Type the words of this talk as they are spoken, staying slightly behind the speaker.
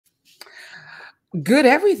Good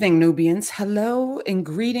everything, Nubians. Hello and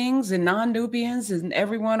greetings and non-Nubians and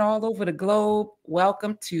everyone all over the globe.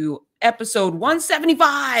 Welcome to episode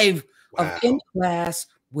 175 of In Wow. Class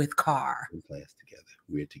with Carr. In class together.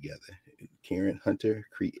 We're together. Karen Hunter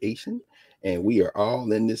Creation. And we are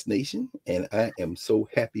all in this nation. And I am so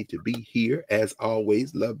happy to be here. As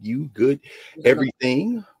always, love you. Good.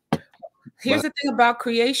 Everything. Here's the thing about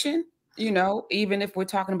creation, even if we're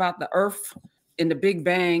talking about the earth in the Big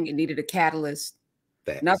Bang, it needed a catalyst.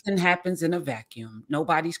 Facts. Nothing happens in a vacuum.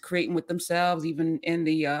 Nobody's creating with themselves, even in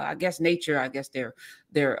the I guess nature. I guess they're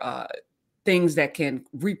things that can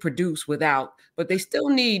reproduce without, but they still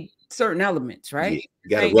need certain elements, right? Yeah. You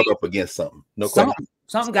got to rub up against something. No question.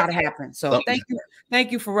 Something got to happen. So Something.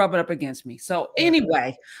 thank you for rubbing up against me. So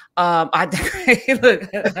anyway, I look,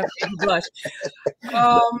 you blush.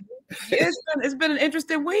 It's been an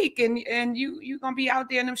interesting week, and you're gonna be out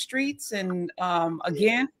there in them streets, and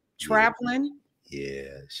again traveling.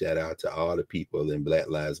 Yeah. Shout out to all the people in Black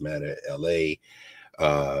Lives Matter LA.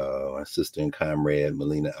 My sister and comrade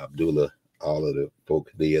Melina Abdullah, all of the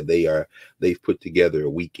folks there, they've put together a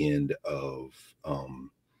weekend of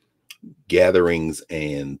gatherings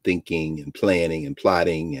and thinking and planning and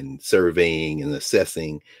plotting and surveying and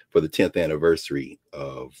assessing for the 10th anniversary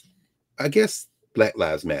of, I guess, Black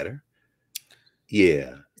Lives Matter.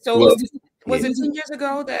 Yeah. So was it 10 years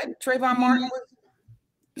ago that Trayvon Martin was killed?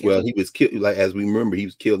 Well, he was killed, like, as we remember, he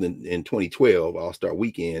was killed in 2012, All-Star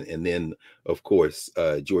Weekend. And then, of course,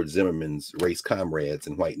 George Zimmerman's race comrades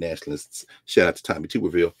and white nationalists, shout out to Tommy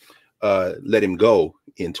Tuberville, let him go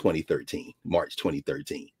in 2013, March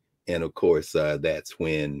 2013. And of course, that's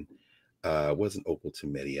when it wasn't Opal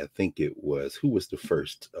Tometi. I think it was, who was the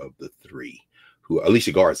first of the three?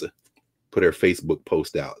 Alicia Garza put her Facebook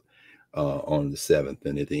post out on the 7th,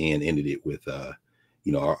 and at the end ended it with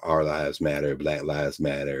our lives matter, Black Lives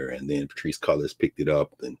Matter. And then Patrice Cullors picked it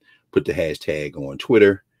up and put the hashtag on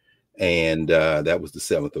Twitter. And that was the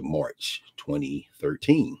 7th of March,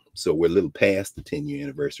 2013. So we're a little past the 10-year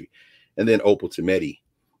anniversary. And then Opal Tometi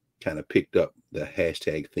kind of picked up the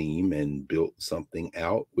hashtag theme and built something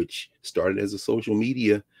out, which started as a social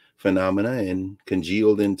media phenomena and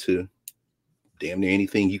congealed into damn near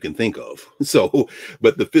anything you can think of. So,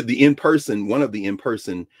 but the in-person, one of the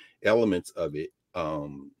in-person elements of it,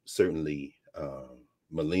 certainly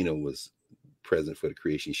Melina was present for the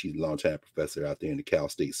creation. She's a longtime professor out there in the Cal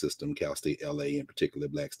State system, Cal State LA in particular,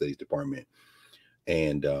 Black Studies Department.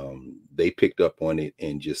 And they picked up on it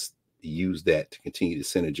and just use that to continue to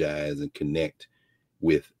synergize and connect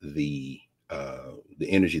with the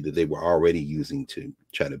energy that they were already using to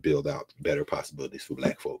try to build out better possibilities for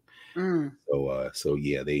Black folk. So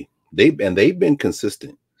yeah, they've been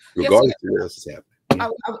consistent regardless of what else is happening.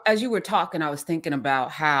 As you were talking, I was thinking about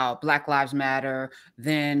how Black Lives Matter,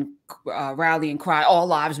 then Rally and Cry, All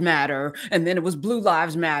Lives Matter, and then it was Blue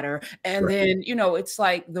Lives Matter. And then, it's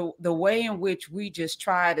like the way in which we just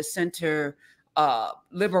try to center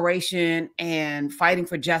liberation and fighting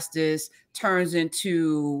for justice turns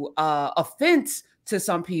into offense to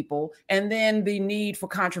some people, and then the need for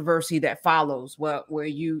controversy that follows, where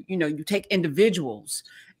you take individuals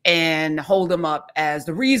and hold them up as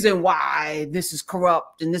the reason why this is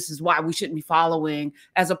corrupt and this is why we shouldn't be following,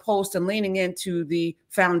 as opposed to leaning into the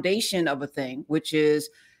foundation of a thing, which is,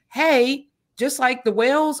 hey, just like the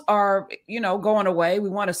whales are, going away, we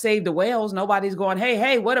want to save the whales. Nobody's going,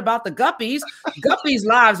 hey, what about the guppies? Guppies'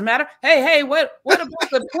 lives matter. Hey, what about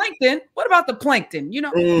the plankton? What about the plankton?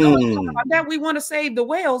 Nobody's talking about that. We want to save the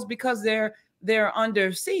whales because they're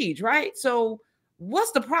under siege, right? So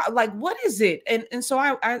what's the problem? Like, what is it? And so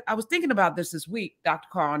I was thinking about this week, Dr.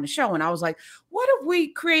 Carr, on the show, and I was like, what if we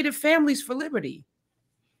created Families for Liberty?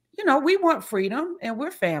 We want freedom and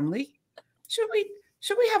we're family. Should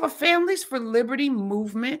we have a Families for Liberty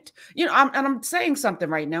movement? I'm saying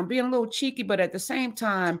something right now, I'm being a little cheeky, but at the same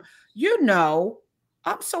time,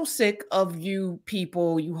 I'm so sick of you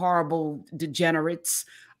people, you horrible degenerates,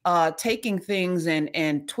 taking things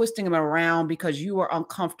and twisting them around because you are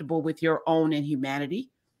uncomfortable with your own inhumanity,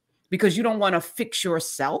 because you don't want to fix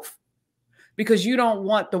yourself, because you don't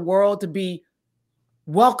want the world to be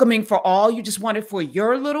welcoming for all. You just want it for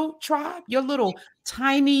your little tribe, your little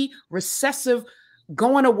tiny, recessive,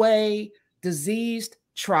 going away, diseased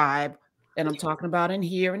tribe. And I'm talking about in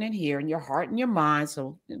here and in here, in your heart and your mind.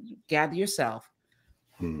 So gather yourself.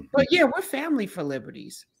 But yeah, we're family for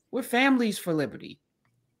liberties. We're families for liberty.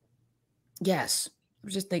 Yes. I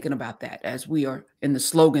was just thinking about that as we are in the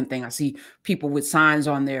slogan thing. I see people with signs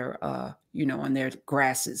on their, on their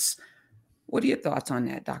grasses. What are your thoughts on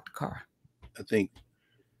that, Dr. Carr? I think,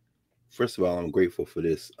 first of all, I'm grateful for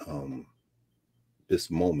this this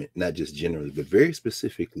moment, not just generally, but very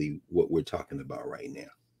specifically what we're talking about right now.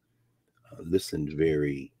 Listened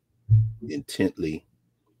very intently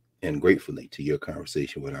and gratefully to your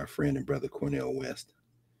conversation with our friend and brother Cornel West.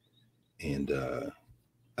 And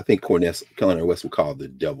I think Cornel West would call the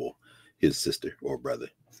devil his sister or brother,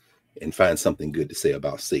 and find something good to say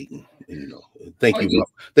about Satan. You know, thank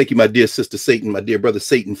you, my dear sister Satan, my dear brother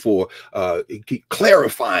Satan, for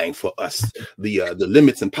clarifying for us the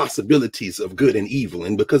limits and possibilities of good and evil.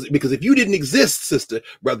 And because if you didn't exist, sister,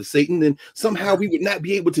 brother Satan, then somehow we would not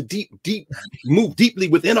be able to move deeply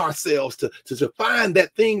within ourselves to find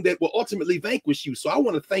that thing that will ultimately vanquish you. So I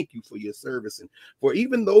want to thank you for your service, and for,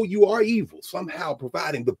 even though you are evil, somehow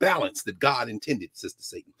providing the balance that God intended, sister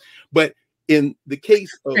Satan. But in the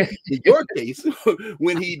case of your case,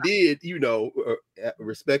 when he did, you know,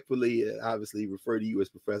 respectfully, obviously refer to you as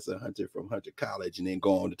Professor Hunter from Hunter College, and then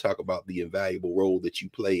go on to talk about the invaluable role that you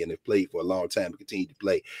play and have played for a long time and continue to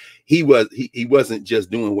play. He wasn't just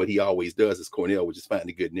doing what he always does as Cornel, which is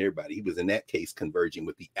finding good in everybody. He was, in that case, converging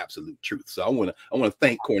with the absolute truth. So I want to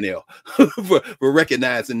thank Cornel for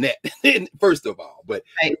recognizing that first of all. But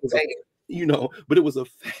it was a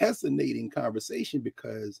fascinating conversation,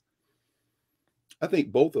 because I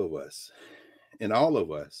think both of us and all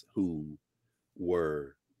of us who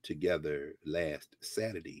were together last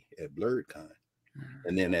Saturday at BlurredCon,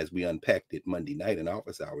 and then as we unpacked it Monday night in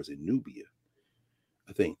office hours in Nubia,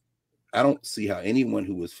 I don't see how anyone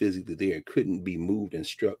who was physically there couldn't be moved and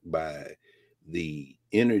struck by the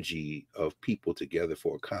energy of people together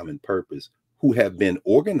for a common purpose, who have been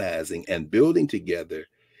organizing and building together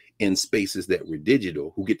in spaces that were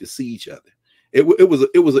digital, who get to see each other. It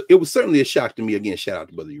was certainly a shock to me. Again, shout out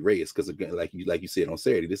to Brother Reyes, because again, like you said on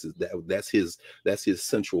Saturday, that's his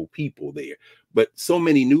central people there. But so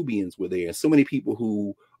many Nubians were there, and so many people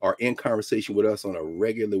who are in conversation with us on a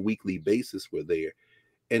regular weekly basis were there.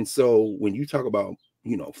 And so when you talk about,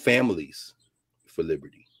 you know, families for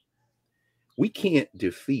liberty, we can't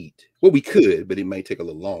defeat, well, we could, but it might take a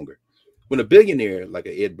little longer. When a billionaire like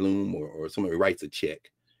a Ed Bloom or somebody writes a check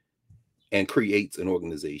and creates an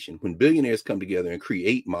organization, when billionaires come together and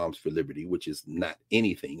create Moms for Liberty, which is not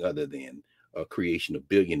anything other than a creation of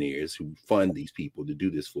billionaires who fund these people to do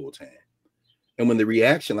this full time. And when the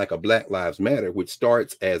reaction, like a Black Lives Matter, which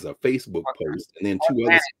starts as a Facebook post, and then two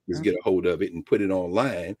other speakers get a hold of it and put it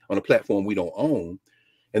online on a platform we don't own,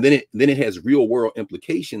 and then it has real world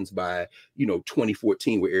implications by, you know,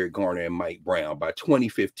 2014 with Eric Garner and Mike Brown, by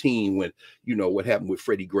 2015 when, you know, what happened with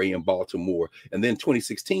Freddie Gray in Baltimore, and then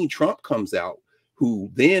 2016 Trump comes out, who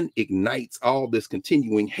then ignites all this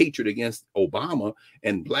continuing hatred against Obama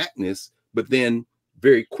and blackness. But then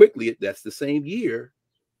very quickly, that's the same year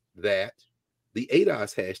that the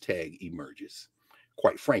ADOS hashtag emerges,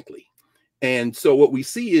 quite frankly. And so what we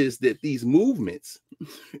see is that these movements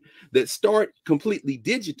that start completely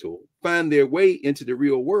digital find their way into the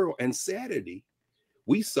real world. And Saturday,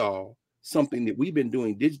 we saw something that we've been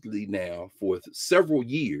doing digitally now for several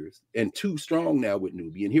years, and too strong now with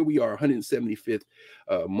Nubia. And here we are, 175th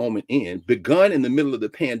moment in, begun in the middle of the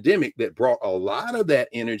pandemic that brought a lot of that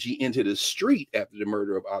energy into the street after the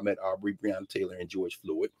murder of Ahmaud Arbery, Breonna Taylor, and George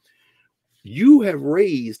Floyd. You have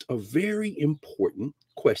raised a very important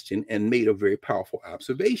question and made a very powerful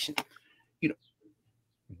observation. You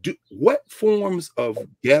know, what forms of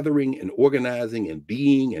gathering and organizing and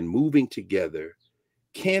being and moving together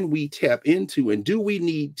can we tap into, and do we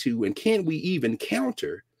need to, and can we even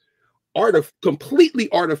counter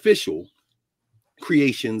completely artificial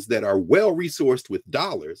creations that are well resourced with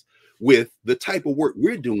dollars, with the type of work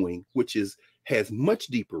we're doing, which has much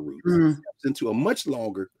deeper roots, into a much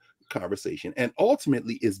longer conversation, and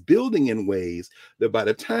ultimately is building in ways that by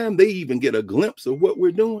the time they even get a glimpse of what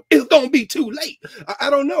we're doing, it's gonna be too late. I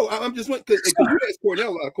don't know. I'm just because you asked Cornel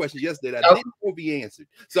a lot of questions yesterday that I didn't know be answered.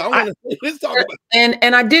 So I want to let's talk about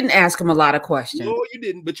and I didn't ask him a lot of questions. No, you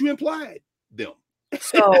didn't, but you implied them.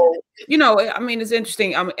 So, you know, I mean, it's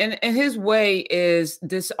interesting. And his way is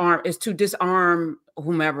to disarm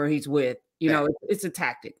whomever he's with. You know, it's a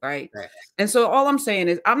tactic, right? And so all I'm saying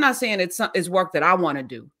is, I'm not saying it's work that I want to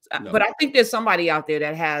do, but I think there's somebody out there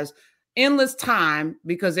that has endless time,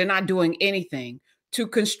 because they're not doing anything, to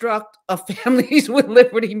construct a families for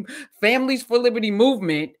liberty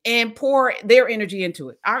movement and pour their energy into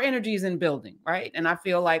it. Our energy is in building, right? And I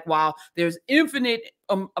feel like while there's infinite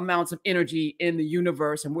amounts of energy in the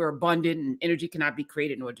universe, and we're abundant, and energy cannot be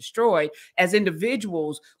created nor destroyed, as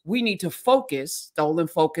individuals, we need to focus. Stolen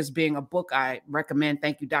Focus being a book I recommend.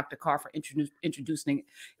 Thank you, Dr. Carr, for introducing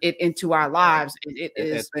it into our lives. It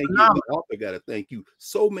is thank you. I also got to thank you.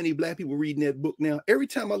 So many Black people reading that book now. Every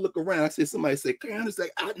time I look around, I see somebody say, "It's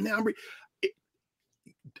like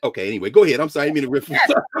Okay, anyway, go ahead. I'm sorry, I didn't mean to riff. Yeah,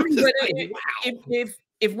 I I'm mean, just but like, wow.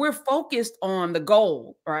 if we're focused on the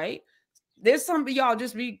goal, right? There's some of y'all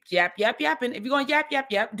just be yapping. If you're going yap,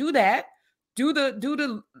 do that. Do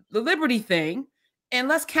the liberty thing, and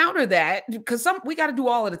let's counter that because we got to do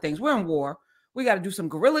all of the things. We're in war. We got to do some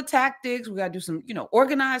guerrilla tactics. We got to do some,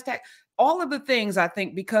 organized all of the things. I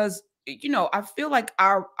think because I feel like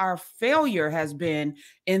our failure has been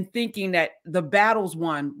in thinking that the battles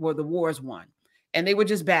won were the wars won, and they were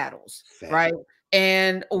just battles, Fact. right?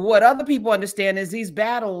 And what other people understand is these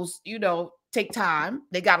battles, take time.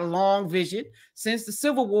 They got a long vision since the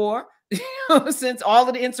Civil War, since all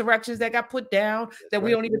of the insurrections that got put down that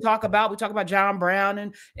we don't even talk about. We talk about John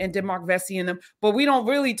Brown and Denmark Vesey and them, but we don't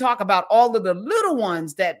really talk about all of the little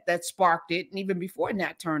ones that sparked it, and even before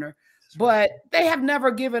Nat Turner. But they have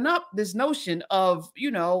never given up this notion of,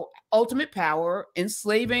 ultimate power,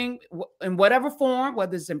 enslaving in whatever form,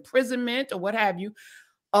 whether it's imprisonment or what have you,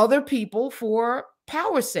 other people for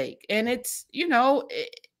power's sake. And it's,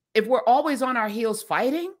 if we're always on our heels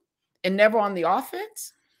fighting and never on the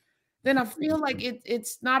offense, then I feel like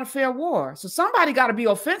it's not a fair war. So somebody got to be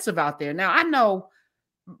offensive out there. Now, I know,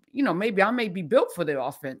 maybe I may be built for the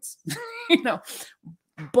offense,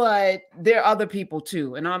 but there are other people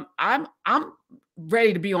too. And I'm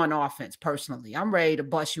ready to be on offense personally. I'm ready to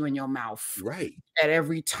bust you in your mouth at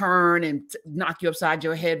every turn and knock you upside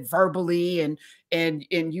your head verbally and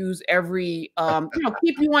use every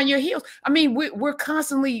keep you on your heels. I mean, we're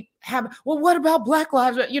constantly what about Black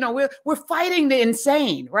lives? We're fighting the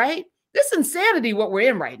insane, right? This insanity what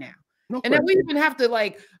we're in right now. No and then we even have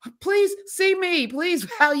to please see me, please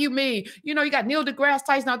value me. You got Neil deGrasse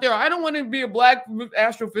Tyson out there. I don't want to be a Black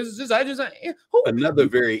astrophysicist. I just another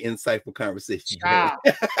very insightful conversation.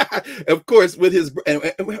 Of course, with his and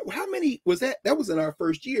how many was that? That was in our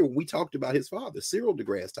first year when we talked about his father, Cyril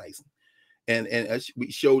deGrasse Tyson, and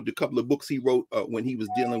we showed a couple of books he wrote when he was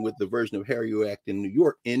dealing with the version of Harry Act in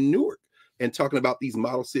Newark. And talking about these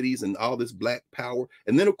model cities and all this Black power.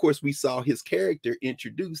 And then, of course, we saw his character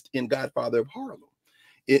introduced in Godfather of Harlem,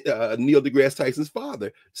 Neil deGrasse Tyson's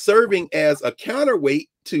father, serving as a counterweight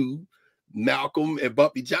to Malcolm and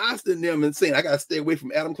Bumpy Johnson and them, and saying, I got to stay away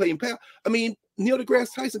from Adam Clayton Powell. I mean, Neil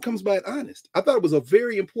deGrasse Tyson comes by it honest. I thought it was a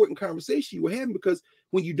very important conversation you were having, because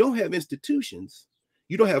when you don't have institutions,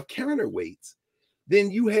 you don't have counterweights, then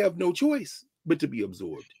you have no choice but to be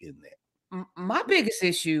absorbed in that. My biggest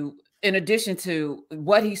issue, in addition to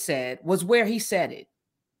what he said, was where he said it.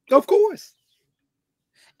 Of course.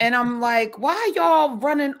 And I'm like, why y'all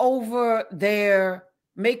running over there,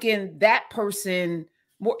 making that person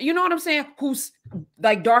more, you know what I'm saying? Who's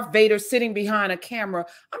like Darth Vader sitting behind a camera.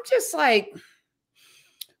 I'm just like,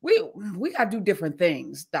 we got to do different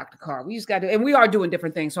things, Dr. Carr. We just got to, and we are doing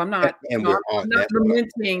different things. So I'm not, I'm not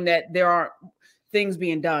lamenting that there aren't things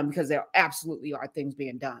being done, because there absolutely are things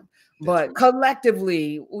being done. But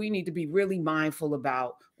collectively, we need to be really mindful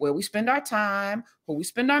about where we spend our time, who we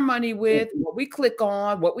spend our money with, what we click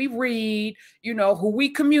on, what we read, who we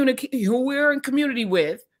communicate, who we're in community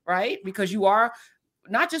with, right? Because you are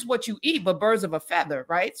not just what you eat, but birds of a feather,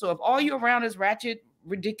 right? So if all you're around is ratchet,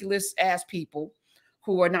 ridiculous ass people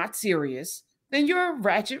who are not serious, then you're a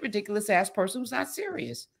ratchet, ridiculous ass person who's not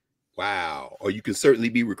serious. Wow. Or you can certainly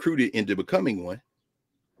be recruited into becoming one.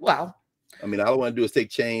 Well, I mean, all I want to do is take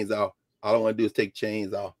chains off. All I want to do is take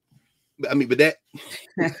chains off. I mean, but that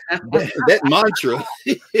mantra,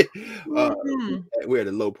 we're at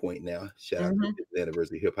a low point now. Shout out to the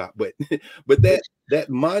anniversary of hip hop. But that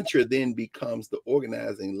mantra then becomes the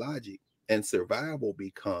organizing logic, and survival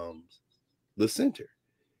becomes the center.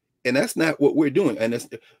 And that's not what we're doing. And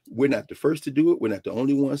we're not the first to do it. We're not the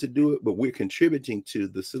only ones to do it, but we're contributing to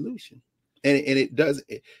the solution. And it does.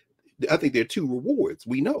 I think there are two rewards.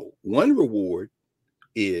 We know one reward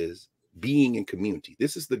is being in community.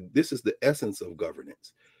 This is the essence of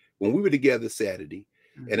governance. When we were together Saturday,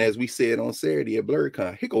 and as we said on Saturday at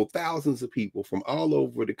BlurredCon, here go thousands of people from all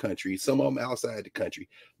over the country, some of them outside the country,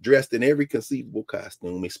 dressed in every conceivable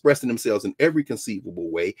costume, expressing themselves in every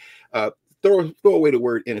conceivable way. Throw away the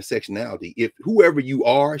word intersectionality. If whoever you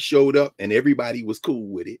are showed up and everybody was cool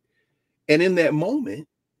with it, and in that moment,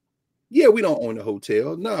 yeah, we don't own a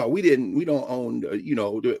hotel. No, we didn't. We don't own,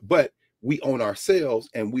 but we own ourselves,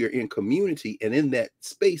 and we are in community. And in that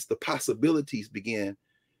space, the possibilities began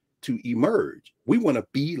to emerge. We want to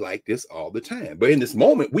be like this all the time. But in this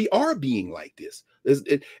moment, we are being like this.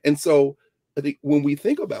 And so I think when we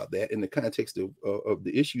think about that in the context of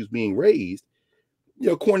the issues being raised,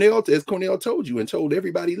 Cornel, as Cornel told you and told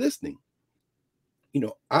everybody listening,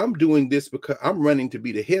 I'm doing this because I'm running to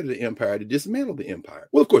be the head of the empire, to dismantle the empire.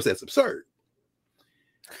 Well, of course, that's absurd.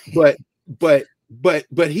 But but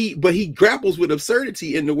he grapples with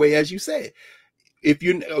absurdity in the way, as you said. If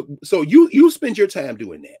you so you spend your time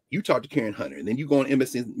doing that. You talk to Karen Hunter, and then you go on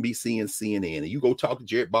MSNBC and CNN, and you go talk to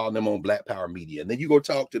Jared Ball and them on Black Power Media, and then you go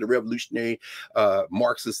talk to the revolutionary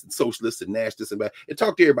Marxists and socialists and nationalists and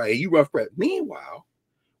talk to everybody. And you rough prep. Meanwhile,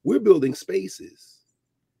 we're building spaces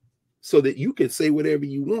so that you can say whatever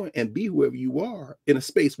you want and be whoever you are in a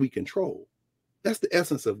space we control. That's the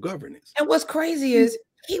essence of governance. And what's crazy is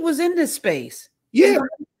he was in this space. Yeah.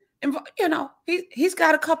 And you know, he's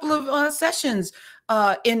got a couple of sessions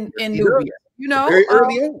in Nubia, you know, very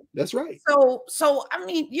early on. That's right. So I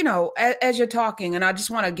mean, you know, as you're talking, and I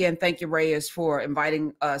just want to again thank you, Reyes, for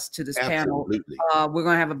inviting us to this Absolutely. panel. We're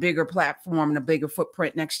going to have a bigger platform and a bigger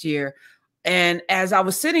footprint next year. And as I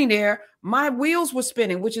was sitting there, my wheels were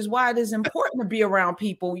spinning, which is why it is important to be around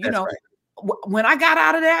people. You know, when I got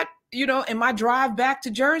out of that, you know, in my drive back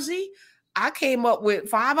to Jersey, I came up with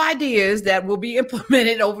 5 ideas that will be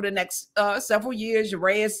implemented over the next several years.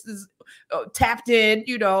 Reyes is tapped in,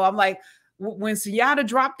 you know. I'm like, when Siada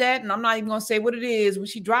dropped that, and I'm not even going to say what it is, when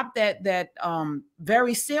she dropped that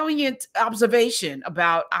very salient observation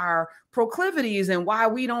about our proclivities and why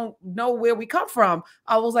we don't know where we come from,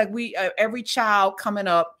 I was like, every child coming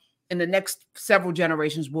up in the next several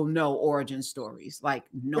generations will know origin stories like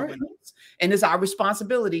no one else. And it's our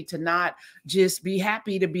responsibility to not just be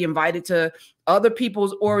happy to be invited to other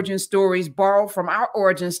people's origin stories, borrow from our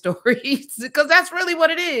origin stories, because that's really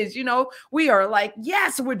what it is. You know, we are like,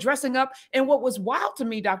 yes, we're dressing up. And what was wild to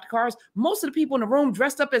me, Dr. Carr, is most of the people in the room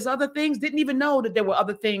dressed up as other things didn't even know that there were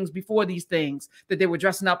other things before these things that they were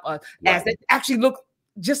dressing up as they actually look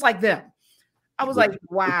just like them. I was like,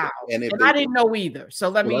 wow, and I didn't know either. So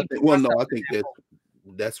let me. I think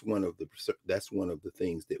that's one of the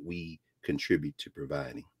things that we contribute to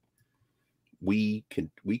providing. We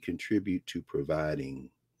contribute to providing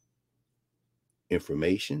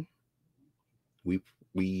information.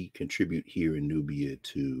 We contribute here in Nubia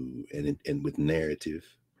to and with narrative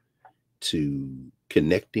to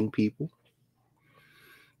connecting people.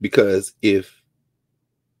 Because if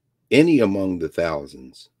any among the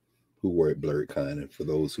thousands who were at BlurredCon, and for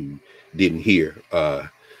those who didn't hear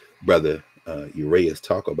Brother Urias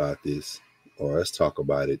talk about this, or us talk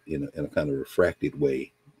about it in a kind of refracted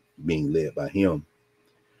way, being led by him,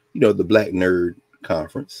 you know, the Black Nerd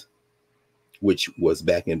Conference, which was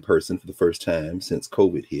back in person for the first time since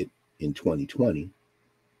COVID hit in 2020.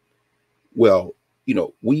 Well, you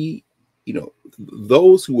know,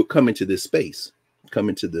 those who would come into this space, come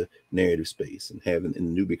into the narrative space and having in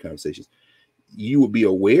the Nubia conversations, they would be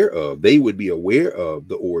aware of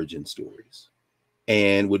the origin stories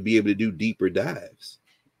and would be able to do deeper dives.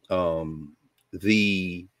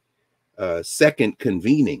 The second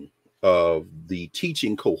convening of the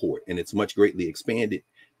teaching cohort, and it's much greatly expanded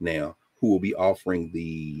now, who will be offering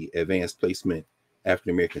the advanced placement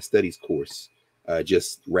African American Studies course,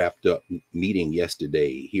 just wrapped up meeting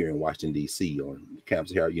yesterday here in Washington, D.C. on the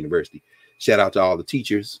campus of Howard University. Shout out to all the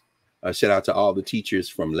teachers. Shout out to all the teachers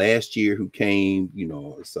from last year who came, you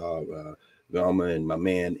know, I saw Velma and my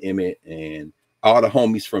man Emmett and all the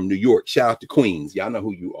homies from New York. Shout out to Queens. Y'all know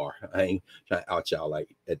who you are. I ain't trying to out y'all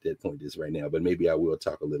like at that point this right now, but maybe I will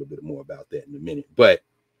talk a little bit more about that in a minute. But,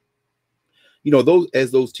 you know,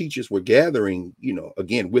 those teachers were gathering, you know,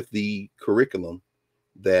 again, with the curriculum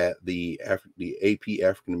that the AP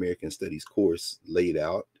African American Studies course laid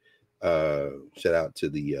out. Shout out to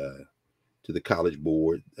the college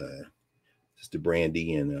board, Sister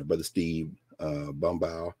Brandy and Brother Steve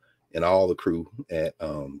Bumbau and all the crew at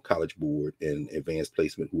College Board and Advanced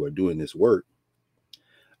Placement who are doing this work.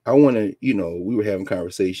 I want to, you know, we were having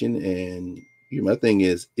conversation, and you know, my thing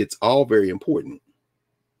is, it's all very important.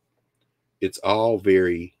 It's all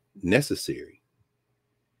very necessary.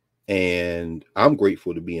 And I'm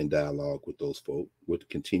grateful to be in dialogue with those folk, with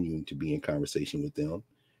continuing to be in conversation with them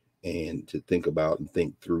and to think about and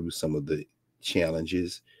think through some of the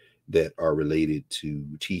challenges that are related to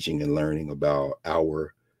teaching and learning about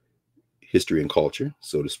our history and culture,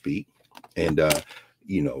 so to speak. And,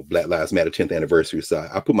 you know, Black Lives Matter 10th anniversary. So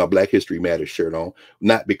I put my Black History Matters shirt on,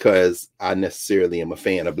 not because I necessarily am a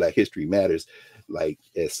fan of Black History Matters, like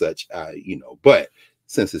as such, you know, but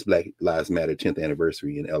since it's Black Lives Matter 10th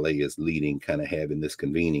anniversary and LA is leading, kind of having this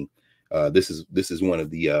convening, this is one of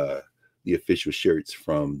the official shirts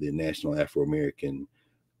from the National Afro-American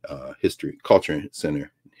Culture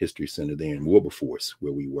Center, History Center there in Wilberforce,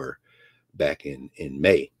 where we were back in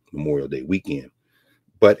May, Memorial Day weekend.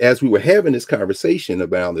 But as we were having this conversation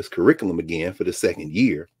about this curriculum again for the second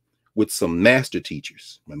year with some master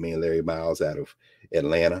teachers, my man Larry Miles out of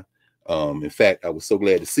Atlanta. In fact, I was so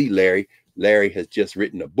glad to see Larry Larry has just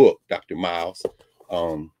written a book, Dr. Miles,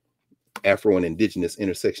 Afro and Indigenous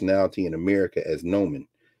Intersectionality in America as Nomen,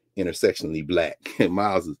 Intersectionally Black. And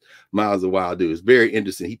Miles a wild dude. It's very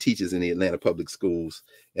interesting. He teaches in the Atlanta Public Schools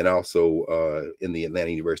and also in the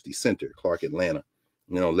Atlanta University Center, Clark, Atlanta.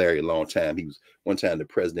 You know Larry a long time. He was one time the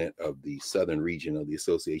president of the Southern region of the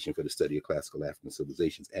Association for the Study of Classical African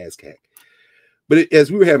Civilizations, ASCAC. But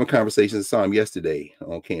as we were having conversations, I saw him yesterday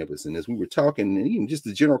on campus, and as we were talking, and even just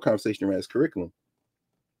the general conversation around his curriculum,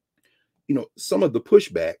 you know, some of the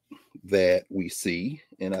pushback that we see,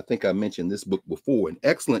 and I think I mentioned this book before, an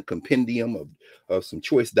excellent compendium of some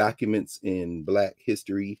choice documents in Black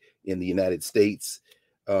history in the United States.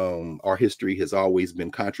 Our history has always been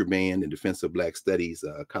contraband in defense of Black studies.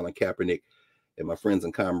 Colin Kaepernick and my friends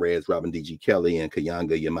and comrades, Robin D.G. Kelly and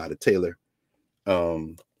Kayanga Yamada Taylor.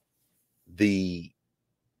 The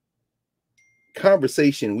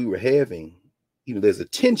conversation we were having, you know, there's a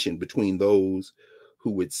tension between those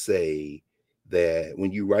who would say that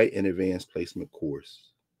when you write an advanced placement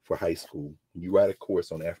course for high school, you write a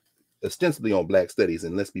course on ostensibly on Black studies,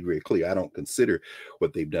 and let's be very clear, I don't consider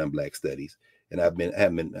what they've done Black studies. And I've been,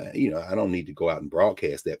 you know, I don't need to go out and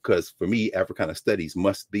broadcast that, because for me, Africana studies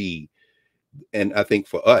must be, and I think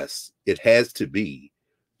for us, it has to be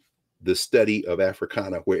the study of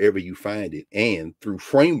Africana wherever you find it, and through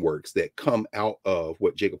frameworks that come out of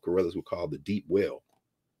what Jacob Carruthers would call the deep well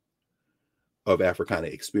of Africana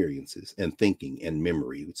experiences and thinking and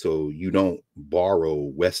memory. So you don't borrow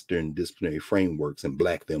Western disciplinary frameworks and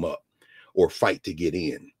black them up, or fight to get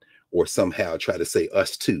in, or somehow try to say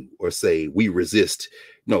us too, or say we resist.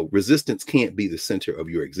 No, resistance can't be the center of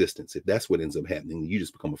your existence. If that's what ends up happening, you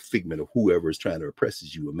just become a figment of whoever is trying to repress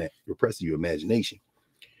your imagination.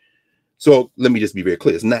 So let me just be very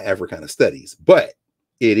clear. It's not Africana studies, but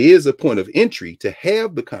it is a point of entry to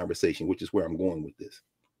have the conversation, which is where I'm going with this.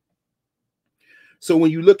 So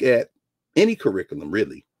when you look at any curriculum,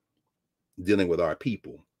 really, dealing with our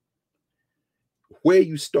people, where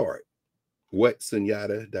you start, what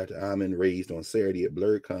Sunyata, Dr. Amin raised on Saturday at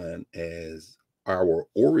BlurCon as our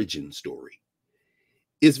origin story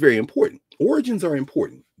is very important. Origins are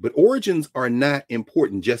important, but origins are not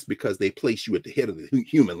important just because they place you at the head of the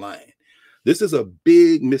human line. This is a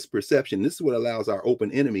big misperception. This is what allows our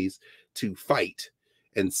open enemies to fight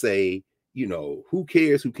and say, you know, who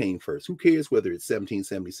cares who came first? Who cares whether it's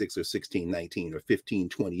 1776 or 1619 or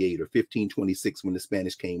 1528 or 1526 when the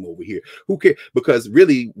Spanish came over here? Who cares? Because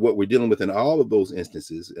really what we're dealing with in all of those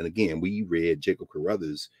instances, and again, we read Jacob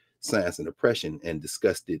Carruthers' Science and Oppression and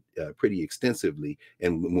discussed it pretty extensively.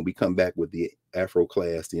 And when we come back with the Afro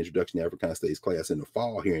class, the Introduction to Africana Studies class in the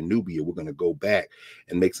fall here in Nubia, we're going to go back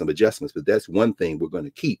and make some adjustments. But that's one thing we're going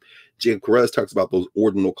to keep. Jacob Carruthers talks about those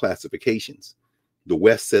ordinal classifications. The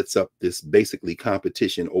West sets up this basically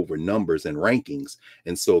competition over numbers and rankings.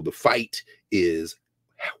 And so the fight is,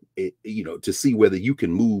 you know, to see whether you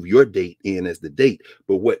can move your date in as the date.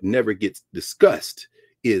 But what never gets discussed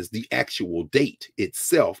is the actual date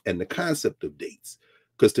itself and the concept of dates.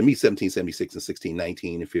 Because to me, 1776 and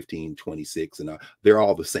 1619 and 1526, and they're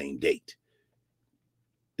all the same date.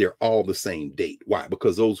 They're all the same date. Why?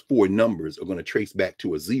 Because those four numbers are going to trace back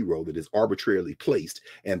to a zero that is arbitrarily placed.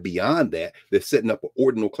 And beyond that, they're setting up an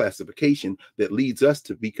ordinal classification that leads us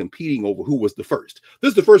to be competing over who was the first. This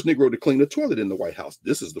is the first Negro to clean the toilet in the White House.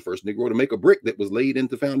 This is the first Negro to make a brick that was laid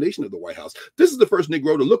into the foundation of the White House. This is the first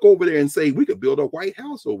Negro to look over there and say, we could build a White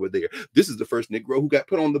House over there. This is the first Negro who got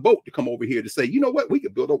put on the boat to come over here to say, you know what, we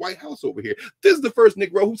could build a White House over here. This is the first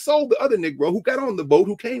Negro who sold the other Negro who got on the boat,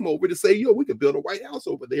 who came over to say, yo, we could build a White House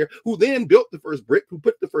over there, who then built the first brick, who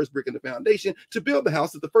put the first brick in the foundation to build the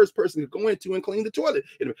house that the first person could go into and clean the toilet.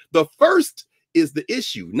 The first is the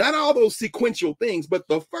issue, not all those sequential things, but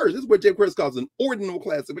the first. This is what Jay Curtis calls an ordinal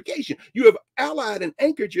classification. You have allied and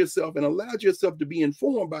anchored yourself and allowed yourself to be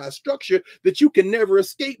informed by a structure that you can never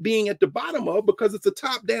escape being at the bottom of, because it's a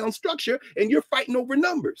top-down structure and you're fighting over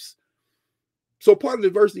numbers. So part of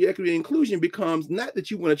diversity, equity, and inclusion becomes not that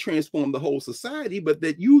you want to transform the whole society, but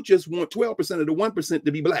that you just want 12% of the 1%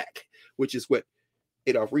 to be Black, which is what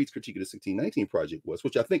Adolph Reed's critique of the 1619 Project was,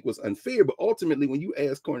 which I think was unfair. But ultimately, when you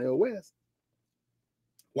ask Cornel West,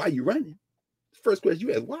 why are you running? The first question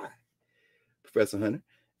you ask, why, Professor Hunter?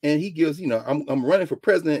 And he gives, you know, I'm running for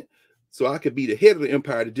president so I could be the head of the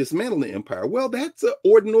empire to dismantle the empire. Well, that's an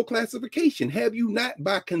ordinal classification. Have you not,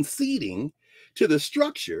 by conceding to the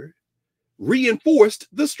structure, reinforced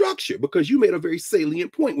the structure? Because you made a very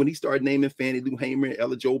salient point when he started naming Fannie Lou Hamer and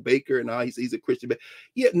Ella Joe Baker and all, he's a Christian, but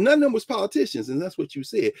yet none of them was politicians, and that's what you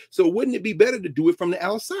said. So wouldn't it be better to do it from the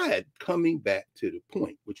outside? Coming back to the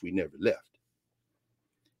point, which we never left.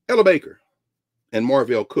 Ella Baker, and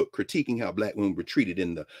Marvell Cook critiquing how black women were treated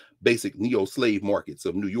in the basic neo-slave markets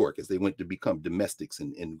of New York as they went to become domestics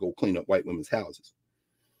and go clean up white women's houses.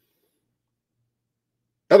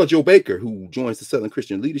 Ella Jo Baker, who joins the Southern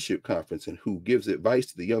Christian Leadership Conference and who gives advice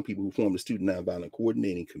to the young people who form the Student Nonviolent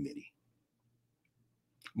Coordinating Committee.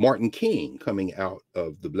 Martin King, coming out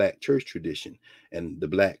of the Black church tradition and the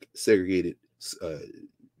Black segregated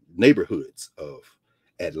neighborhoods of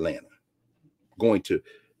Atlanta, going to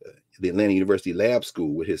the Atlanta University Lab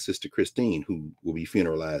School with his sister Christine, who will be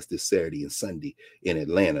funeralized this Saturday and Sunday in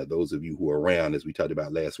Atlanta. Those of you who are around, as we talked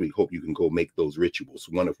about last week, hope you can go make those rituals,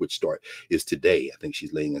 one of which is today. I think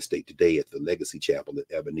she's laying in state today at the Legacy Chapel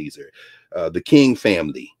at Ebenezer. The King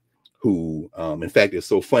family, who, in fact, it's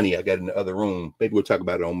so funny. I got in the other room. Maybe we'll talk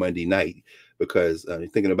about it on Monday night, because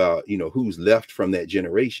thinking about, who's left from that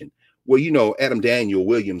generation. Well, Adam Daniel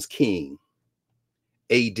Williams King,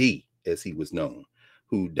 AD, as he was known,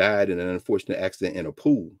 who died in an unfortunate accident in a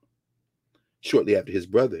pool shortly after his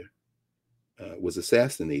brother was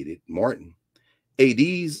assassinated, Martin.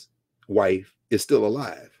 AD's wife is still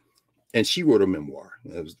alive, and she wrote a memoir.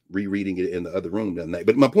 I was rereading it in the other room that night.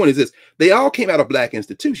 But my point is this: they all came out of Black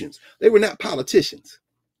institutions. They were not politicians.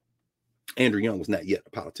 Andrew Young was not yet a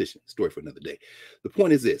politician. Story for another day. The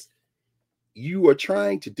point is this: you are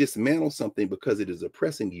trying to dismantle something because it is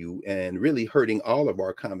oppressing you and really hurting all of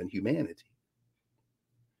our common humanity.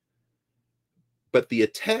 But the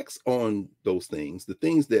attacks on those things, the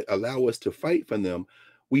things that allow us to fight from them,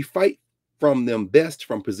 we fight from them best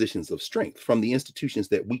from positions of strength, from the institutions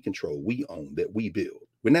that we control, we own, that we build.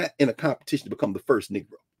 We're not in a competition to become the first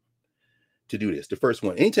Negro to do this, the first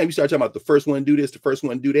one. Anytime you start talking about the first one do this, the first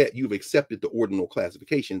one do that, you've accepted the ordinal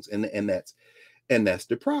classifications, and that's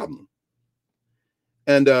the problem.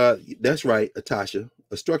 And that's right, Atasha.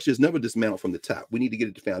 A structure is never dismantled from the top. We need to get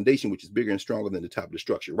at the foundation, which is bigger and stronger than the top of the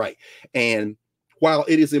structure, right? And while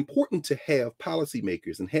it is important to have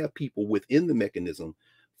policymakers and have people within the mechanism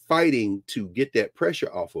fighting to get that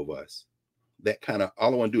pressure off of us, that kind of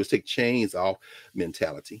all I want to do is take chains off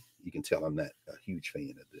mentality. You can tell I'm not a huge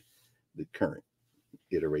fan of the current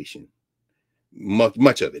iteration.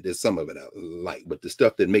 Much of it, there's some of it I like, but the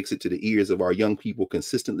stuff that makes it to the ears of our young people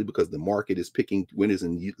consistently because the market is picking winners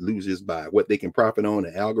and losers by what they can profit on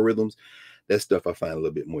and algorithms, that stuff I find a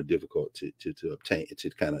little bit more difficult to obtain, to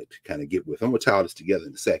kind of get with. I'm gonna tie all this together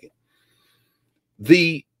in a second.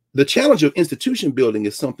 The challenge of institution building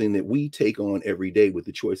is something that we take on every day with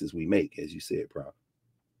the choices we make, as you said, Prof.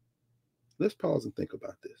 Let's pause and think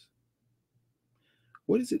about this.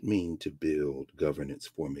 What does it mean to build governance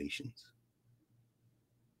formations?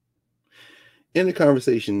 In the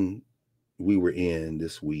conversation we were in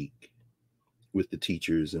this week with the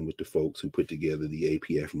teachers and with the folks who put together the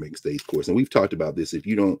AP African Studies course, and we've talked about this. If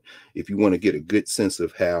you want to get a good sense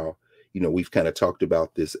of how, we've kind of talked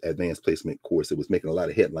about this advanced placement course that was making a lot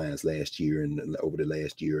of headlines last year and over the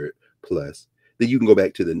last year plus, then you can go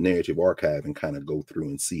back to the narrative archive and kind of go through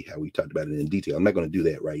and see how we talked about it in detail. I'm not going to do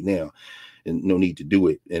that right now, and no need to do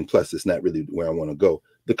it. And plus, it's not really where I want to go.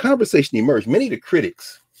 The conversation emerged. Many of the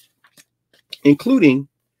critics, including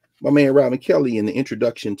my man Robin Kelly, in the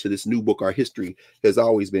introduction to this new book, Our History Has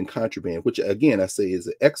Always Been Contraband, which again I say is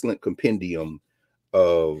an excellent compendium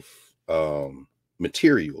of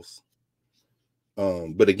materials.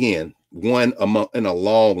 But again, one in a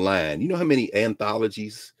long line. You know how many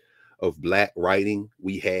anthologies of Black writing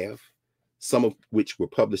we have, some of which were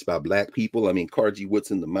published by Black people. I mean, Carr G.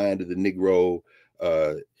 Woodson, The Mind of the Negro,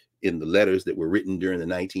 in the letters that were written during the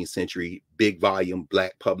 19th century, big volume,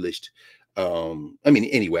 Black published.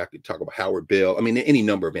 Anyway, I could talk about Howard Bell. I mean, any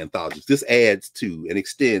number of anthologies. This adds to and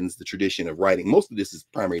extends the tradition of writing. Most of this is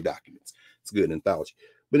primary documents. It's a good anthology.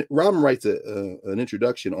 But Robin writes an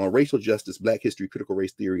introduction on racial justice, Black history, critical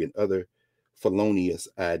race theory, and other felonious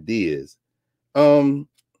ideas.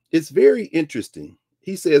 It's very interesting.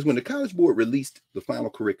 He says, when the College Board released the final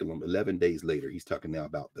curriculum 11 days later, he's talking now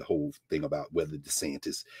about the whole thing about whether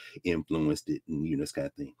DeSantis influenced it and this kind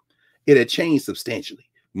of thing. It had changed substantially.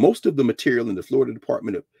 Most of the material in the Florida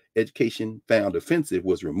Department of Education found offensive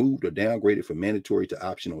was removed or downgraded from mandatory to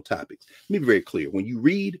optional topics. Let me be very clear. When you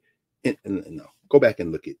read, no, go back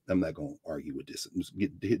and look at, I'm not going to argue with this. This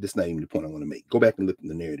is not even the point I want to make. Go back and look at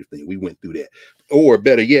the narrative thing. We went through that. Or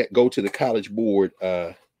better yet, go to the College Board.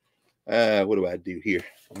 What do I do here?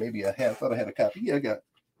 Maybe I thought I had a copy. Yeah, I got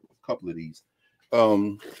a couple of these.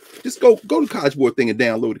 Just go to the College Board thing and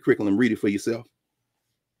download the curriculum, read it for yourself.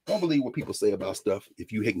 Don't believe what people say about stuff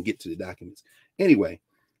if you can get to the documents. Anyway,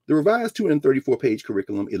 the revised 234-page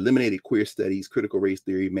curriculum eliminated queer studies, critical race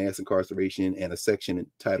theory, mass incarceration, and a section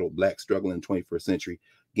entitled Black Struggle in the 21st Century.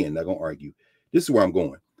 Again, not going to argue. This is where I'm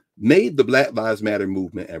going. made the Black Lives Matter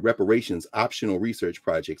movement and reparations optional research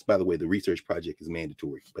projects. By the way, the research project is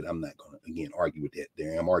mandatory, but I'm not going to, again, argue with that.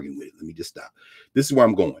 There, I'm arguing with it. Let me just stop. This is where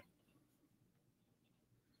I'm going.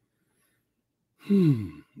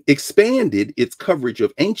 Expanded its coverage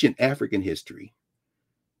of ancient African history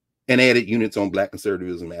and added units on Black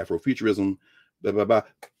conservatism, Afrofuturism, blah, blah, blah.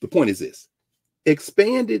 The point is this.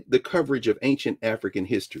 Expanded the coverage of ancient African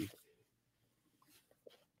history.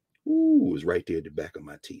 Ooh, it was right there at the back of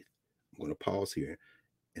my teeth. I'm going to pause here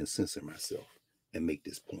and censor myself and make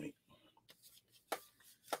this point.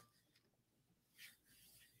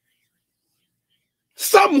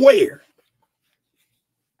 Somewhere,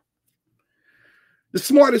 the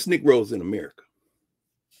smartest Negroes in America,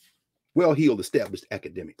 well-heeled, established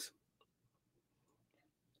academics,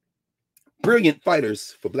 brilliant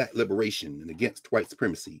fighters for Black liberation and against white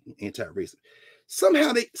supremacy, anti-racism.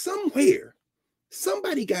 Somehow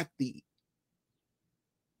somebody got the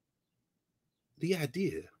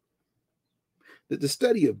idea that the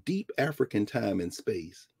study of deep African time and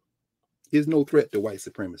space is no threat to white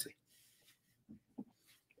supremacy.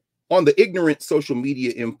 On the ignorant social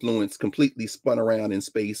media influence, completely spun around in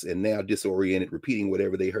space and now disoriented, repeating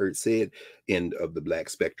whatever they heard said, end of the Black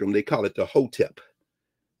spectrum, they call it the Hotep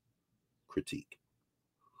critique.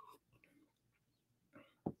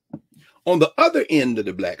 On the other end of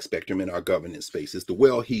the Black spectrum in our governance spaces, the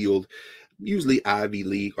well-heeled, usually Ivy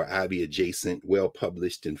League or Ivy adjacent,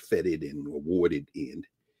 well-published and feted and awarded end,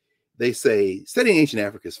 they say studying ancient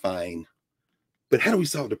Africa is fine, but how do we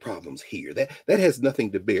solve the problems here? That has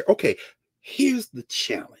nothing to bear. Okay, here's the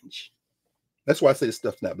challenge. That's why I say this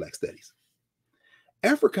stuff's not Black studies.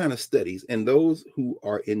 Africana studies, and those who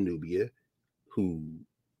are in Nubia, who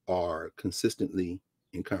are consistently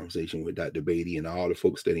in conversation with Dr. Beatty and all the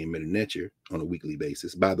folks studying Meta Nature on a weekly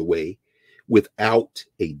basis, by the way, without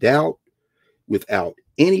a doubt, without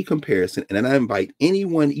any comparison, and I invite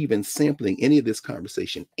anyone even sampling any of this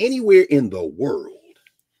conversation anywhere in the world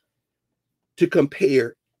to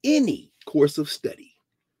compare any course of study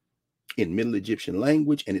in Middle Egyptian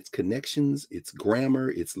language and its connections, its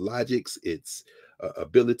grammar, its logics, its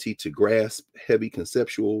ability to grasp heavy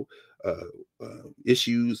conceptual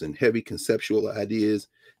issues and heavy conceptual ideas,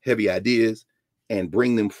 heavy ideas, and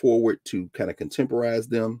bring them forward to kind of contemporize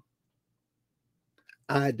them.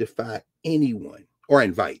 I defy anyone, or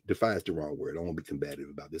invite, defy is the wrong word. I won't be combative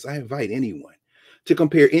about this. I invite anyone to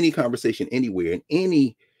compare any conversation anywhere in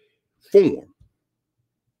any form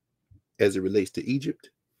as it relates to Egypt,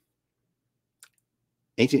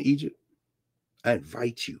 ancient Egypt. I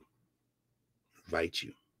invite you.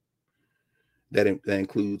 That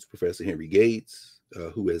includes Professor Henry Gates,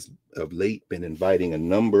 who has of late been inviting a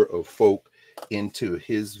number of folk into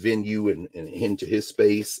his venue and into his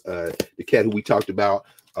space. The cat who we talked about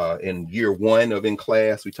in year one of In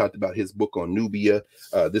Class, we talked about his book on Nubia.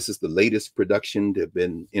 This is the latest production that have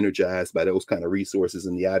been energized by those kind of resources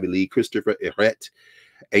in the Ivy League. Christopher Eret,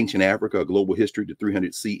 Ancient Africa, A Global History to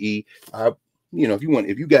 300 CE. You know,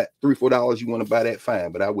 if you got $3 or $4, you want to buy that,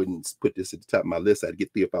 fine. But I wouldn't put this at the top of my list. I'd get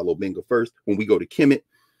Theophilo Benga first. When we go to Kemet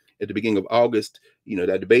at the beginning of August, you know,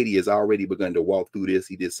 that Beatty has already begun to walk through this.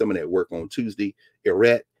 He did some of that work on Tuesday.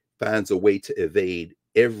 Eret finds a way to evade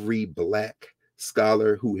every Black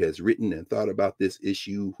scholar who has written and thought about this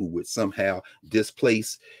issue, who would somehow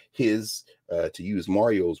displace his, to use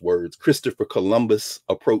Mario's words, Christopher Columbus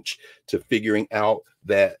approach to figuring out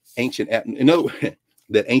that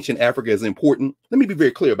that ancient Africa is important. Let me be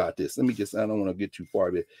very clear about this. I don't want to get too far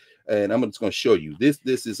of it. And I'm just going to show you this.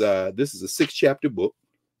 This is a 6-chapter book.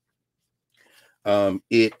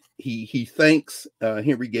 He thanks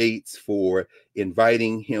Henry Gates for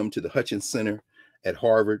inviting him to the Hutchins Center at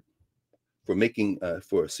Harvard for making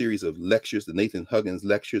for a series of lectures. The Nathan Huggins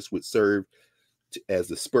lectures would serve as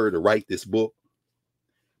the spur to write this book.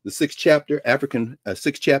 The 6th chapter,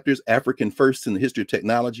 6 chapters, African Firsts in the History of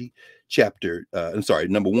Technology.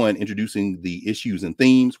 Number 1, introducing the issues and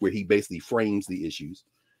themes, where he basically frames the issues.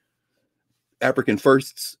 African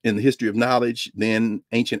Firsts in the History of Knowledge, then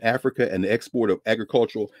Ancient Africa and the Export of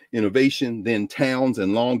Agricultural Innovation, then Towns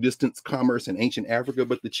and Long Distance Commerce in Ancient Africa.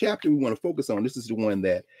 But the chapter we want to focus on, this is the one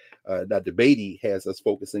that Dr. Beatty has us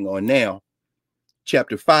focusing on now.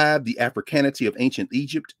 Chapter 5, The Africanity of Ancient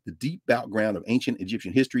Egypt, the deep background of ancient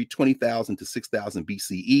Egyptian history, 20,000 to 6,000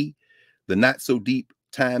 BCE, the not so deep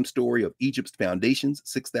time story of Egypt's foundations,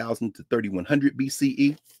 6,000 to 3,100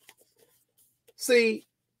 BCE. See,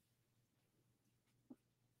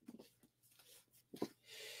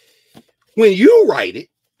 when you write it,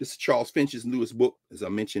 this is Charles Finch's newest book, as I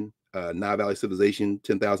mentioned, Nile Valley Civilization,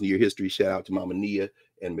 10,000 Year History. Shout out to Mama Nia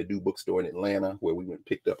and Medu Bookstore in Atlanta, where we went and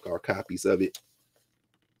picked up our copies of it.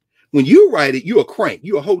 When you write it, you're a crank,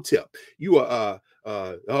 you're a hotep, you are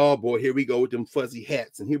oh boy, here we go with them fuzzy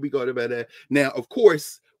hats, and here we go about that. Now, of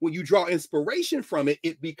course, when you draw inspiration from it,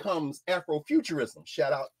 it becomes Afrofuturism.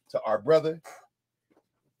 Shout out to our brother,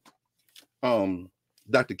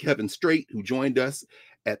 Dr. Kevin Strait, who joined us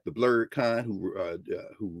at the Blurred Con,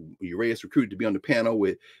 who Uraeus recruited to be on the panel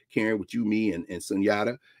with Karen, with you, me, and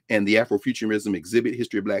Sunyata, and the Afrofuturism exhibit,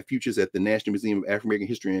 History of Black Futures, at the National Museum of African American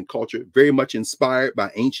History and Culture, very much inspired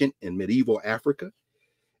by ancient and medieval Africa.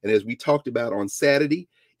 And as we talked about on Saturday,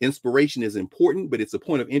 inspiration is important, but it's a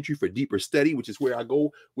point of entry for deeper study, which is where I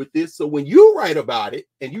go with this. So when you write about it,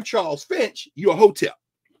 and you Charles Finch, you're a hotep.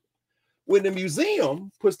 When the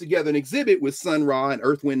museum puts together an exhibit with Sun Ra and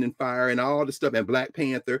Earth, Wind, and Fire and all the stuff, and Black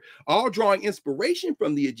Panther, all drawing inspiration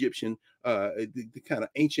from the Egyptian, the kind of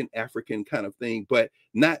ancient African kind of thing, but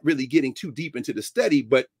not really getting too deep into the study,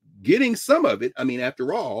 but getting some of it. I mean,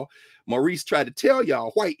 after all, Maurice tried to tell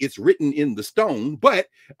y'all, white, it's written in the stone, but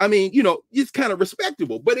I mean, you know, it's kind of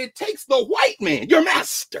respectable, but it takes the white man, your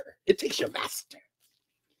master, it takes your master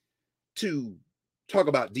to talk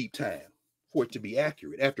about deep time for it to be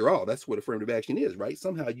accurate. After all, that's what affirmative action is, right?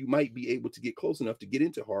 Somehow you might be able to get close enough to get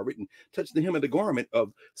into Harvard and touch the hem of the garment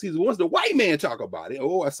of, see, once the white man talk about it,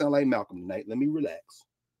 oh, I sound like Malcolm tonight, let me relax.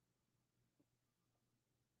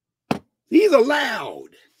 He's allowed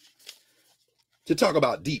to talk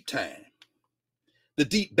about deep time, the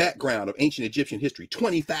deep background of ancient Egyptian history,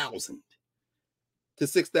 20,000 to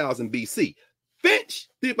 6,000 BC. Finch,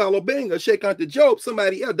 Thibalo Benga, Sheikh Anta Job,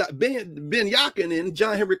 somebody else, Ben Yakin, and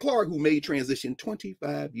John Henry Clark, who made transition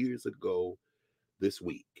 25 years ago this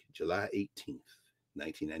week, July 18th,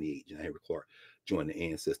 1998. John Henry Clark joined the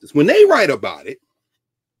ancestors. When they write about it,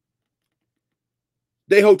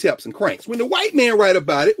 they hoteps and cranks. When the white man write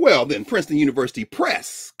about it, well, then Princeton University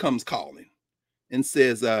Press comes calling and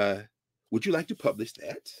says, would you like to publish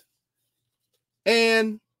that?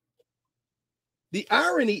 And the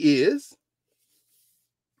irony is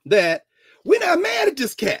that we're not mad at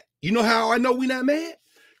this cat. You know how I know we're not mad?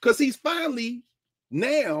 Because he's finally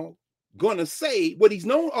now going to say what he's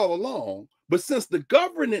known all along. But since the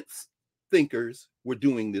governance thinkers were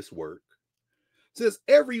doing this work, since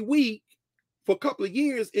every week for a couple of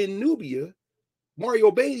years in Nubia,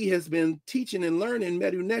 Mario Beatty has been teaching and learning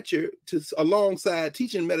Medu Neter alongside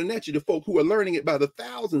teaching Medu Neter to folk who are learning it by the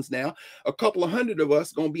thousands now. A couple of hundred of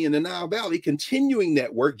us going to be in the Nile Valley continuing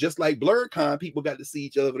that work, just like BlurredCon. People got to see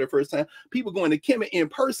each other for the first time. People going to Kemet in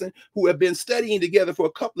person who have been studying together for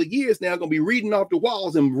a couple of years now, going to be reading off the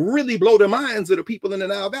walls and really blow the minds of the people in the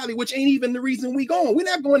Nile Valley, which ain't even the reason we going. We're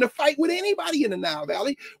not going to fight with anybody in the Nile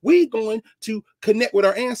Valley. We're going to connect with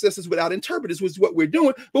our ancestors without interpreters, which is what we're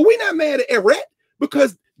doing. But we're not mad at Eret,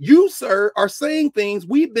 because you, sir, are saying things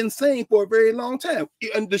we've been saying for a very long time.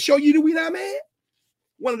 And to show you that we're not mad,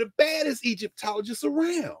 one of the baddest Egyptologists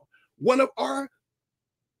around, one of our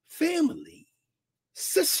family,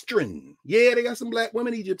 sistren. Yeah, they got some black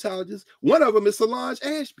women Egyptologists. One of them is Solange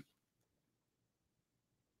Ashby.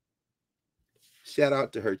 Shout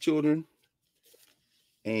out to her children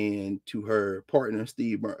and to her partner,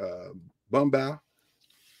 Steve Bumbaugh.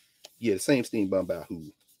 Yeah, the same Steve Bumbaugh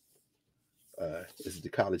who is the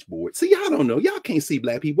College Board. See, y'all don't know. Y'all can't see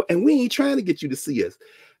black people, and we ain't trying to get you to see us.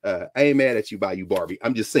 I ain't mad at you, Bayou Barbie.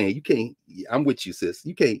 I'm just saying you can't. I'm with you, sis.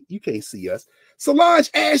 You can't see us.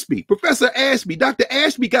 Solange Ashby, Professor Ashby, Dr.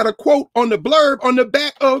 Ashby got a quote on the blurb on the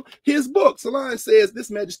back of his book. Solange says,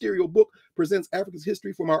 this magisterial book presents Africa's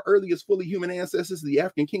history from our earliest fully human ancestors to the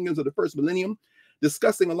African kingdoms of the first millennium,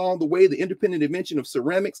 discussing along the way the independent invention of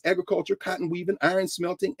ceramics, agriculture, cotton weaving, iron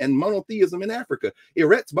smelting, and monotheism in Africa.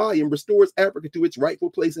 Eret's volume restores Africa to its rightful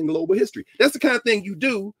place in global history. That's the kind of thing you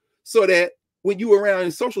do so that when you around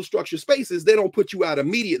in social structure spaces, they don't put you out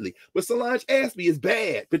immediately. But Solange Ashby is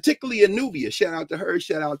bad, particularly in Nubia. Shout out to her.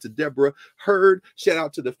 Shout out to Deborah Hurd. Shout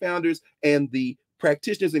out to the founders and the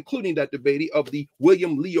practitioners, including Dr. Beatty, of the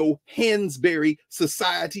William Leo Hansberry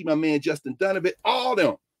Society, my man Justin Donovan, all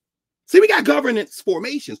them. See, we got governance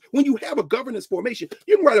formations. When you have a governance formation,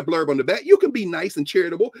 you can write a blurb on the back. You can be nice and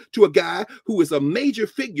charitable to a guy who is a major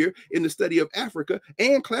figure in the study of Africa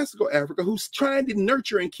and classical Africa, who's trying to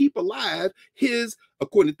nurture and keep alive his,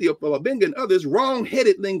 according to Theophilo Benga and others,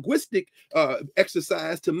 wrong-headed linguistic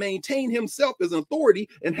exercise to maintain himself as an authority.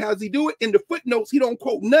 And how does he do it? In the footnotes, he don't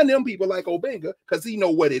quote none of them people like Obenga because he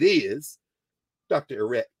know what it is. Dr.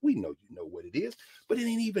 Eret, we know you know what it is, but it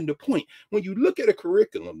ain't even the point. When you look at a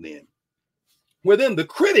curriculum then, Well, then the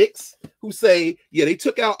critics who say, yeah, they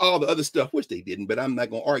took out all the other stuff, which they didn't, but I'm not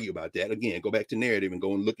going to argue about that. Again, go back to narrative and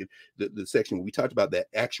go and look at the section where we talked about that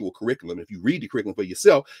actual curriculum. If you read the curriculum for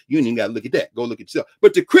yourself, you ain't even got to look at that. Go look at yourself.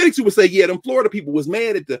 But the critics who would say, yeah, them Florida people was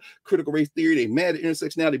mad at the critical race theory, they mad at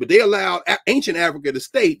intersectionality, but they allowed ancient Africa to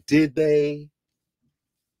stay. Did they?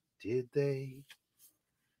 Did they?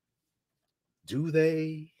 Do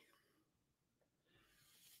they?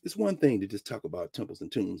 It's one thing to just talk about temples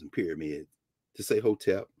and tombs and pyramids, to say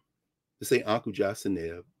Hotep, to say Uncle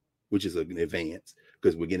Jaseneb, which is an advance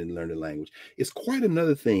because we're getting to learn the language. It's quite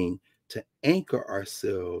another thing to anchor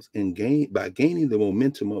ourselves and by gaining the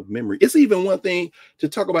momentum of memory. It's even one thing to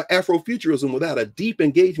talk about Afrofuturism without a deep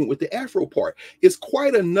engagement with the Afro part. It's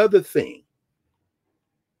quite another thing,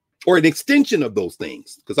 or an extension of those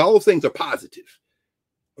things, because all those things are positive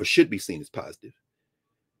or should be seen as positive.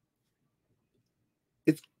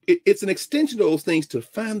 It's an extension of those things to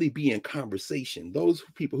finally be in conversation. Those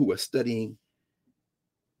people who are studying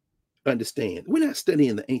understand. We're not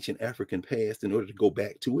studying the ancient African past in order to go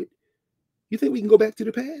back to it. You think we can go back to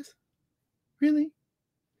the past? Really?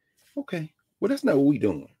 Okay. Well, that's not what we're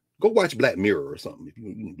doing. Go watch Black Mirror or something if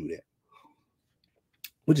you can do that,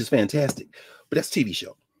 which is fantastic. But that's a TV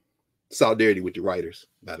show. Solidarity with the writers,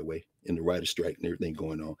 by the way, and the writer's strike and everything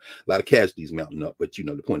going on. A lot of casualties mounting up, but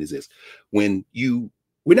the point is this: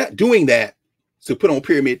 we're not doing that to put on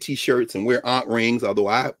pyramid t-shirts and wear aunt rings, although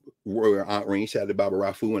I wear aunt rings, shout out to Baba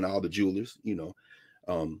Rafu and all the jewelers,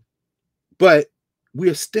 but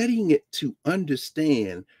we're studying it to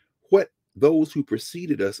understand what those who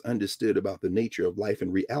preceded us understood about the nature of life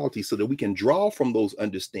and reality, so that we can draw from those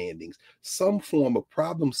understandings some form of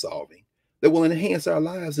problem solving that will enhance our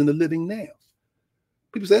lives in the living now.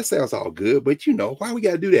 People say, that sounds all good, but why we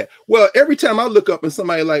got to do that? Well, every time I look up and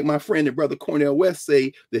somebody like my friend and brother Cornel West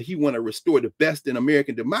say that he want to restore the best in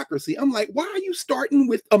American democracy, I'm like, why are you starting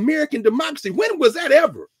with American democracy? When was that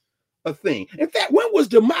ever a thing? In fact, when was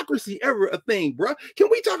democracy ever a thing, bro? Can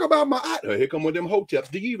we talk about Ma'at? Oh, here come one of them hoteps.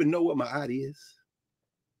 Do you even know what Ma'at is?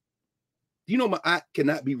 Do you know Ma'at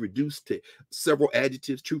cannot be reduced to several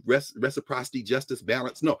adjectives: truth, reciprocity, justice,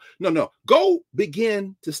 balance? No. Go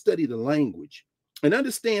begin to study the language and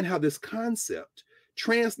understand how this concept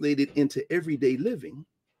translated into everyday living,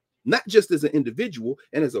 not just as an individual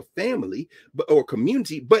and as a family or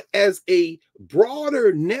community, but as a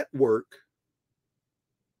broader network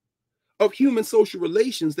of human social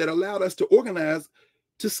relations that allowed us to organize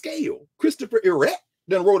to scale. Christopher Irett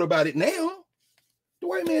done wrote about it now. The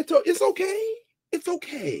white man told, it's okay. It's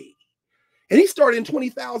okay. And he started in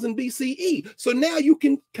 20,000 BCE. So now you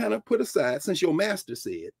can kind of put aside, since your master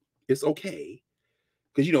said it's okay.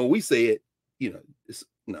 Because, we say it, it's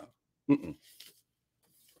no.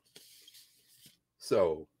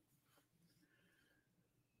 So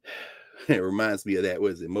it reminds me of that.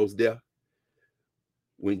 What is it? Mos Def?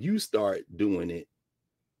 When you start doing it,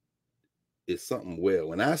 it's something well.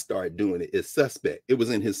 When I start doing it, it's suspect. It was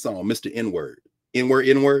in his song, Mr. N-Word.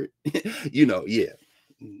 N-word.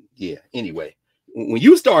 Yeah. Anyway, when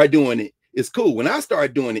you start doing it, it's cool. When I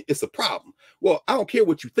start doing it, it's a problem. Well, I don't care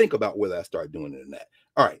what you think about whether I start doing it or not.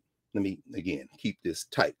 All right, let me again keep this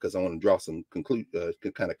tight because I want to draw some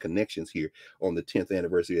kind of connections here on the 10th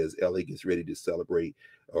anniversary as LA gets ready to celebrate,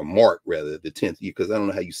 or mark rather, the 10th year, because I don't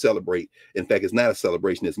know how you celebrate. In fact, it's not a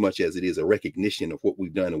celebration as much as it is a recognition of what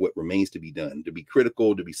we've done and what remains to be done. To be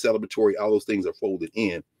critical, to be celebratory, all those things are folded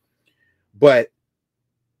in. But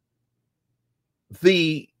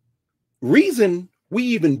the reason we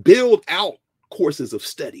even build out courses of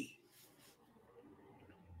study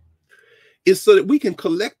is so that we can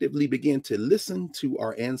collectively begin to listen to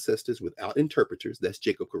our ancestors without interpreters. That's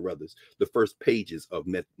Jacob Carruthers, the first pages of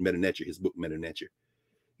Meta Nature, his book Meta Nature.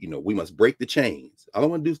 We must break the chains. All I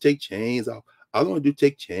want to do is take chains off. All I want to do is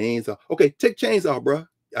take chains off. Okay, take chains off, bro.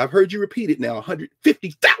 I've heard you repeat it now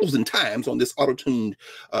 150,000 times on this auto-tuned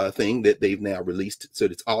thing that they've now released, so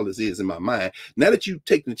that's all this is in my mind. Now that you've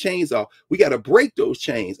taken the chains off, we got to break those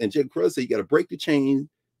chains. And Jacob Carruthers said you got to break the chain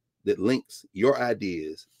that links your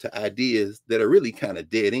ideas to ideas that are really kind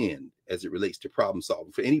of dead end as it relates to problem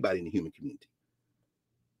solving for anybody in the human community.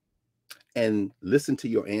 And listen to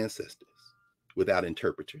your ancestors without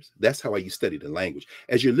interpreters. That's how you study the language.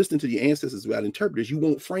 As you're listening to your ancestors without interpreters, you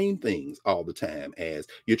won't frame things all the time as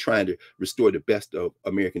you're trying to restore the best of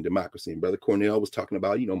American democracy. And Brother Cornel was talking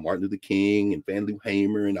about, Martin Luther King and Fannie Lou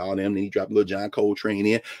Hamer and all them. And he dropped a little John Coltrane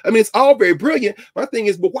in. I mean, it's all very brilliant. My thing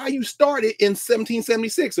is, but why you started in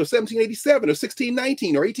 1776 or 1787 or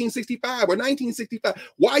 1619 or 1865 or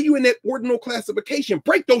 1965? Why are you in that ordinal classification?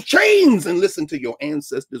 Break those chains and listen to your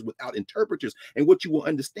ancestors without interpreters. And what you will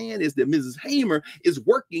understand is that Mrs. Hamer redeemer is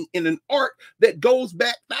working in an art that goes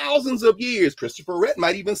back thousands of years. Christopher Rhett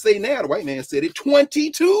might even say now, the white man said it,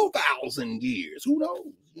 22,000 years. Who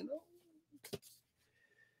knows, you know?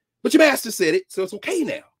 But your master said it, so it's okay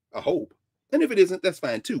now, I hope. And if it isn't, that's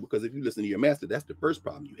fine too, because if you listen to your master, that's the first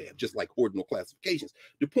problem you have, just like ordinal classifications.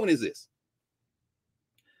 The point is this.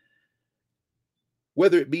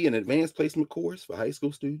 Whether it be an advanced placement course for high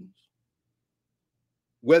school students,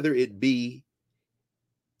 whether it be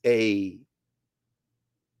a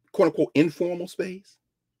quote unquote informal space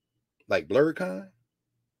like BlurredCon,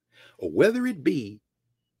 or whether it be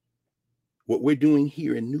what we're doing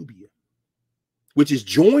here in Nubia, which is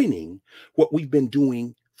joining what we've been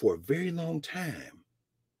doing for a very long time,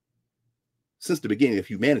 since the beginning of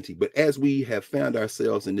humanity. But as we have found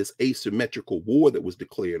ourselves in this asymmetrical war that was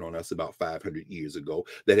declared on us about 500 years ago,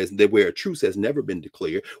 where a truce has never been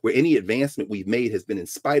declared, where any advancement we've made has been in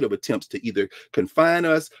spite of attempts to either confine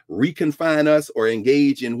us, reconfine us, or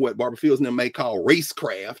engage in what Barbara Fields and them may call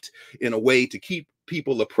racecraft, in a way to keep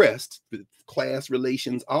people oppressed, class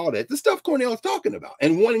relations, all that, the stuff Cornel is talking about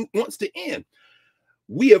and wants to end.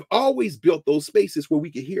 We have always built those spaces where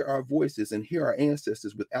we could hear our voices and hear our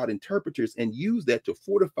ancestors without interpreters, and use that to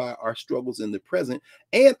fortify our struggles in the present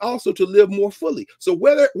and also to live more fully. So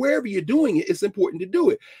wherever you're doing it, it's important to do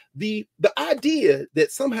it. The idea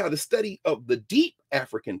that somehow the study of the deep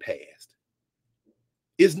African past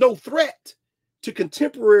is no threat to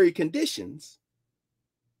contemporary conditions,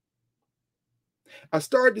 I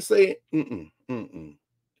started to say,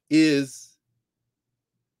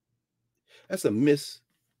 that's a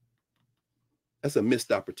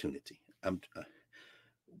missed opportunity.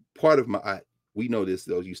 Part of we know this,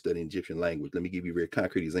 those you study Egyptian language. Let me give you a very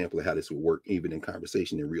concrete example of how this would work, even in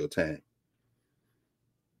conversation in real time.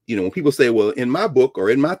 You know, when people say, well, in my book or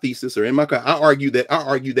in my thesis or in my, I argue that,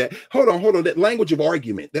 hold on, that language of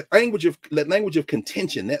argument, that language of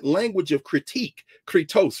contention, that language of critique,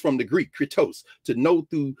 kritos from the Greek, kritos, to know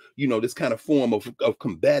through, you know, this kind of form of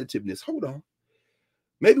combativeness. Hold on.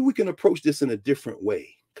 Maybe we can approach this in a different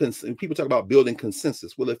way. People talk about building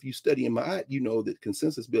consensus. Well, if you study in Ma'at, you know that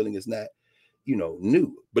consensus building is not, you know,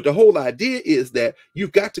 new. But the whole idea is that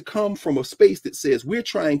you've got to come from a space that says we're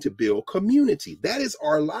trying to build community. That is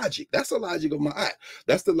our logic. That's the logic of Ma'at.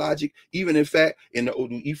 That's the logic, even in fact, in the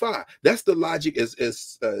Odu Ifa. That's the logic as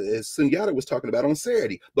Sunyata was talking about on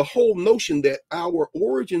Saturday. The whole notion that our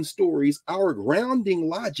origin stories, our grounding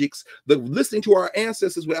logics, the listening to our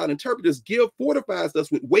ancestors without interpreters fortifies us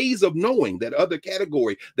with ways of knowing, that other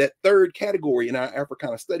category, that third category in our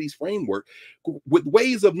Africana studies framework, with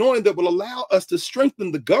ways of knowing that will allow us to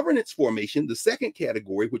strengthen the governance formation, the second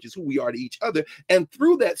category, which is who we are to each other. And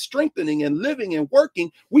through that strengthening and living and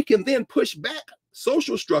working, we can then push back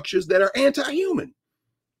social structures that are anti-human.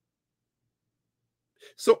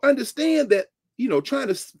 So understand that, you know, trying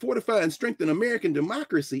to fortify and strengthen American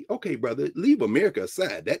democracy. Okay, brother, leave America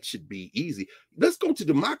aside. That should be easy. Let's go to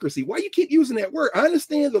democracy. Why you keep using that word? I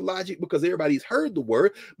understand the logic because everybody's heard the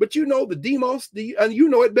word, but you know the demos, and you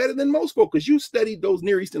know it better than most folks because you studied those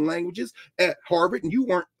Near Eastern languages at Harvard and you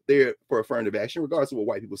weren't there for affirmative action, regardless of what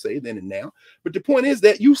white people say then and now. But the point is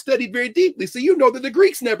that you studied very deeply. So you know that the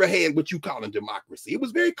Greeks never had what you call a democracy. It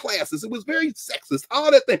was very classist. It was very sexist,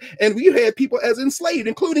 all that thing. And we had people as enslaved,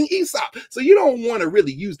 including Aesop. So you don't want to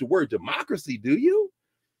really use the word democracy, do you?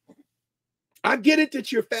 I get it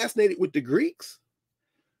that you're fascinated with the Greeks.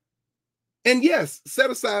 And yes, set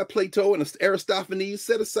aside Plato and Aristophanes,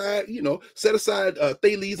 set aside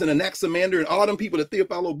Thales and Anaximander and all them people that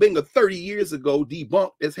Theophilo Benga 30 years ago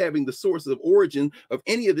debunked as having the source of origin of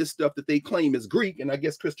any of this stuff that they claim is Greek. And I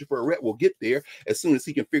guess Christopher Rhett will get there as soon as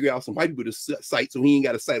he can figure out some white people to cite so he ain't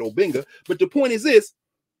got to cite Obenga. But the point is this,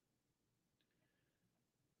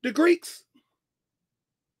 the Greeks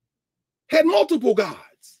had multiple gods.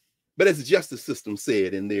 But as the justice system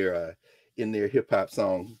said in their hip-hop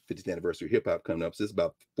song, 50th anniversary hip-hop coming up, so it's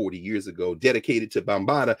about 40 years ago, dedicated to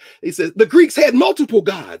Bambaataa, they said the Greeks had multiple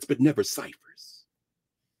gods, but never ciphers.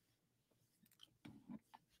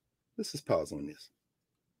 Let's just pause on this.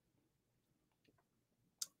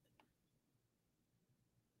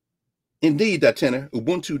 Indeed, Datena,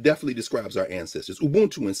 Ubuntu definitely describes our ancestors.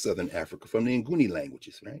 Ubuntu in Southern Africa, from the Nguni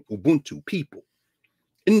languages, right? Ubuntu, people.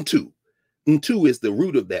 Ntu. Ntu is the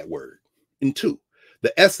root of that word. Ntu,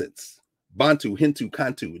 the essence. Bantu, Hintu,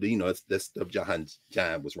 Kantu, you know, that's stuff John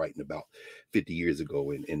was writing about 50 years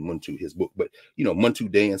ago in Muntu, his book. But, you know,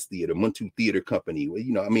 Muntu Dance Theater, Muntu Theater Company,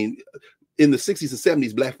 you know, I mean, in the 60s and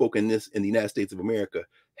 70s, Black folk in the United States of America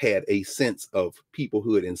had a sense of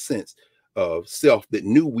peoplehood and sense of self that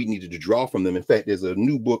knew we needed to draw from them. In fact, there's a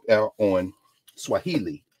new book out on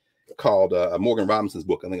Swahili called Morgan Robinson's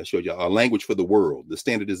book. I think I showed you, A Language for the World, the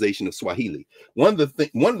standardization of Swahili. One of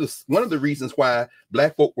the reasons why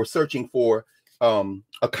Black folk were searching for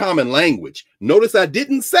a common language. Notice I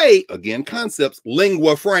didn't say, again, concepts,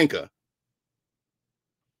 lingua franca.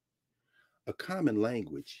 A common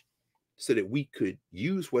language so that we could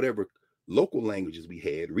use whatever local languages we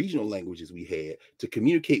had, regional languages we had, to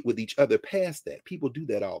communicate with each other past that. People do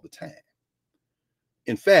that all the time.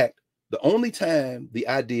 In fact, the only time the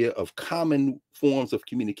idea of common forms of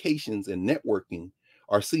communications and networking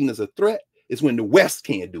are seen as a threat is when the West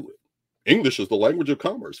can't do it. English is the language of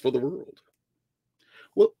commerce for the world.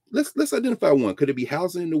 Well, let's identify one. Could it be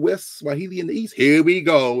housing in the West, Swahili in the East? Here we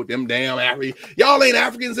go. Them damn Africans. Y'all ain't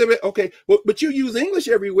Africans. Okay, well, but you use English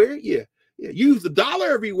everywhere. Yeah. Yeah, use the dollar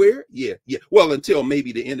everywhere. Yeah, yeah. Well, until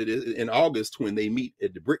maybe the end of this in August when they meet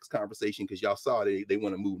at the BRICS conversation, because y'all saw they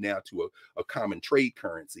want to move now to a common trade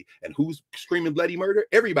currency. And who's screaming bloody murder?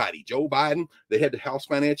 Everybody. Joe Biden. They had the House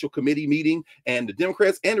Financial Committee meeting, and the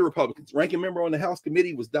Democrats and the Republicans. Ranking member on the House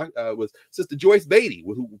committee was Sister Joyce Beatty,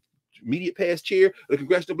 who immediate past chair of the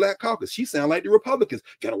Congressional Black Caucus. She sound like the Republicans.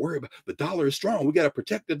 Got to worry about the dollar is strong. We got to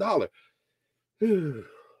protect the dollar.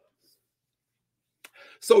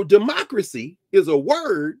 So democracy is a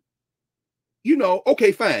word, you know,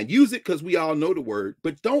 okay, fine. Use it because we all know the word,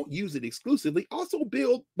 but don't use it exclusively. Also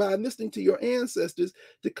build by listening to your ancestors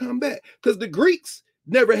to come back. Because the Greeks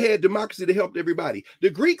never had democracy that helped everybody.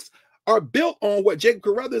 The Greeks are built on what Jacob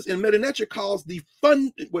Carruthers in Meta Nature calls the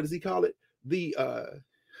what does he call it? The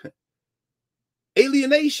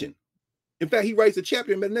alienation. In fact, he writes a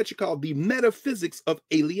chapter in Meta Nature called The Metaphysics of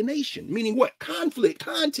Alienation, meaning what? Conflict,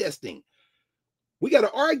 contesting. We got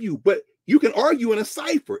to argue, but you can argue in a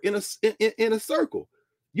cipher, in a circle.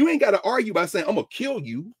 You ain't got to argue by saying, I'm going to kill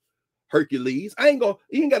you, Hercules. You ain't got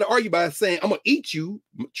to argue by saying, I'm going to eat you,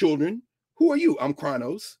 children. Who are you? I'm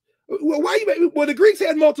Kronos. Well, the Greeks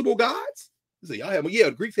had multiple gods. You say,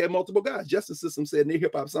 the Greeks had multiple gods. Justice System said in their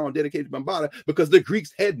hip hop song dedicated to Bambaataa, because the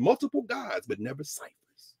Greeks had multiple gods, but never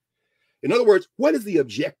ciphers. In other words, what is the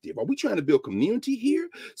objective? Are we trying to build community here?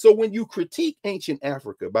 So when you critique ancient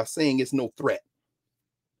Africa by saying it's no threat,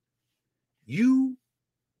 you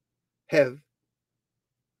have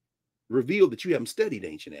revealed that you haven't studied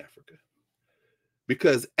ancient Africa,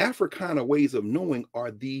 because Africana ways of knowing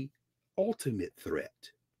are the ultimate threat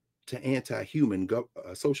to anti-human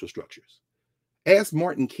social structures. Ask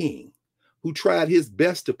Martin King, who tried his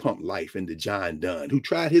best to pump life into John Donne, who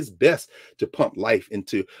tried his best to pump life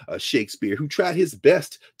into Shakespeare, who tried his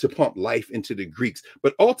best to pump life into the Greeks,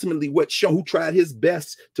 but ultimately who tried his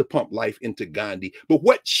best to pump life into Gandhi. But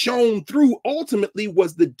what shone through ultimately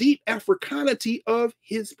was the deep Africanity of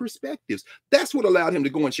his perspectives. That's what allowed him to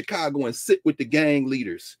go in Chicago and sit with the gang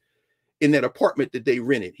leaders in that apartment that they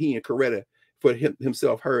rented, he and Coretta, for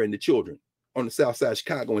himself, her, and the children, on the south side of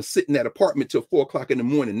Chicago, and sit in that apartment till 4 o'clock in the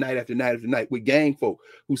morning, night after night after night, with gang folk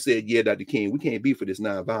who said, yeah, Dr. King, we can't be for this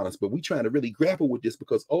nonviolence, but we trying to really grapple with this,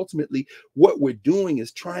 because ultimately what we're doing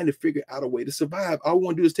is trying to figure out a way to survive. All we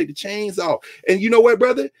want to do is take the chains off. And you know what,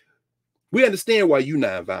 brother? We understand why you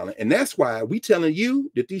nonviolent. And that's why we telling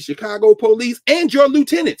you that these Chicago police and your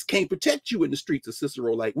lieutenants can't protect you in the streets of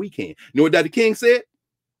Cicero like we can. You know what Dr. King said?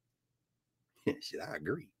 Shit, I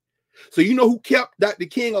agree. So you know who kept Dr.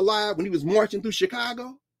 King alive when he was marching through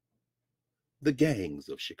Chicago? The gangs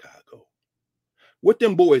of Chicago. What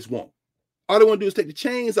them boys want? All they want to do is take the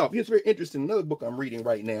chains off. Here's very interesting. Another book I'm reading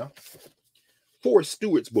right now. Forrest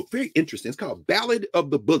Stewart's book. Very interesting. It's called Ballad of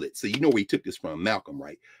the Bullet. So you know where he took this from, Malcolm,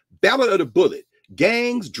 right? Ballad of the Bullet.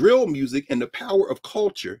 Gangs, drill music, and the power of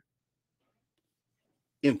culture.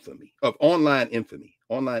 Infamy. Of online infamy.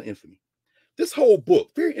 Online infamy. This whole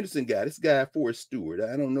book, very interesting guy. This guy, Forrest Stewart.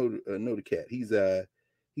 I don't know the cat. He's at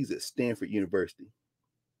Stanford University.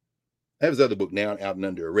 I have his other book, Now Out and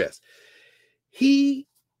Under Arrest. He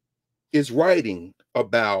is writing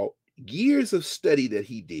about years of study that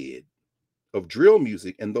he did of drill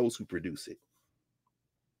music and those who produce it.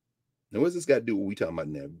 Now, what's this got to do with what we talking about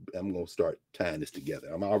now? I'm going to start tying this together.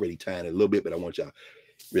 I'm already tying it a little bit, but I want y'all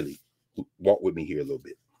really walk with me here a little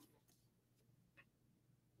bit.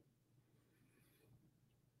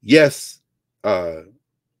 Yes,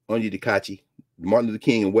 Onyedikachi, Martin Luther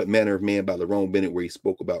King and What Manner of Man by Lerone Bennett, where he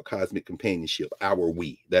spoke about cosmic companionship, our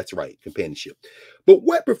we. That's right, companionship. But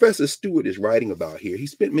what Professor Stewart is writing about here, he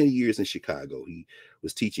spent many years in Chicago. He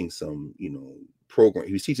was teaching some, program.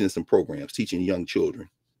 He was teaching some programs, teaching young children,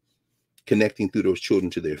 connecting through those children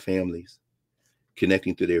to their families,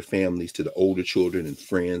 connecting through their families to the older children and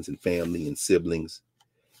friends and family and siblings.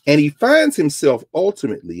 And he finds himself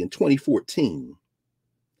ultimately in 2014,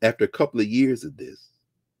 after a couple of years of this,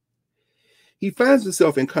 he finds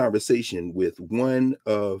himself in conversation with one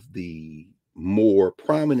of the more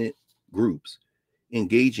prominent groups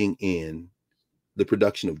engaging in the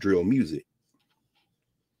production of drill music,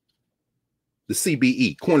 the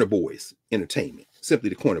CBE, Corner Boys Entertainment, simply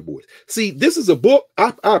the Corner Boys. See, this is a book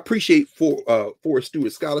I appreciate for Forrest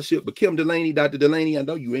Stewart Scholarship, but Kim Delaney, Dr. Delaney, I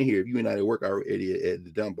know you in here. If you and I work already at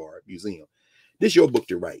the Dunbar Museum, this is your book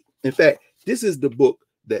to write. In fact, this is the book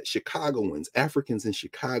that Chicagoans, Africans in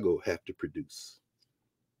Chicago, have to produce.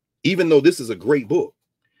 Even though this is a great book,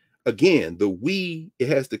 again, the we, it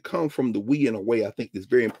has to come from the we in a way I think is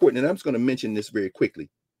very important. And I'm just going to mention this very quickly.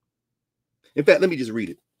 In fact, let me just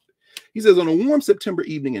read it. He says, on a warm September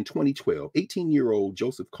evening in 2012, 18-year-old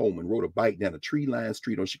Joseph Coleman rode a bike down a tree-lined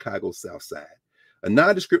street on Chicago's South Side. A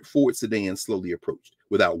nondescript Ford sedan slowly approached.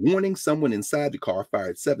 Without warning, someone inside the car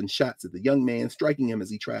fired 7 shots at the young man, striking him as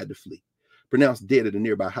he tried to flee. Pronounced dead at a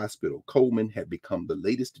nearby hospital, Coleman had become the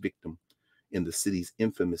latest victim in the city's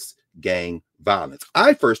infamous gang violence.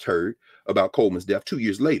 I first heard about Coleman's death 2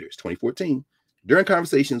 years later, it's 2014, during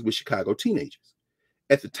conversations with Chicago teenagers.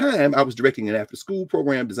 At the time, I was directing an after-school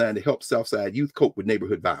program designed to help Southside youth cope with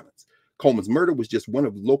neighborhood violence. Coleman's murder was just one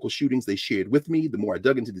of the local shootings they shared with me. The more I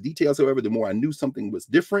dug into the details, however, the more I knew something was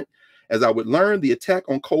different. As I would learn, the attack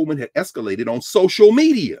on Coleman had escalated on social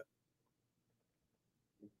media.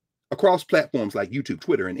 Across platforms like YouTube,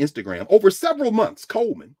 Twitter, and Instagram, over several months,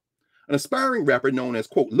 Coleman, an aspiring rapper known as,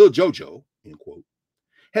 quote, Lil JoJo, end quote,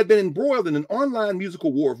 had been embroiled in an online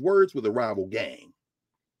musical war of words with a rival gang.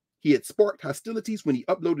 He had sparked hostilities when he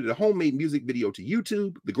uploaded a homemade music video to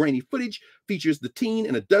YouTube. The grainy footage features the teen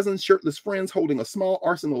and a dozen shirtless friends holding a small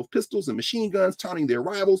arsenal of pistols and machine guns, taunting their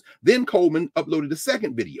rivals. Then Coleman uploaded a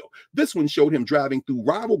second video. This one showed him driving through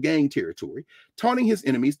rival gang territory, taunting his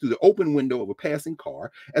enemies through the open window of a passing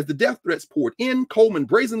car. As the death threats poured in, Coleman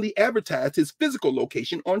brazenly advertised his physical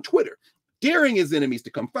location on Twitter, daring his enemies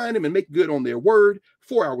to come find him and make good on their word.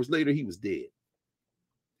 4 hours later, he was dead.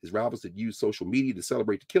 His rivals had used social media to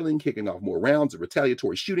celebrate the killing, kicking off more rounds of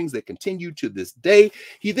retaliatory shootings that continue to this day.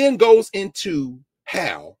 He then goes into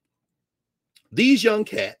how these young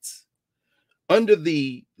cats, under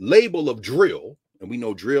the label of drill, and we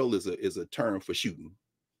know drill is a term for shooting,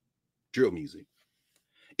 drill music.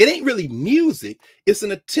 It ain't really music. It's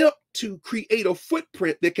an attempt to create a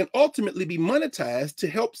footprint that can ultimately be monetized to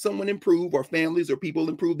help someone improve, or families or people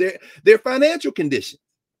improve their financial condition.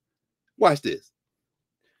 Watch this.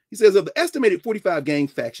 He says, of the estimated 45 gang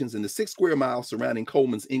factions in the 6 square miles surrounding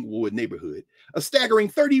Coleman's Inglewood neighborhood, a staggering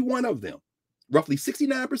 31 of them, roughly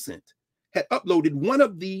 69%, had uploaded one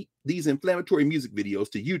of these inflammatory music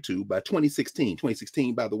videos to YouTube by 2016.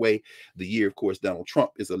 2016, by the way, the year, of course, Donald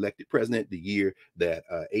Trump is elected president, the year that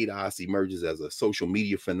ADOS emerges as a social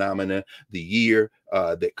media phenomenon, the year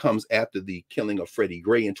that comes after the killing of Freddie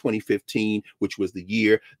Gray in 2015, which was the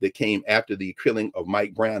year that came after the killing of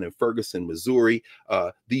Mike Brown in Ferguson, Missouri.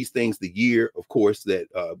 These things, the year, of course, that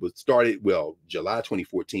was started, well, July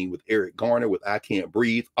 2014 with Eric Garner with I Can't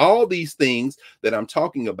Breathe. All these things that I'm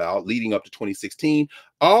talking about leading up to 2016,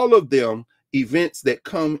 all of them events that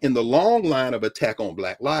come in the long line of attack on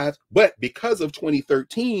Black lives, but because of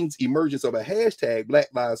 2013's emergence of a hashtag Black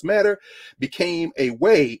Lives Matter, became a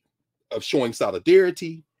way of showing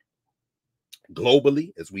solidarity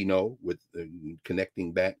globally, as we know, with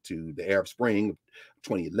connecting back to the Arab Spring of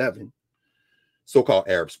 2011, so-called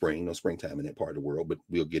Arab Spring, no springtime in that part of the world, but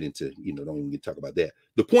we'll get into, don't even get to talk about that.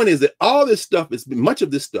 The point is that all this stuff much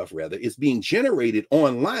of this stuff rather, is being generated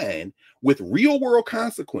online with real world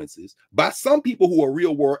consequences by some people who are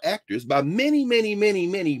real world actors, by many, many, many,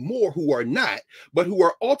 many more who are not, but who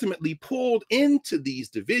are ultimately pulled into these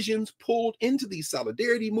divisions, pulled into these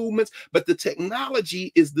solidarity movements. But the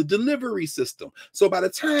technology is the delivery system. So by the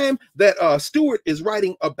time that Stewart is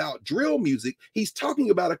writing about drill music, he's talking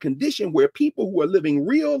about a condition where people who are living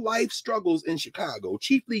real life struggles in Chicago,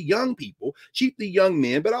 chiefly young people, chiefly young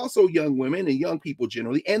men, but also young women and young people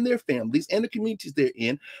generally, and their families and the communities they're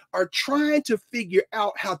in, are trying to figure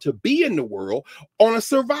out how to be in the world on a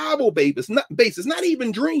survival basis, not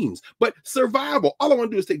even dreams, but survival. All I want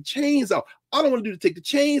to do is take chains off. All I want to do is take the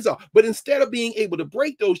chains off. But instead of being able to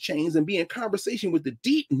break those chains and be in conversation with the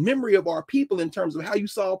deep memory of our people in terms of how you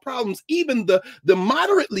solve problems, even the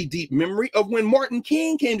moderately deep memory of when Martin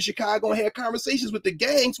King came to Chicago and had conversations with the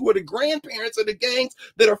gangs who are the grandparents of the gangs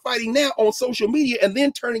that are fighting now on social media and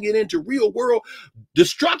then turning it into real world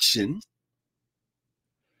destruction.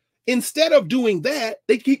 Instead of doing that,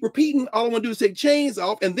 they keep repeating, all I want to do is take chains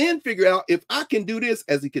off and then figure out if I can do this.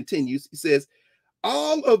 As he continues, he says,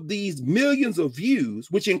 all of these millions of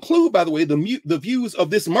views, which include, by the way, the views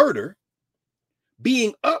of this murder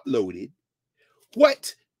being uploaded,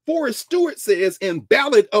 what Forrest Stewart says in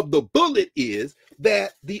Ballad of the Bullet is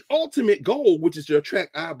that the ultimate goal, which is to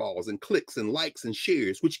attract eyeballs and clicks and likes and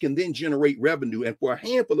shares, which can then generate revenue, and for a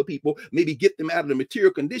handful of people, maybe get them out of the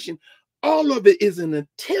material condition, all of it is an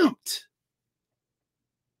attempt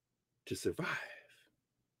to survive,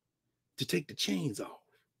 to take the chains off,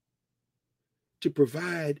 to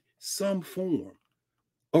provide some form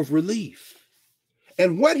of relief.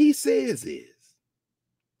 And what he says is,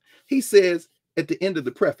 he says, at the end of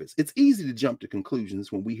the preface, it's easy to jump to conclusions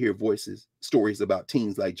when we hear stories about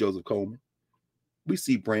teens like Joseph Coleman. We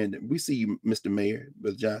see Brandon, we see Mr. Mayor,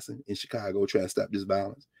 Brother Johnson in Chicago trying to stop this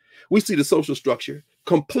violence. We see the social structure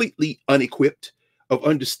completely unequipped of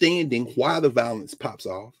understanding why the violence pops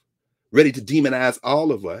off, ready to demonize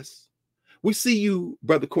all of us. We see you,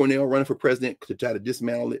 Brother Cornel, running for president to try to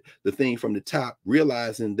dismantle the thing from the top,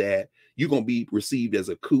 realizing that you're going to be received as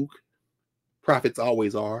a kook. Prophets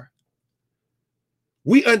always are.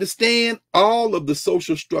 We understand all of the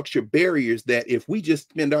social structure barriers that if we just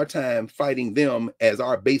spend our time fighting them as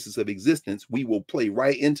our basis of existence, we will play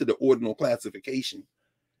right into the ordinal classification.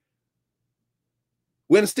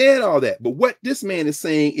 We understand all that. But what this man is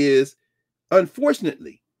saying is,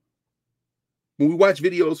 unfortunately, when we watch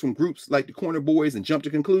videos from groups like the Corner Boys and jump to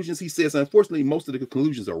conclusions, he says, unfortunately, most of the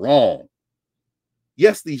conclusions are wrong.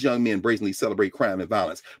 Yes, these young men brazenly celebrate crime and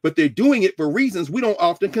violence, but they're doing it for reasons we don't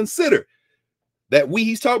often consider. That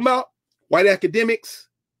he's talking about, white academics,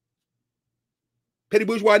 petty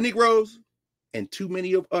bourgeois Negroes, and too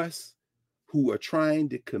many of us who are trying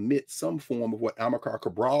to commit some form of what Amilcar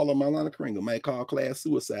Cabral or Maulana Karenga might call class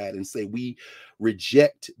suicide, and say we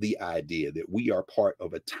reject the idea that we are part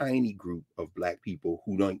of a tiny group of Black people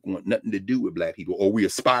who don't want nothing to do with Black people, or we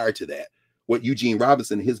aspire to that. What Eugene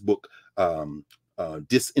Robinson in his book,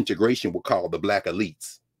 Disintegration, will call the Black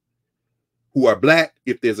elites, who are Black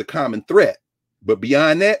if there's a common threat. But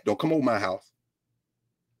beyond that, don't come over my house.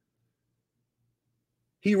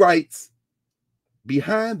 He writes,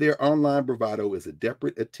 behind their online bravado is a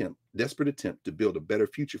desperate attempt to build a better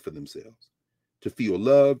future for themselves, to feel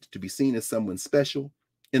loved, to be seen as someone special.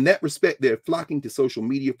 In that respect, they're flocking to social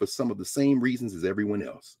media for some of the same reasons as everyone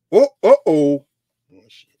else. Oh,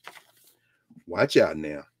 shit. Watch out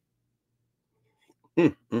now.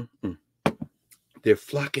 They're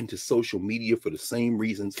flocking to social media for the same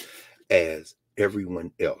reasons as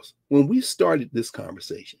everyone else. When we started this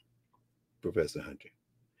conversation, Professor Hunter,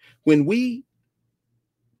 when we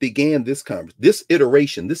began this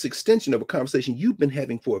iteration, this extension of a conversation you've been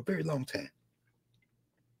having for a very long time,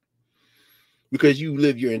 because you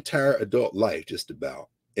live your entire adult life just about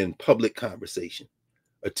in public conversation,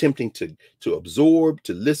 attempting to absorb,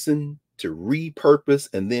 to listen, to repurpose,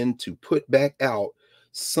 and then to put back out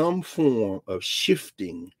some form of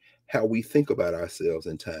shifting how we think about ourselves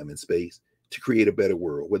in time and space to create a better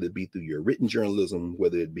world, whether it be through your written journalism,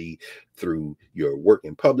 whether it be through your work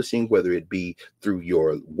in publishing, whether it be through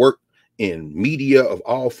your work in media of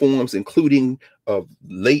all forms, including for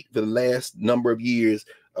the last number of years,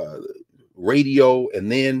 radio,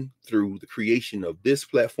 and then through the creation of this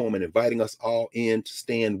platform and inviting us all in to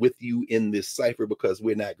stand with you in this cipher, because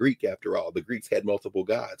we're not Greek after all. The Greeks had multiple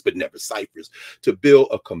gods, but never ciphers, to build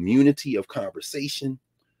a community of conversation.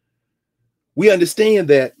 We understand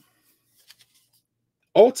that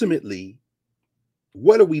ultimately,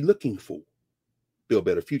 what are we looking for? Build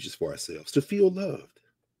better futures for ourselves, to feel loved,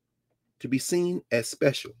 to be seen as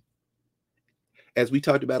special. As we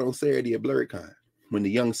talked about on Saturday at BlurredCon, when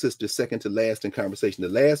the young sister, second to last in conversation, the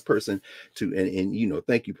last person to, and you know,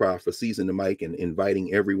 thank you, Prof, for seizing the mic and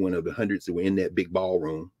inviting every one of the hundreds that were in that big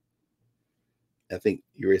ballroom. I think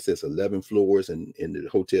your says 11 floors, and in the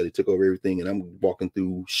hotel, they took over everything. And I'm walking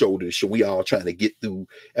through shoulder to shoulder. We all trying to get through.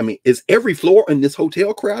 I mean, is every floor in this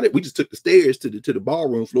hotel crowded? We just took the stairs to the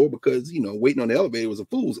ballroom floor because, you know, waiting on the elevator was a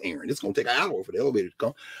fool's errand. It's going to take an hour for the elevator to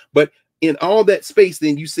come. But in all that space,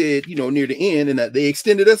 then you said, you know, near the end, and they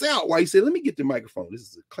extended us out. Why you said, let me get the microphone. This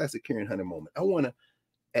is a classic Karen Hunter moment. I want to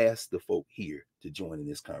ask the folk here to join in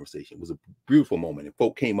this conversation. It was a beautiful moment, and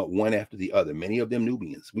folk came up one after the other, many of them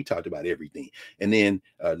Nubians. We talked about everything. And then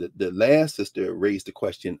the last sister raised the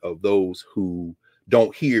question of those who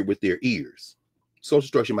don't hear with their ears. Social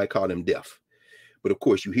structure might call them deaf, but of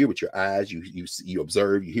course you hear with your eyes, you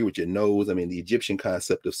observe, you hear with your nose. I mean, the Egyptian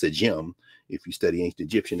concept of sejim, if you study ancient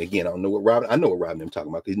Egyptian, again, I know what Robin I'm talking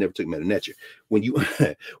about, because he never took meta nature. When you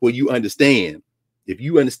when you understand if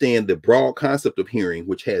you understand the broad concept of hearing,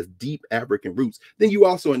 which has deep African roots, then you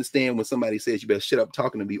also understand when somebody says you better shut up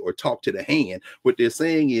talking to me or talk to the hand. What they're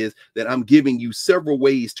saying is that I'm giving you several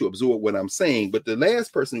ways to absorb what I'm saying. But the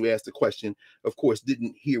last person who asked the question, of course,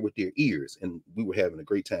 didn't hear with their ears. And we were having a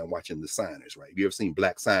great time watching the signers, right? If you ever seen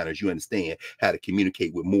black signers, you understand how to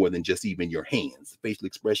communicate with more than just even your hands, facial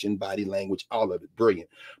expression, body language, all of it. Brilliant.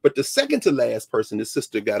 But the second to last person, this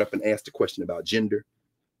sister got up and asked a question about gender,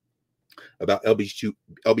 about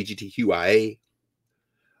LGBTQIA,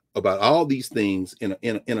 about all these things in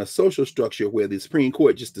a social structure where the Supreme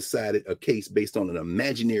Court just decided a case based on an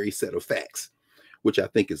imaginary set of facts, which I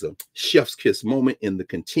think is a chef's kiss moment in the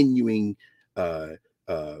continuing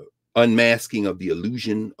unmasking of the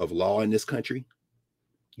illusion of law in this country.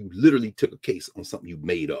 You literally took a case on something you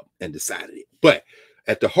made up and decided it. But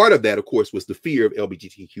at the heart of that, of course, was the fear of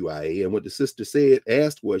LGBTQIA. And what the sister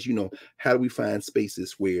asked was, how do we find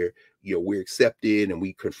spaces where, we're accepted and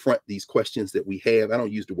we confront these questions that we have? I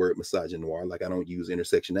don't use the word misogynoir, like I don't use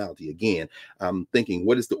intersectionality. Again, I'm thinking,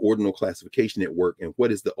 what is the ordinal classification at work and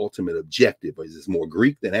what is the ultimate objective? Is this more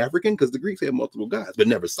Greek than African? Because the Greeks have multiple gods, but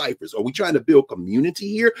never ciphers. Are we trying to build community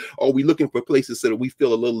here? Or are we looking for places so that we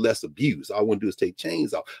feel a little less abused? All I want to do is take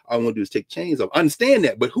chains off. All I want to do is take chains off. Understand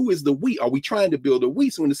that, but who is the we? Are we trying to build a we?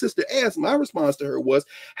 So when the sister asked, my response to her was,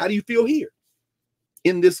 how do you feel here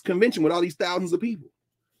in this convention with all these thousands of people?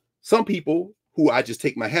 Some people who I just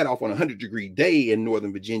take my hat off on a 100-degree day in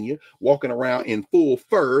Northern Virginia, walking around in full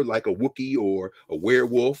fur like a Wookiee or a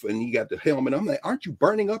werewolf, and you got the helmet. I'm like, aren't you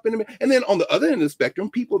burning up in a minute? And then on the other end of the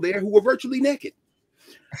spectrum, people there who were virtually naked.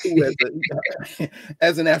 Who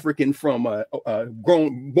as an African from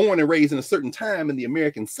born and raised in a certain time in the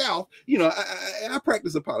American South, I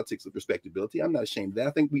practice a politics of respectability. I'm not ashamed of that.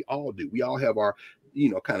 I think we all do. We all have our,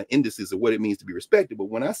 kind of indices of what it means to be respected. But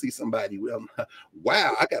when I see somebody,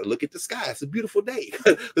 wow, I got to look at the sky. It's a beautiful day.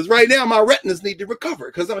 Because right now my retinas need to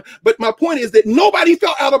recover. But my point is that nobody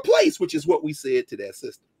felt out of place, which is what we said to that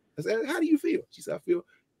sister. I said, how do you feel? She said, I feel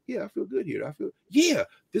good here.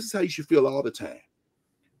 This is how you should feel all the time.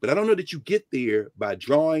 But I don't know that you get there by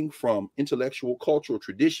drawing from intellectual, cultural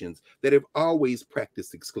traditions that have always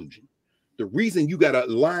practiced exclusion. The reason you got to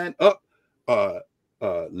line up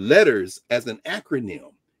letters as an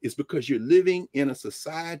acronym is because you're living in a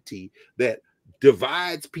society that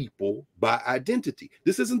divides people by identity.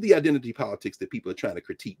 This isn't the identity politics that people are trying to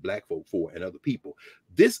critique black folk for and other people.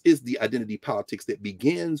 This is the identity politics that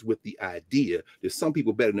begins with the idea that some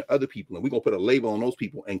people better than other people, and we're going to put a label on those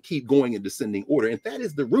people and keep going in descending order. And that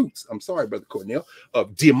is the roots, I'm sorry, Brother Cornel,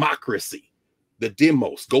 of democracy. The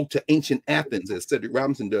demos. Go to ancient Athens, as Cedric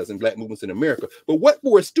Robinson does in Black Movements in America. But what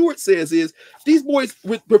Forrest Stewart says is these boys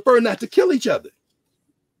would prefer not to kill each other.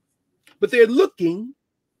 But they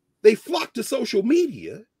flock to social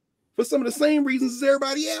media for some of the same reasons as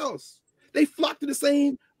everybody else. They flock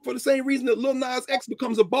to for the same reason that Lil Nas X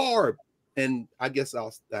becomes a Barb. And I guess I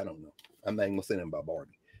don't know. I'm not even gonna say anything about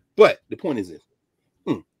Barbie. But the point is this.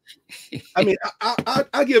 I mean,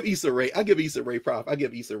 I give Issa Rae, props. I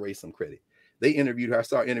give Issa Rae some credit. They interviewed her. I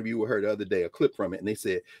saw an interview with her the other day, a clip from it, and they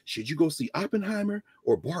said, should you go see Oppenheimer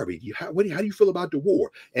or Barbie? How do you feel about the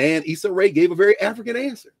war? And Issa Rae gave a very African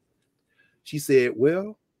answer. She said,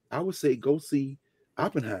 well, I would say go see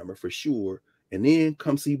Oppenheimer for sure, and then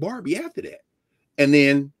come see Barbie after that. And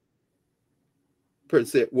then person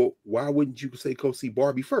said, well, why wouldn't you say go see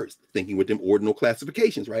Barbie first? Thinking with them ordinal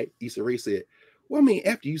classifications, right? Issa Rae said, well, I mean,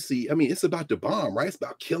 after you see, it's about the bomb, right? It's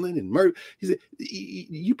about killing and murder. He said,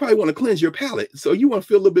 you probably want to cleanse your palate. So you want to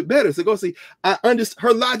feel a little bit better. So go see.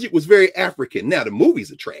 Her logic was very African. Now, the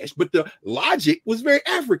movies are trash, but the logic was very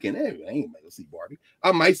African. Hey, I ain't going to see Barbie.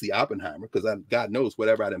 I might see Oppenheimer because God knows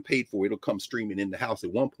whatever I done paid for, it'll come streaming in the house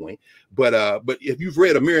at one point. But if you've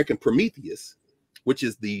read American Prometheus, which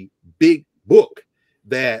is the big book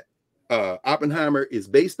that Oppenheimer is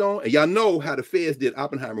based on, and y'all know how the feds did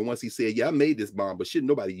Oppenheimer once he said, yeah, I made this bomb, but shouldn't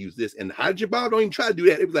nobody use this. And the hydrogen bomb don't even try to do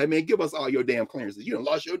that. It was like, man, give us all your damn clearances. You done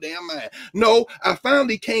lost your damn mind. No, I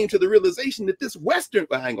finally came to the realization that this Western,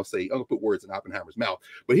 I ain't gonna say, I'm gonna put words in Oppenheimer's mouth,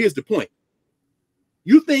 but here's the point.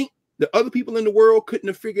 You think the other people in the world couldn't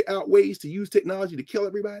have figured out ways to use technology to kill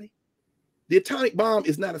everybody? The atomic bomb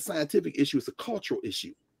is not a scientific issue, it's a cultural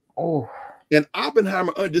issue. Oh. And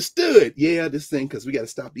Oppenheimer understood, this thing, because we got to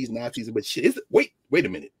stop these Nazis. But shit, wait a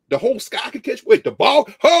minute. The whole sky could catch, the ball,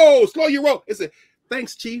 slow your roll. It said,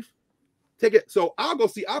 thanks, Chief. Take it. So I'll go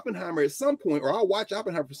see Oppenheimer at some point, or I'll watch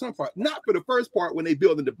Oppenheimer for some part, not for the first part when they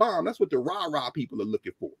building the bomb. That's what the rah-rah people are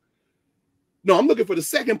looking for. No, I'm looking for the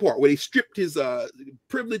second part where they stripped his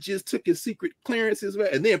privileges, took his secret clearances,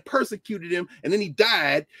 and then persecuted him, and then he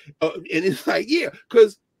died. And it's like,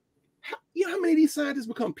 because You know how many of these scientists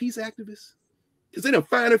become peace activists? Because they done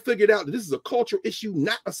finally figured out that this is a cultural issue,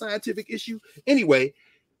 not a scientific issue. Anyway,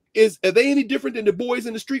 are they any different than the boys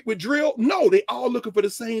in the street with drill? No, they all looking for the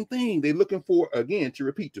same thing. They're looking for, again, to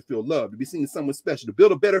repeat, to feel loved, to be seen as someone special, to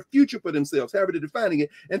build a better future for themselves, however they're defining it.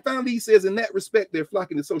 And finally, he says, in that respect, they're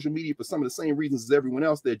flocking to social media for some of the same reasons as everyone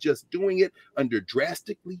else. They're just doing it under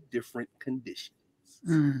drastically different conditions.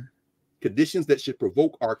 Conditions that should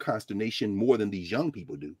provoke our consternation more than these young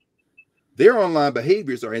people do. Their online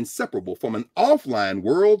behaviors are inseparable from an offline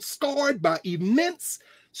world scarred by immense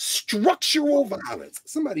structural violence.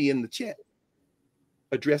 Somebody in the chat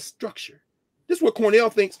address structure. This is what Cornel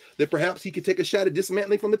thinks, that perhaps he could take a shot at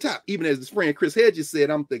dismantling from the top. Even as his friend Chris Hedges said,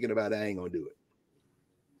 I'm thinking about it, I ain't gonna do it.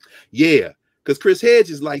 Yeah, because Chris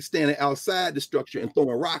Hedges is like standing outside the structure and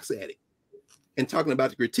throwing rocks at it and talking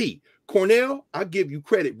about the critique. Cornel, I give you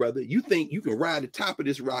credit, brother. You think you can ride the top of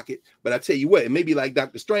this rocket, but I tell you what, it may be like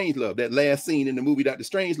Dr. Strangelove, that last scene in the movie Dr.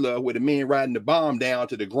 Strangelove, where the man riding the bomb down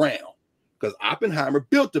to the ground. Because Oppenheimer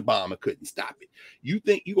built the bomb and couldn't stop it. You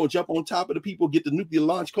think you're going to jump on top of the people, get the nuclear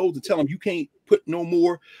launch codes, and tell them you can't put no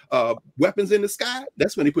more weapons in the sky?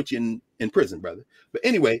 That's when they put you in prison, brother. But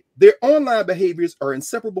anyway, their online behaviors are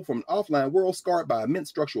inseparable from an offline world scarred by immense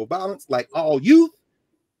structural violence. Like all youth,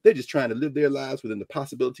 they're just trying to live their lives within the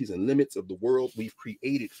possibilities and limits of the world we've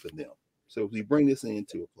created for them. So if we bring this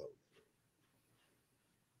into a close,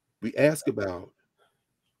 we ask about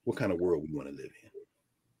what kind of world we want to live in.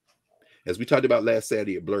 As we talked about last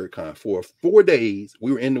Saturday at BlurredCon, for 4 days,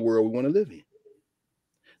 we were in the world we want to live in.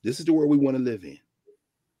 This is the world we want to live in.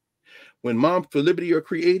 When Mom for Liberty are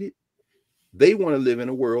created, they want to live in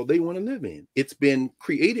a world they want to live in. It's been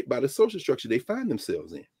created by the social structure they find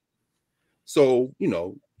themselves in. So,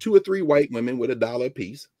 2 or 3 white women with $1 a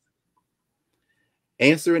piece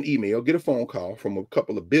answer an email, get a phone call from a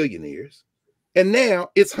couple of billionaires, and now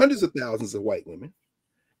it's hundreds of thousands of white women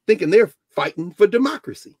thinking they're fighting for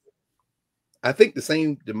democracy. I think the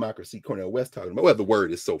same democracy Cornel West talking about. Well, the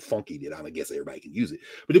word is so funky that I guess everybody can use it.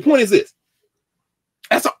 But the point is this.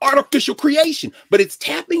 That's an artificial creation, but it's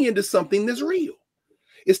tapping into something that's real.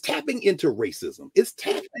 It's tapping into racism. It's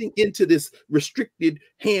tapping into this restricted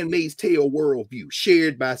Handmaid's Tale worldview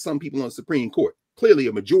shared by some people on the Supreme Court. Clearly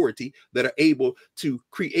a majority that are able to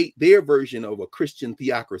create their version of a Christian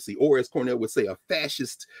theocracy, or as Cornel would say, a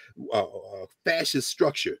fascist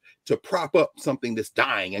structure to prop up something that's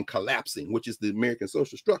dying and collapsing, which is the American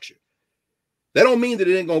social structure. That don't mean that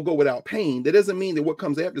it ain't going to go without pain. That doesn't mean that what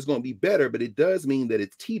comes after is going to be better, but it does mean that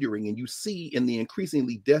it's teetering, and you see in the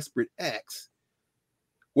increasingly desperate acts,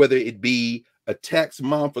 whether it be attacks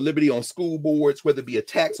Mom for Liberty on school boards, whether it be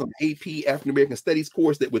attacks on AP African American Studies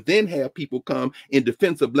course that would then have people come in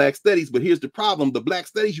defense of Black studies. But here's the problem. The Black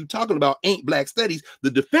studies you're talking about ain't Black studies.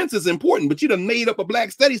 The defense is important, but you done made up a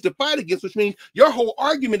Black studies to fight against, which means your whole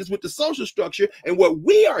argument is with the social structure. And what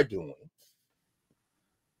we are doing,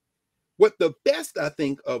 what the best, I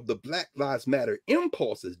think, of the Black Lives Matter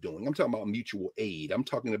impulse is doing, I'm talking about mutual aid. I'm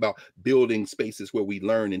talking about building spaces where we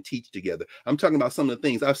learn and teach together. I'm talking about some of the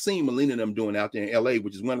things I've seen Melina and them doing out there in LA,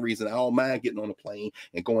 which is one reason I don't mind getting on a plane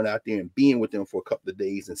and going out there and being with them for a couple of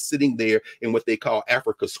days and sitting there in what they call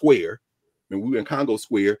Africa Square. And we were in Congo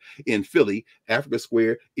Square in Philly, Africa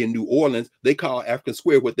Square in New Orleans. They call African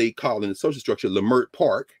Square what they call in the social structure Lamert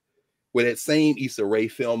Park, where that same Issa Rae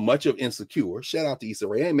film, much of Insecure. Shout out to Issa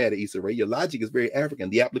Rae. I ain't mad at Issa Rae. Your logic is very African.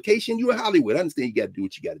 The application, you're in Hollywood. I understand you got to do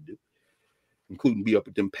what you got to do, including be up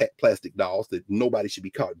with them plastic dolls that nobody should be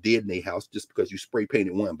caught dead in their house just because you spray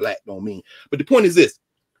painted one black don't mean. But the point is this.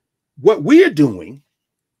 What we're doing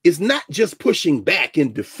is not just pushing back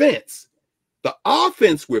in defense. The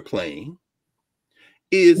offense we're playing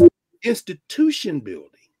is institution building.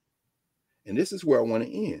 And this is where I want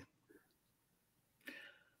to end.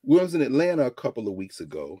 We was in Atlanta a couple of weeks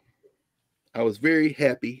ago. I was very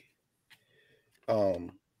happy.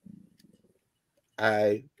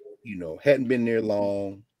 I, hadn't been there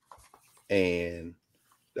long, and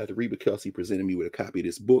Dr. Reba Kelsey presented me with a copy of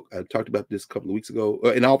this book. I talked about this a couple of weeks ago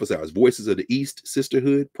in office hours. Voices of the East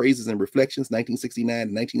Sisterhood, Praises and Reflections, 1969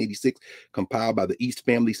 and 1986, compiled by the East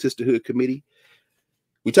Family Sisterhood Committee.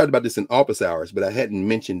 We talked about this in office hours, but I hadn't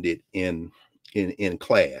mentioned it in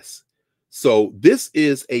class. So this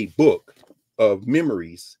is a book of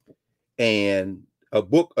memories and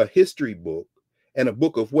a history book, and a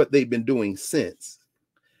book of what they've been doing since,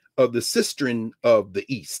 of the Sistren of the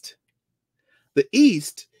East. The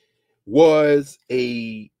East was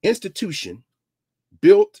an institution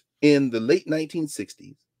built in the late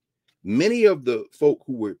 1960s. Many of the folk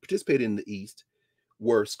who were participating in the East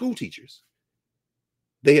were school teachers.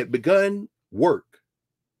 They had begun work,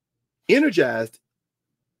 energized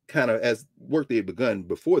kind of as work they had begun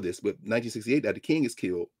before this, but 1968, Dr. King is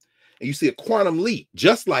killed. And you see a quantum leap,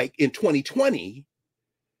 just like in 2020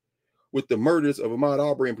 with the murders of Ahmaud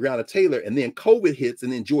Arbery and Breonna Taylor, and then COVID hits,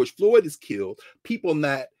 and then George Floyd is killed.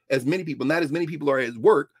 Not as many people are at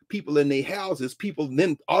work, people in their houses,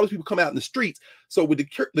 then all those people come out in the streets. So with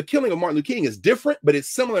the killing of Martin Luther King is different, but it's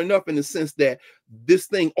similar enough in the sense that this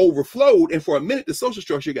thing overflowed, and for a minute, the social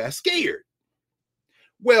structure got scared.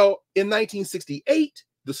 Well, in 1968,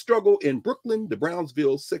 the struggle in Brooklyn, the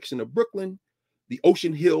Brownsville section of Brooklyn, the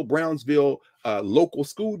Ocean Hill, Brownsville local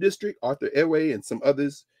school district, Arthur Ewing and some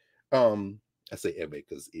others, I say Ewing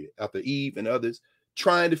because Arthur Eve and others,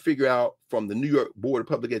 trying to figure out from the New York Board of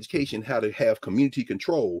Public Education how to have community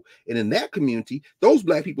control. And in that community, those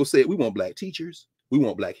Black people said, we want Black teachers, we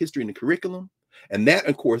want Black history in the curriculum. And that,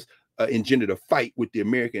 of course, engendered a fight with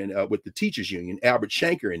with the teachers union, Albert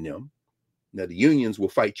Shanker and them. Now, the unions will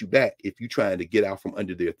fight you back if you're trying to get out from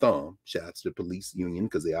under their thumb. Shout out to the police union,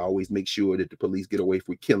 because they always make sure that the police get away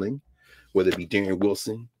from killing, whether it be Darren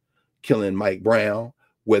Wilson killing Mike Brown,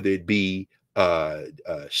 whether it be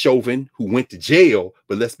Chauvin, who went to jail.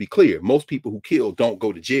 But let's be clear, most people who kill don't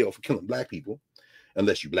go to jail for killing Black people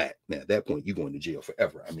unless you're Black. Now, at that point, you're going to jail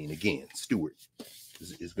forever. I mean, again, Stewart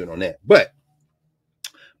is good on that. But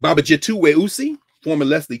Baba Jituwe Usi, former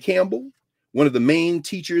Leslie Campbell, one of the main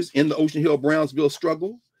teachers in the Ocean Hill Brownsville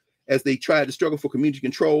struggle, as they tried to struggle for community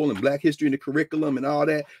control and Black history in the curriculum and all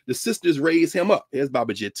that, the sisters raised him up. There's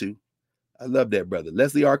Baba Jitu. I love that brother.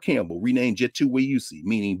 Leslie R. Campbell, renamed Jituwe Usi,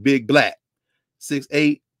 meaning big Black,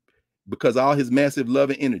 6'8", because all his massive love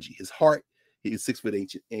and energy, his heart. He's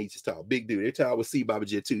 6'8" inches tall, big dude. Every time I would see Baba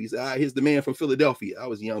Jitu, he said, here's the man from Philadelphia. I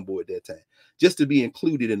was a young boy at that time. Just to be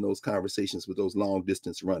included in those conversations with those long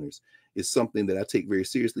distance runners is something that I take very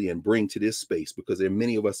seriously and bring to this space, because there are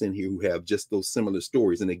many of us in here who have just those similar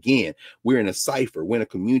stories. And again, we're in a cipher, we're in a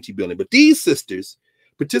community building. But these sisters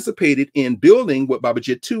participated in building what Baba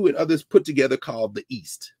Jitu and others put together called the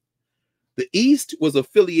East. The East was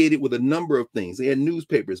affiliated with a number of things. They had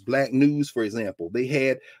newspapers, Black News, for example. They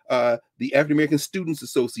had the African American Students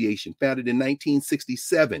Association, founded in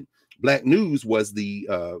 1967. Black News was the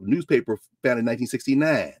newspaper founded in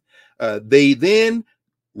 1969. They then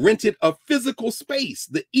rented a physical space,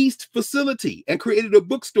 the East facility, and created a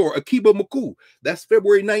bookstore, Akiba Muku. That's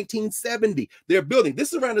February 1970. They're building.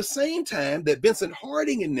 This is around the same time that Vincent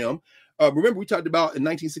Harding and them, remember we talked about in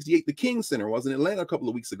 1968, the King Center was in Atlanta a couple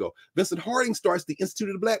of weeks ago. Vincent Harding starts the Institute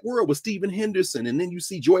of the Black World with Stephen Henderson. And then you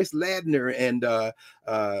see Joyce Ladner and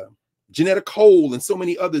Janetta Cole and so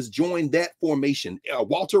many others joined that formation.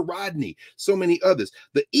 Walter Rodney, so many others.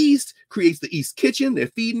 The East creates the East Kitchen. They're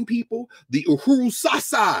feeding people. The Uhuru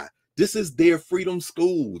Sasa, this is their freedom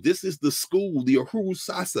school. This is the school, the Uhuru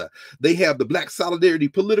Sasa. They have the Black Solidarity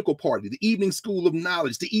Political Party, the Evening School of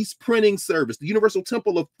Knowledge, the East Printing Service, the Universal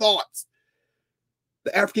Temple of Thoughts,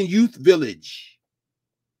 the African Youth Village,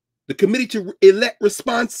 the Committee to Elect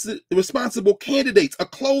Responsible Candidates, a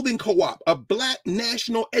clothing co-op, a Black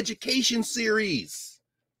National Education Series.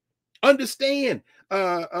 Understand,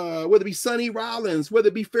 whether it be Sonny Rollins, whether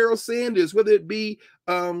it be Pharoah Sanders, whether it be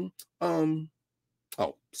so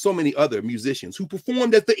many other musicians who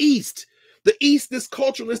performed at the East. The East, this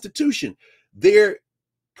cultural institution, their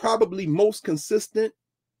probably most consistent,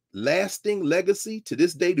 lasting legacy to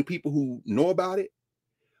this day to people who know about it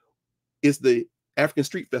is the African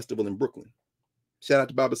Street Festival in Brooklyn. Shout out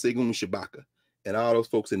to Baba Segun Shabaka and all those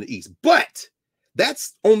folks in the East. But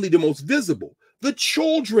that's only the most visible. The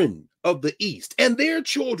children of the East and their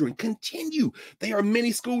children continue. They are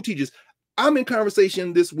many school teachers. I'm in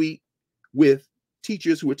conversation this week with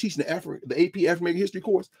teachers who are teaching the AP African American History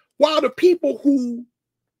course, while the people who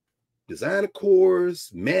design a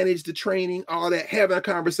course, manage the training, all that, having a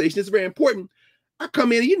conversation is very important. I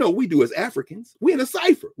come in, and we do as Africans, we in a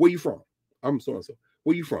cipher. Where you from? I'm so-and-so.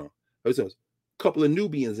 Where you from? A couple of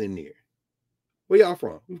Nubians in there. Where y'all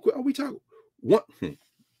from? Are we talking? What?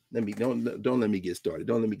 Don't let me get started.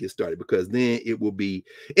 Don't let me get started, because then it will be.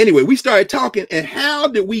 Anyway, we started talking, and how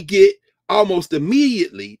did we get almost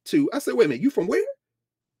immediately to, I said, wait a minute, you from where?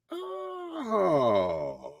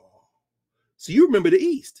 Oh, so you remember the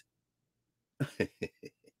East.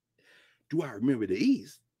 Do I remember the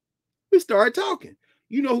East? We started talking.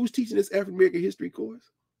 You know who's teaching this African American history course?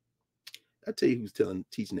 I tell you who's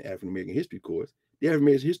teaching the African American history course. The African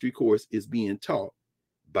American history course is being taught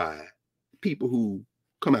by people who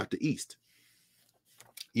come out the East.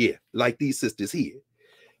 Yeah, like these sisters here.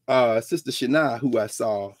 Sister Shana, who I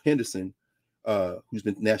saw, Henderson, who's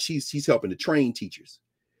been, now she's helping to train teachers.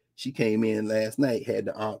 She came in last night, had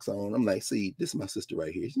the ox on. I'm like, see, this is my sister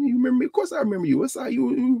right here. She, you remember me? Of course I remember you. I saw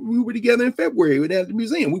you. We were together in February. We were at the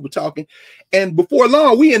museum. We were talking. And before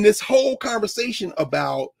long, we in this whole conversation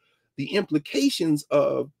about the implications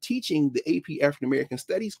of teaching the AP African American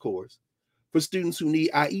Studies course for students who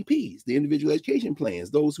need IEPs, the individual education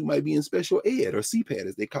plans, those who might be in special ed or CPAD,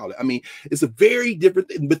 as they call it. I mean, it's a very different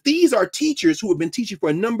thing, but these are teachers who have been teaching for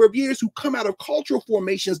a number of years, who come out of cultural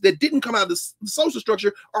formations that didn't come out of the social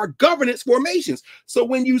structure, or governance formations. So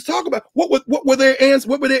when you talk about what were their aunts,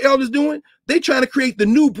 what were their elders doing? They trying to create the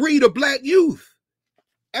new breed of Black youth.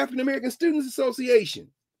 African American Students Association.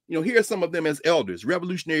 You know, here are some of them as elders,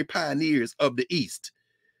 revolutionary pioneers of the East.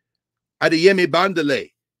 Adeyemi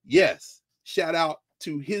Bandele, yes. Shout out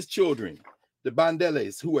to his children, the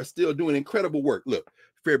Bandeles, who are still doing incredible work. Look,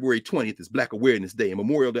 February 20th is Black Awareness Day, a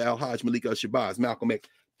memorial to Al-Hajj Malik al-Shabazz, Malcolm X.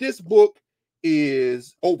 This book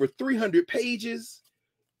is over 300 pages.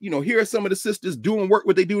 You know, here are some of the sisters doing work,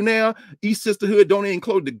 what they do now. East Sisterhood donating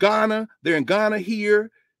clothes to Ghana. They're in Ghana here.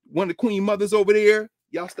 One of the Queen Mothers over there.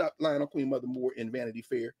 Y'all stop lying on Queen Mother more in Vanity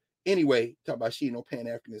Fair. Anyway, talk about she no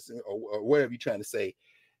Pan-Africanist or whatever you're trying to say.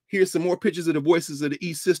 Here's some more pictures of the Voices of the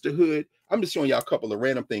East Sisterhood. I'm just showing y'all a couple of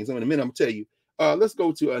random things. In a minute, I'm gonna tell you. Let's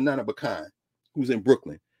go to Nana Bakan, who's in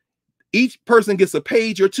Brooklyn. Each person gets a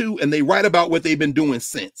page or two, and they write about what they've been doing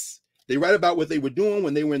since. They write about what they were doing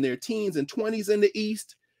when they were in their teens and 20s in the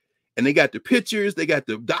East. And they got the pictures, they got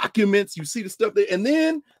the documents, you see the stuff there. And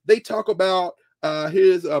then they talk about,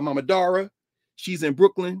 here's Mama Dara. She's in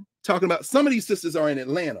Brooklyn. Talking about some of these sisters are in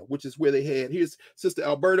Atlanta, which is where they had. Here's Sister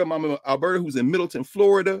Alberta, Mama Alberta, who's in Middleton,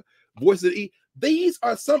 Florida. Voice of the E. These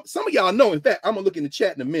are some of y'all know. In fact, I'm gonna look in the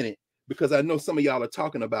chat in a minute because I know some of y'all are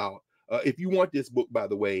talking about. If you want this book, by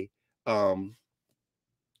the way,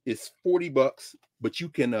 it's $40, but you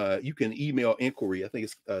can email inquiry. I think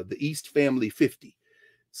it's the East Family 50.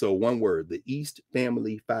 So one word, the East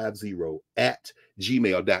Family 50 at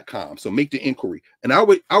gmail.com. So make the inquiry. And I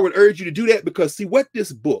would urge you to do that because see what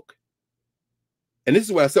this book, and this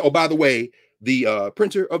is what I said. Oh, by the way, the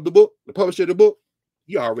printer of the book, the publisher of the book,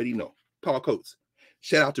 you already know, Paul Coates.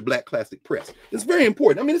 Shout out to Black Classic Press. It's very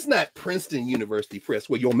important. I mean, it's not Princeton University Press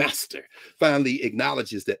where your master finally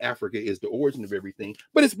acknowledges that Africa is the origin of everything,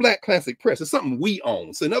 but it's Black Classic Press. It's something we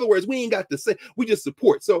own. So in other words, we ain't got to say, we just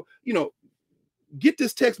support. So, you know, get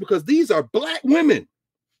this text because these are Black women,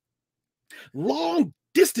 long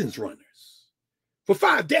distance runners for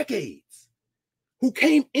 5 decades who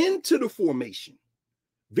came into the formation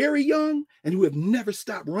very young and who have never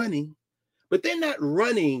stopped running, but they're not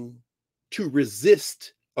running to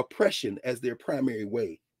resist oppression as their primary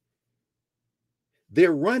way.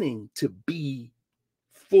 They're running to be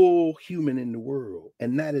full human in the world,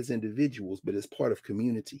 and not as individuals, but as part of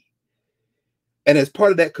community. And as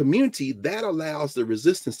part of that community, that allows the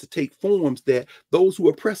resistance to take forms that those who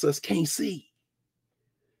oppress us can't see.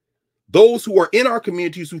 Those who are in our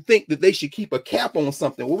communities who think that they should keep a cap on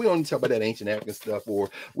something. Well, we don't need to talk about that ancient African stuff, or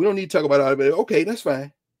we don't need to talk about all of it. Okay, that's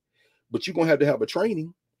fine. But you're going to have a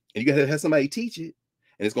training, and you're going to have somebody teach it.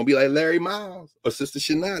 And it's going to be like Larry Miles or Sister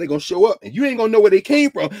Shania. They're going to show up, and you ain't going to know where they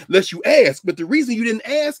came from unless you ask. But the reason you didn't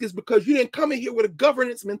ask is because you didn't come in here with a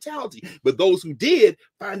governance mentality. But those who did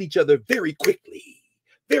find each other very quickly,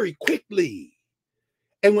 very quickly.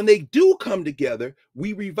 And when they do come together,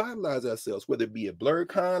 we revitalize ourselves, whether it be at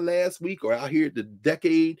BlurCon last week or out here at the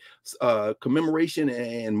decade commemoration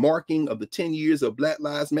and marking of the 10 years of Black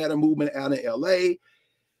Lives Matter movement out in LA,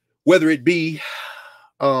 whether it be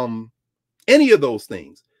any of those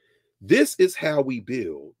things. This is how we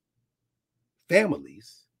build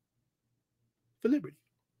families for liberty.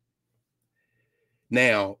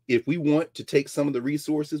 Now, if we want to take some of the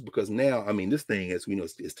resources, because now, I mean, this thing, as we know,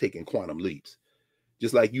 is taking quantum leaps.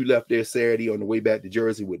 Just like you left there Saturday on the way back to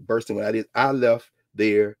Jersey with bursting what I did, I left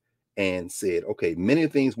there and said, okay, many of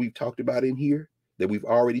the things we've talked about in here that we've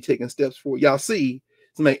already taken steps for, y'all see,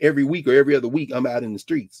 it's like every week or every other week, I'm out in the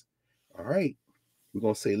streets. All right, we're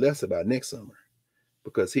going to say less about next summer.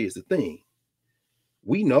 Because here's the thing.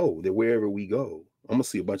 We know that wherever we go, I'm going to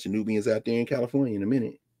see a bunch of Nubians out there in California in a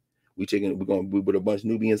minute. We're going to put a bunch of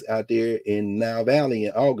Nubians out there in Nile Valley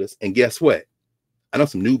in August. And guess what? I know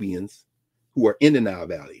some Nubians who are in the Nile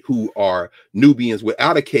Valley, who are Nubians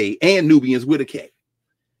without a K and Nubians with a K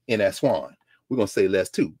in Aswan. We're going to say less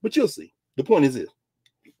too, but you'll see. The point is this.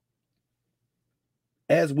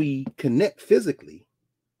 As we connect physically,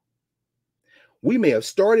 we may have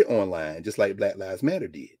started online just like Black Lives Matter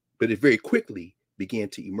did, but it very quickly began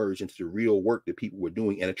to emerge into the real work that people were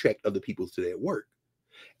doing and attract other people to that work.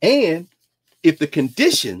 And if the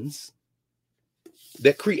conditions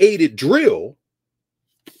that created drill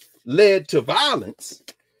led to violence,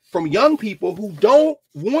 from young people who don't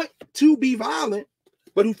want to be violent,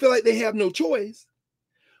 but who feel like they have no choice.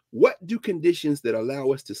 What do conditions that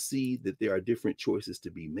allow us to see that there are different choices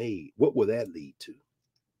to be made? What will that lead to?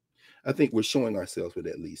 I think we're showing ourselves what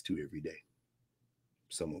that leads to every day.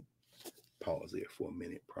 Someone pause there for a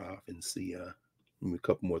minute, Prof, and see a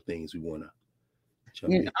couple more things we want to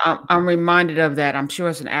jump in. I'm reminded of that. I'm sure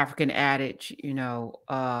it's an African adage,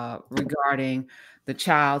 regarding the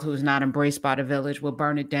child who is not embraced by the village will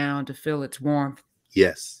burn it down to feel its warmth.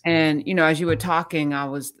 Yes. And, as you were talking, I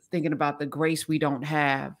was thinking about the grace we don't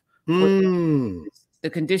have, the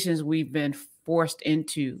conditions we've been forced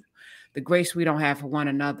into, the grace we don't have for one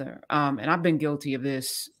another. And I've been guilty of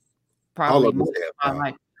this probably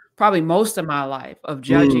most of my life, of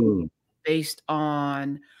judging based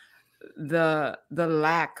on the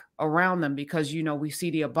lack around them, because we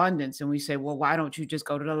see the abundance and we say, well, why don't you just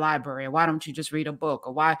go to the library, or why don't you just read a book,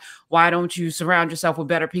 or why don't you surround yourself with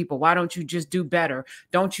better people, why don't you just do better?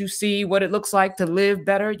 Don't you see what it looks like to live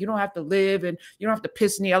better? You don't have to live, and you don't have to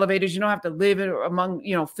piss in the elevators, you don't have to live among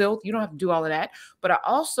filth, you don't have to do all of that. But I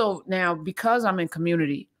also, now, because I'm in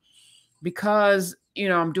community, because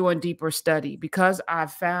I'm doing deeper study, because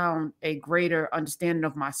I've found a greater understanding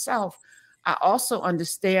of myself, I also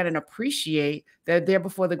understand and appreciate that there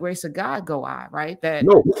before the grace of God go I, right? That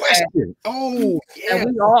no question.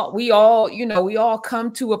 Yeah. We all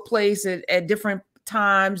come to a place at different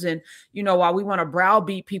times, and while we want to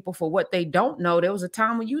browbeat people for what they don't know, there was a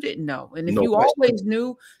time when you didn't know, and if you always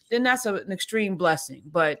knew, then that's an extreme blessing.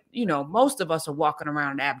 But most of us are walking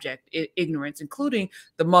around in abject ignorance, including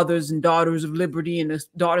the mothers and daughters of liberty and the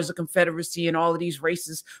daughters of Confederacy and all of these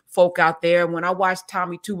racist folk out there. When I watched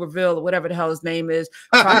Tommy Tuberville, or whatever the hell his name is,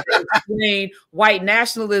 trying to explain white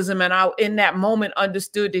nationalism, and I in that moment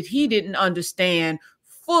understood that he didn't understand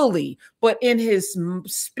fully, but in his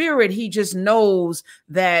spirit, he just knows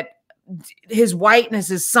that his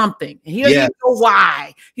whiteness is something. He doesn't even know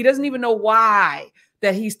why. He doesn't even know why,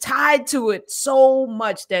 that he's tied to it so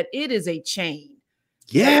much that it is a chain.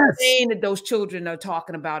 Yes. That chain that those children are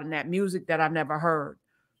talking about in that music that I've never heard.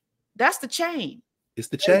 That's the chain. It's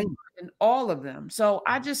the chain. In all of them. So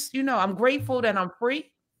I just, I'm grateful that I'm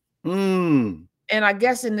free. And I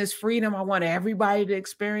guess in this freedom, I want everybody to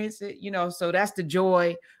experience it, so that's the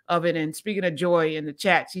joy of it. And speaking of joy, in the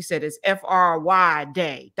chat, she said it's FRY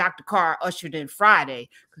day. Dr. Carr ushered in Friday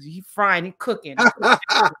because he frying, he cooking.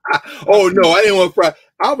 Oh, no, I didn't want to fry.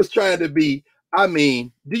 I was trying to be,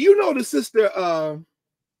 do you know the sister?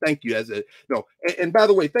 Thank you. And by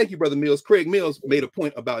the way, thank you, Brother Mills. Craig Mills made a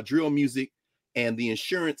point about drill music and the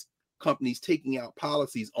insurance companies taking out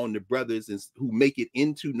policies on the brothers who make it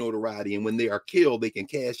into notoriety, and when they are killed, they can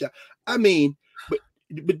cash out.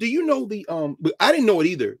 But do you know but I didn't know it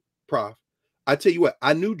either, Prof. I tell you what,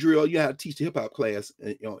 I knew drill. You had to teach the hip hop class,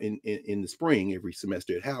 in the spring every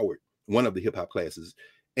semester at Howard, one of the hip hop classes,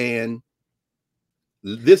 and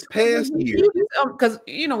this past year, because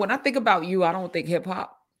when I think about you, I don't think hip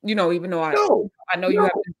hop. Even though I know you have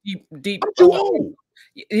deep. I'm too old.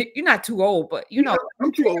 You're not too old, but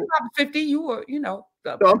I'm too old. 50, you were, No,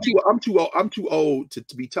 I'm too old. I'm too old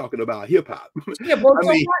to be talking about hip hop. Yeah, but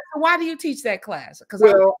why do you teach that class? Because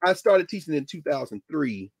I started teaching in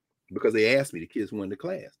 2003 because they asked me. The kids wanted the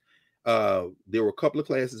class. There were a couple of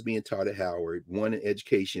classes being taught at Howard. One in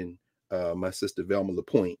education. My sister Velma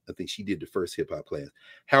LaPointe, I think she did the first hip hop class.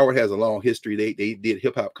 Howard has a long history. They did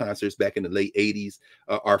hip hop concerts back in the late 80s.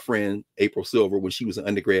 Our friend April Silver, when she was an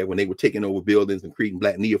undergrad, when they were taking over buildings and creating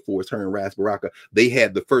Black Neophores, her and Ras Baraka, they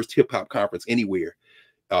had the first hip hop conference anywhere.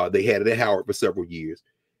 They had it at Howard for several years.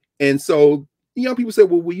 And so young people said,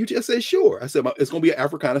 well, will you just say sure? I said, it's going to be an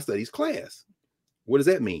Africana Studies class. What does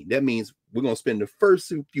that mean? That means we're going to spend the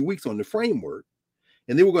first few weeks on the framework,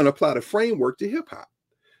 and then we're going to apply the framework to hip hop.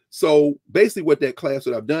 So basically what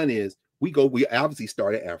I've done is we obviously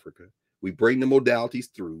start at Africa. We bring the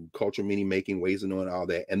modalities through cultural meaning making, ways of knowing, all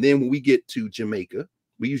that. And then when we get to Jamaica,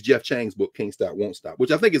 we use Jeff Chang's book, Can't Stop, Won't Stop,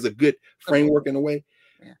 which I think is a good framework in a way.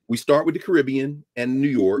 Yeah. We start with the Caribbean and New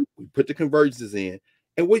York. We put the convergences in.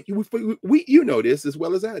 And you know this as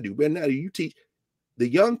well as I do. But now you teach, the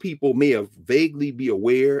young people may have vaguely be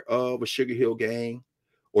aware of a Sugar Hill Gang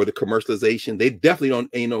or the commercialization. They definitely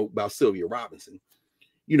don't know about Sylvia Robinson.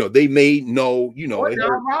 They may know,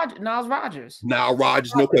 Niles Rogers, no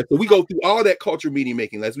question. So we go through all that cultural meaning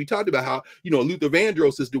making. As we talked about how, Luther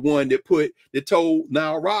Vandross is the one that told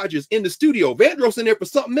Nile Rodgers in the studio. Vandross in there for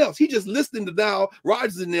something else. He just listening to Nile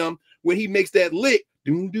Rodgers and them when he makes that lick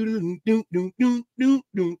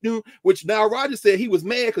Which now Roger said he was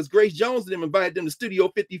mad because Grace Jones and them invited them to Studio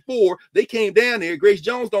 54. They came down there. Grace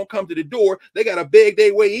Jones don't come to the door. They got to beg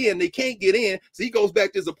their way in. They can't get in. So he goes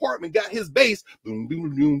back to his apartment, got his bass,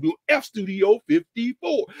 F Studio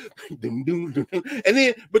 54. And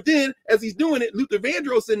then, but then as he's doing it, Luther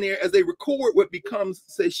Vandross in there as they record what becomes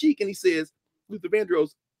Say Chic, and he says, Luther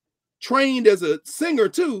Vandross, trained as a singer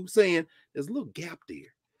too, saying there's a little gap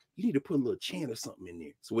there. You need to put a little chant or something in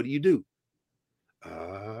there. So what do?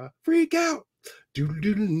 Freak out.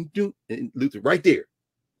 And Luther right there.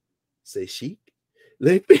 Say Chic.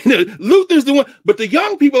 Luther's the one, but the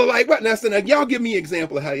young people are like, what? Now, so now y'all give me an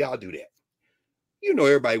example of how y'all do that. You know,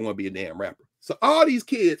 everybody want to be a damn rapper. So all these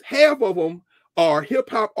kids, half of them are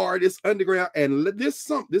hip-hop artists, underground, and this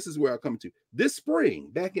is where I come to. This spring,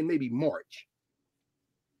 back in maybe March,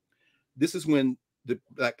 this is when the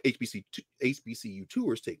like HBCU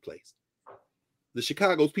tours take place. The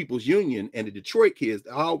Chicago's People's Union and the Detroit kids,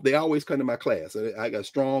 they always come to my class. I got a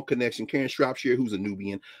strong connection. Karen Shropshire, who's a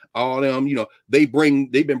Nubian, all them, you know, they've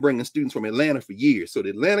been bringing students from Atlanta for years. So the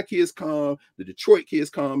Atlanta kids come, the Detroit kids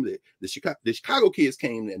come, the Chicago kids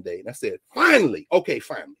came that day. And I said, finally, okay,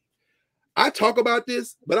 finally. I talk about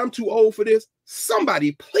this, but I'm too old for this.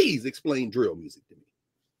 Somebody please explain drill music to me.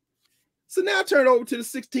 So now I turn over to the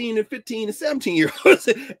 16 and 15 and 17-year-olds,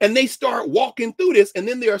 and they start walking through this. And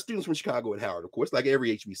then there are students from Chicago and Howard, of course, like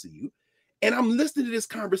every HBCU. And I'm listening to this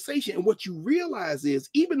conversation. And what you realize is,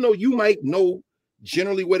 even though you might know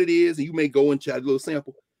generally what it is, and you may go and try a little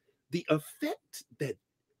sample, the effect that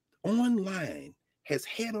online has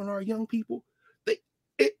had on our young people,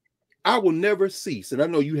 I will never cease. And I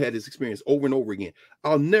know you had this experience over and over again.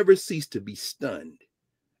 I'll never cease to be stunned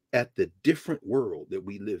at the different world that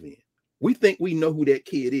we live in. We think we know who that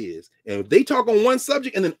kid is. And if they talk on one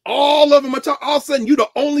subject and then all of them are talking, all of a sudden you're the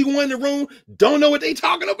only one in the room, don't know what they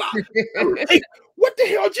talking about. Like, what the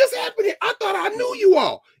hell just happened here? I thought I knew you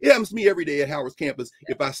all. It happens to me every day at Howard's campus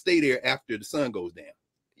if I stay there after the sun goes down.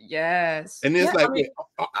 Yes. And it's like,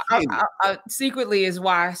 secretly is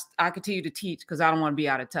why I continue to teach, because I don't want to be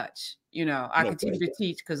out of touch. You know, I continue to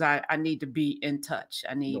teach because I need to be in touch.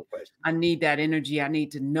 I need that energy. I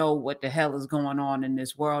need to know what the hell is going on in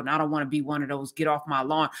this world. And I don't want to be one of those get off my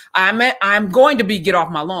lawn. I'm going to be get off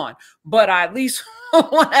my lawn, but I at least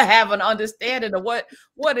want to have an understanding of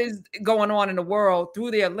what is going on in the world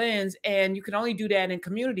through their lens. And you can only do that in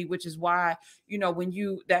community, which is why, you know,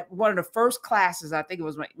 that one of the first classes, I think it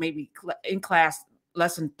was maybe in class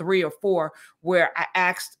lesson 3 or 4, where I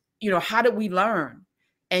asked, you know, how did we learn?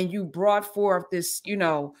 And you brought forth this, you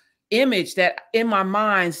know, image that in my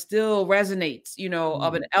mind still resonates, you know,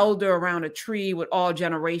 of an elder around a tree with all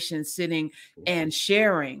generations sitting and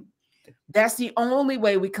sharing. That's the only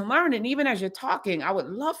way we can learn. And even as you're talking, I would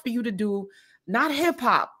love for you to do not hip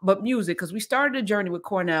hop, but music, because we started a journey with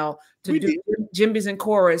Cornel to do djembes and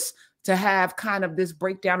chorus, to have kind of this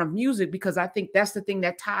breakdown of music, because I think that's the thing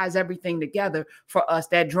that ties everything together for us,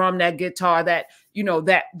 that drum, that guitar, that, you know,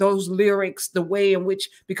 that those lyrics, the way in which,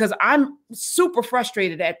 because I'm super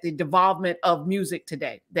frustrated at the development of music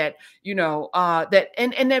today, that, you know,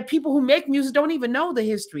 that people who make music don't even know the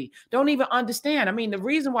history, don't even understand. I mean, the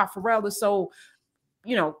reason why Pharrell is so,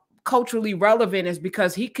 you know, culturally relevant is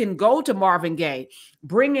because he can go to Marvin Gaye,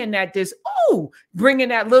 bring in that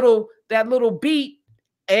little beat,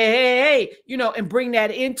 hey, you know, and bring that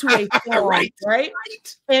into a song,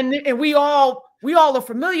 right? And we all are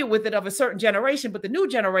familiar with it of a certain generation, but the new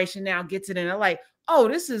generation now gets it and they're like, oh,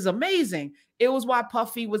 this is amazing. It was why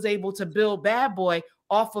Puffy was able to build Bad Boy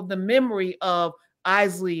off of the memory of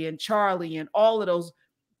Isley and Charlie and all of those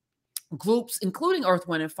groups, including Earth,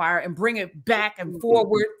 Wind, and Fire, and bring it back and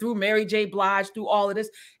forward through Mary J. Blige, through all of this.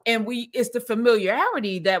 And it's the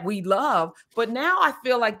familiarity that we love. But now I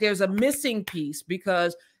feel like there's a missing piece,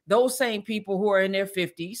 because those same people who are in their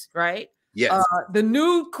 50s, right? Yes. The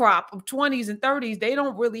new crop of 20s and 30s, they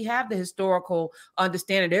don't really have the historical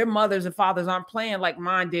understanding. Their mothers and fathers aren't playing like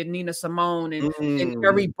mine did, Nina Simone and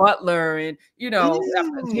Jerry Butler, and, you know,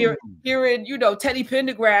 hearing, you know, Teddy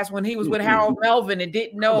Pendergrass when he was with Harold Melvin and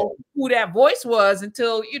didn't know who that voice was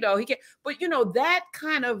until, you know, but, you know, that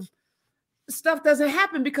kind of stuff doesn't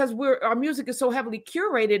happen because our music is so heavily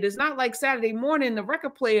curated. It's not like Saturday morning the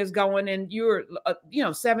record player is going and you're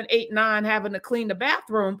 7, 8, 9 having to clean the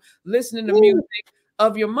bathroom listening to music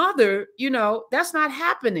of your mother. You know, that's not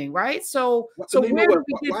happening, right? So where did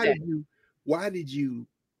we get that? Why did you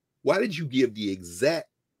give the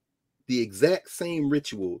exact same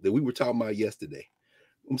ritual that we were talking about yesterday?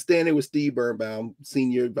 I'm standing there with Steve Birnbaum,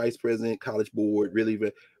 senior vice president, College Board,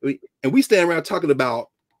 and we stand around talking about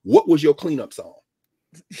what was your cleanup song?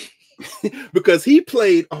 because he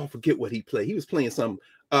played, oh, forget what he played. He was playing some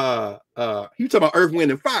he was talking about Earth,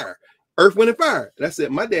 Wind, and Fire. Earth, Wind, and Fire. That's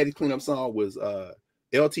it. My daddy's cleanup song was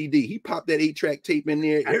LTD. He popped that 8-track tape in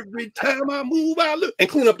there. Every time I move, I look and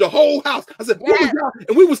clean up the whole house. I said, what was y'all?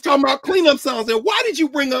 And we was talking about cleanup songs. And why did you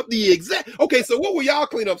bring up the exact? Okay, so what were y'all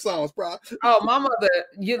cleanup songs, bro? Oh, my mother,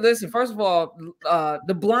 you listen, first of all,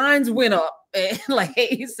 the blinds went up at like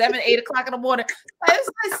 7, 8 o'clock in the morning. It's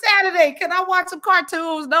like Saturday. Can I watch some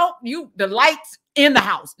cartoons? Nope. The lights in the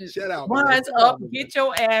house. Shut out. Blinds up. Get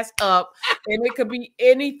your ass up. And it could be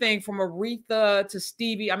anything from Aretha to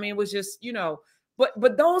Stevie. I mean, it was just,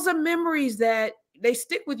 but those are memories that they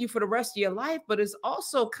stick with you for the rest of your life. But it's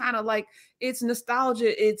also kind of like it's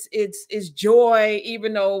nostalgia, it's joy,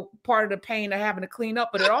 even though part of the pain of having to clean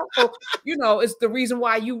up. But it also, it's the reason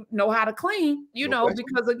why you know how to clean,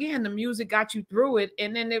 because again, the music got you through it,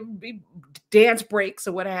 and then there would be dance breaks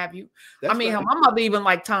or what have you. That's my mother even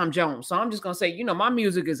liked Tom Jones, so I'm just gonna say, my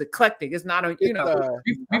music is eclectic. It's not before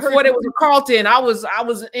there was a Carlton, I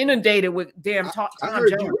was inundated with Tom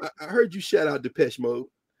Jones. I heard you shout out Depeche Mode.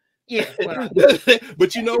 Yeah,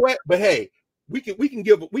 but you know what? But hey, we can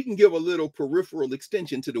give a little peripheral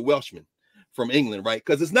extension to the Welshman from England, right?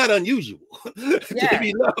 Because it's not unusual to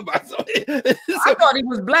be loved by somebody. I thought he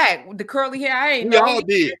was black with the curly hair. I ain't know. We all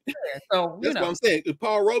did. So that's what I'm saying.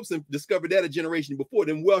 Paul Robeson discovered that a generation before.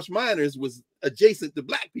 Them Welsh miners was adjacent to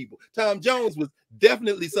black people. Tom Jones was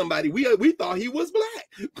definitely somebody we thought he was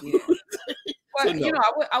black. Yeah.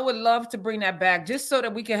 But I would love to bring that back just so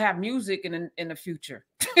that we can have music in the future.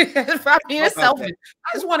 It's selfish.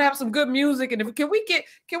 I just want to have some good music, and can we get?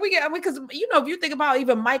 Because if you think about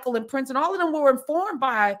even Michael and Prince and all of them were informed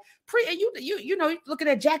by you're looking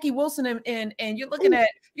at Jackie Wilson and you're looking at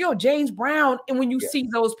James Brown, and when you see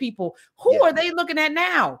those people, who are they looking at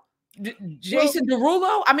now? Jason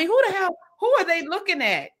Derulo? I mean, who are they looking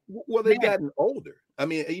at? Well, they've gotten older. I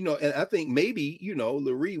mean, and I think maybe,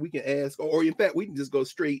 Larry, we can ask, or in fact, we can just go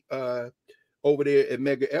straight over there at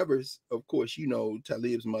Medgar Evers. Of course,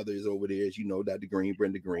 Talib's mother is over there, as Dr. Green,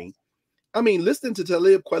 Brenda Green. I mean, listening to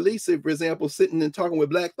Talib Kweli, for example, sitting and talking with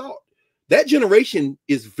Black Thought, that generation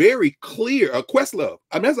is very clear. Questlove.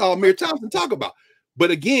 I mean, that's all Amir Thompson talk about. But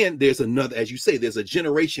again, there's another, as you say, there's a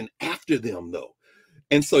generation after them, though.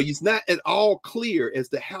 And so it's not at all clear as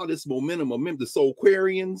to how this momentum, the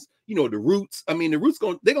Soulquarians, the Roots. I mean, the Roots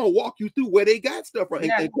they're gonna walk you through where they got stuff from.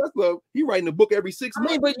 Yeah. And Questlove, he writing a book every 6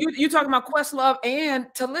 months. But you talking about Questlove and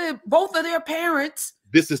Talib, both of their parents.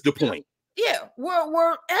 This is the point. Yeah,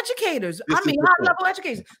 we're educators. High-level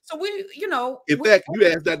educators. So in fact,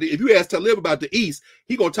 if you ask Talib about the East,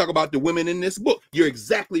 he gonna talk about the women in this book. You're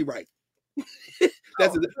exactly right.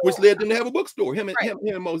 Which led them to have a bookstore. Him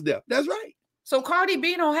and Mos Def. That's right. So Cardi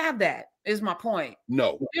B don't have that, is my point.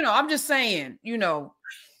 No. I'm just saying, You're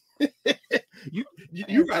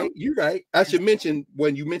right. You're right. I should mention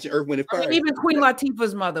when you mentioned Earth, Wind, and Fire. Even Queen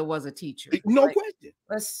Latifah's mother was a teacher. No question.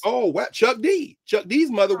 What? Chuck D. Chuck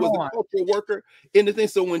D's mother was a cultural worker in the thing.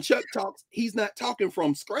 So when Chuck talks, he's not talking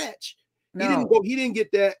from scratch. No. He didn't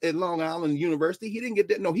get that at Long Island University. He didn't get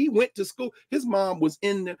that. No, he went to school. His mom was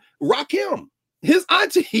in the Rakim. His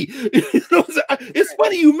auntie, it's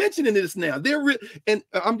funny you mentioning this now. And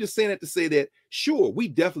I'm just saying that to say that, sure, we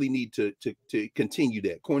definitely need to continue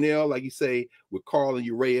that. Cornel, like you say, with Carl and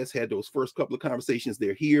Urias, had those first couple of conversations.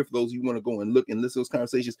 They're here for those of you who want to go and look and listen to those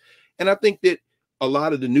conversations. And I think that a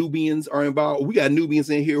lot of the Nubians are involved. We got Nubians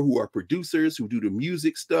in here who are producers, who do the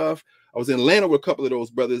music stuff. I was in Atlanta with a couple of those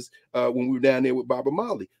brothers when we were down there with Baba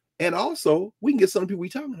Molly. And also, we can get some people we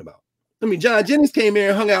talking about. I mean, John Jennings came here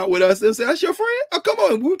and hung out with us and said, "That's your friend? Oh, come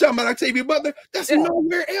on. We were talking about Octavia Butler. That's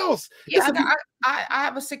nowhere else." Yeah, I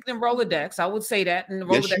have a sickening Rolodex. I would say that, and the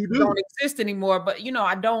Rolodex don't exist anymore. But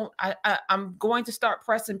I'm going to start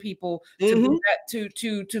pressing people to do that,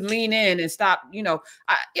 to lean in and stop.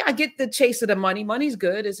 I get the chase of the money. Money's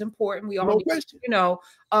good. It's important. We all need,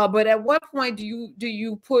 but at what point do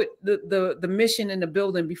you put the mission in the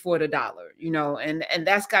building before the dollar? And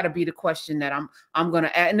that's got to be the question that I'm going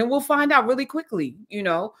to ask, and then we'll find out really quickly.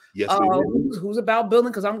 Yes, who's about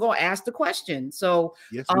building, because I'm going to ask the question. So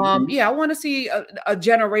I want to see a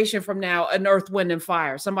generation from now, an Earth, Wind, and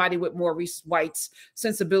Fire, somebody with more Reese White's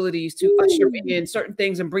sensibilities to usher in certain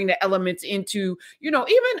things and bring the elements into, even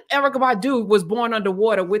Erykah Badu was born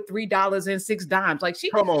underwater with $3 and $6. Like she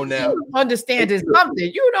understands is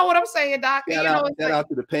something. You know what I'm saying, Doc? Shout out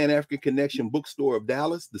to the Pan-African Connection bookstore of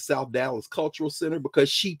Dallas, the South Dallas Cultural Center, because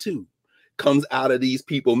she too comes out of these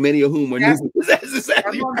people, many of whom are new. That's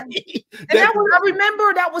exactly right. And I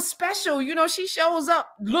remember that was special. She shows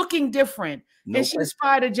up looking different. And she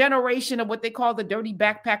inspired a generation of what they call the dirty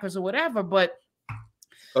backpackers or whatever. But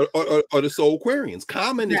or the Soul Aquarians.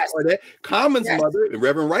 Common is Yes. part of that. Common's Yes. mother, and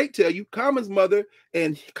Reverend Wright tell you, Common's mother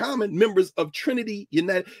and Common members of Trinity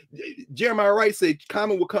United. Jeremiah Wright said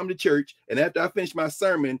Common would come to church, and after I finished my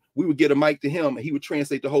sermon, we would get a mic to him, and he would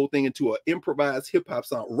translate the whole thing into an improvised hip hop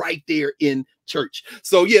song right there in church.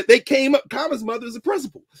 So yeah, they came up. Common's mother is a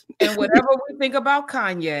principal. And whatever we think about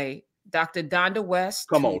Kanye, Dr. Donda West,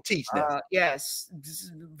 Come on, teach now. Yes,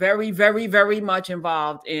 very, very, very much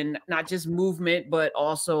involved in not just movement, but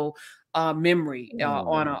also memory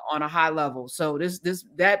on a high level. So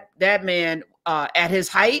that man at his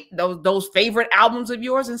height, those favorite albums of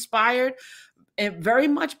yours inspired and very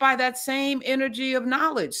much by that same energy of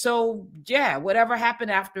knowledge. So yeah, whatever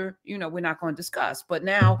happened after, we're not going to discuss. But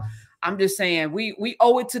now I'm just saying we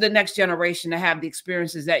owe it to the next generation to have the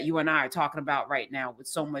experiences that you and I are talking about right now with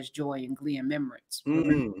so much joy and glee and memories.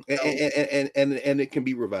 And it can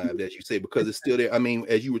be revived, as you say, because it's still there. I mean,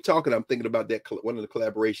 as you were talking, I'm thinking about that one of the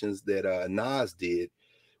collaborations that Nas did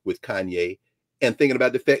with Kanye, and thinking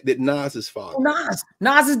about the fact that Nas's father,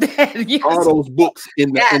 Nas is dead. Yes. All those books in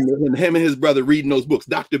him and his brother reading those books,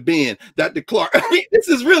 Dr. Ben, Dr. Clark. I mean, this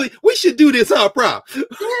is really, we should do this, huh, Prof?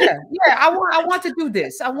 Yeah. I want to do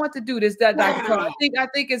this. I want to do this, Dr. Clark. I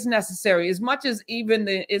think it's necessary, as much as even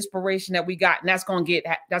the inspiration that we got, and that's gonna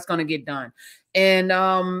get done. And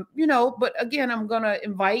but again, I'm gonna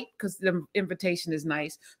invite, because the invitation is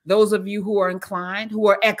nice, those of you who are inclined, who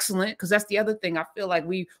are excellent, because that's the other thing. I feel like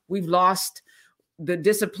we've lost the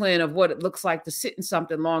discipline of what it looks like to sit in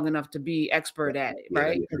something long enough to be expert at it,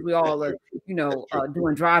 right? Because we all are,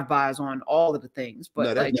 doing drive-bys on all of the things. But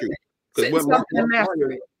no, that's true. Because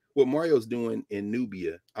what Mario's doing in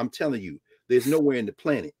Nubia, I'm telling you, there's nowhere in the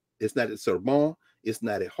planet. It's not at Sorbonne. It's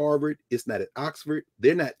not at Harvard. It's not at Oxford.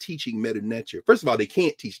 They're not teaching meta nature. First of all, they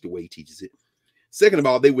can't teach the way he teaches it. Second of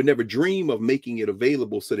all, they would never dream of making it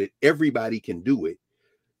available so that everybody can do it.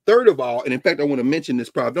 Third of all, and in fact, I want to mention this,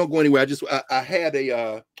 Prof. Don't go anywhere. I had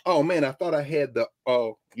a oh man, I thought I had the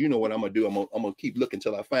you know what I'm gonna do. I'm gonna keep looking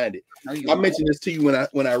till I find it. I mentioned this to you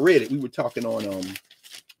when I read it. We were talking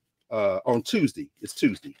on Tuesday. It's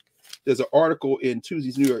Tuesday. There's an article in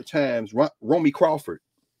Tuesday's New York Times. Romy Crawford.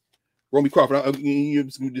 I'll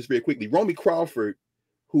do this very quickly. Romy Crawford,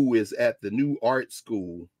 who is at the new art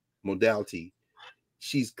school modality,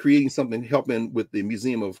 she's creating something, helping with the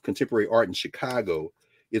Museum of Contemporary Art in Chicago.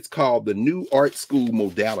 It's called the New Art School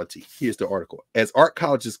Modality. Here's the article. As art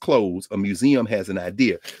colleges close, a museum has an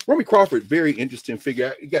idea. Romy Crawford, very interesting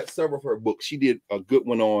figure. I got several of her books. She did a good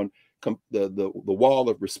one on the Wall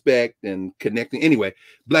of Respect and connecting. Anyway,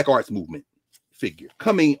 Black Arts Movement figure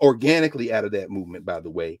coming organically out of that movement, by the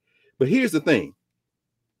way. But here's the thing.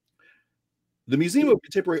 The Museum of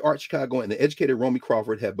Contemporary Art Chicago and the educator Romy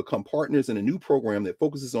Crawford have become partners in a new program that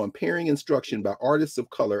focuses on pairing instruction by artists of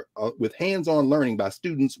color with hands-on learning by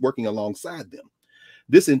students working alongside them.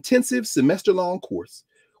 This intensive semester-long course,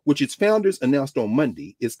 which its founders announced on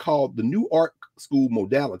Monday, is called the New Art School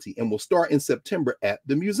Modality and will start in September at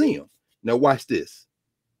the museum. Now watch this.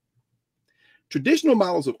 Traditional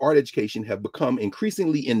models of art education have become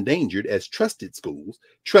increasingly endangered as trusted schools,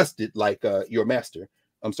 trusted like your master,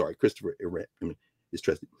 I'm sorry, Christopher, is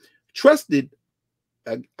trusted. Trusted,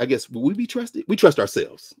 I guess, will we be trusted? We trust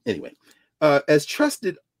ourselves. Anyway, as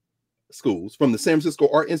trusted schools, from the San Francisco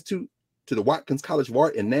Art Institute to the Watkins College of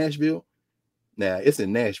Art in Nashville. Now, it's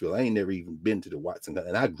in Nashville. I ain't never even been to the Watson,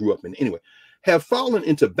 and I grew up in, anyway, have fallen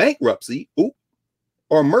into bankruptcy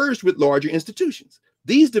or merged with larger institutions.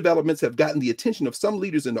 These developments have gotten the attention of some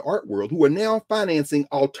leaders in the art world who are now financing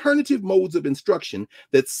alternative modes of instruction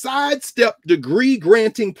that sidestep degree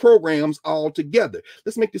granting programs altogether.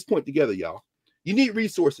 Let's make this point together, y'all. You need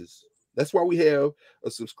resources. That's why we have a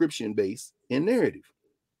subscription base in narrative.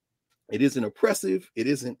 It isn't oppressive, it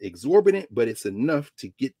isn't exorbitant, but it's enough to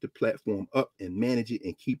get the platform up and manage it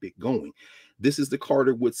and keep it going. This is the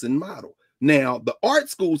Carter Woodson model. Now, the art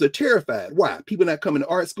schools are terrified. Why? People not coming to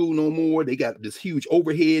art school no more. They got this huge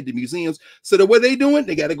overhead, the museums. So what are they doing?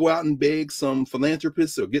 They got to go out and beg some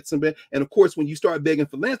philanthropists or get some. And of course, when you start begging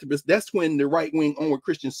philanthropists, that's when the right-wing onward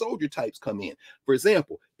Christian soldier types come in. For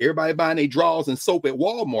example, everybody buying their drawers and soap at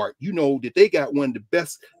Walmart, you know that they got one of the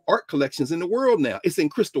best art collections in the world now. It's in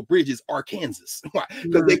Crystal Bridges, Arkansas. Why?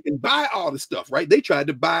 Because they can buy all the stuff, right? They tried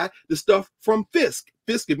to buy the stuff from Fisk.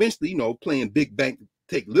 Fisk eventually, playing big bank,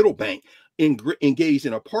 take little bank, engaged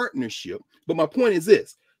in a partnership. But my point is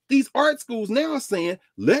this: these art schools now are saying,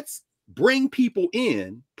 let's bring people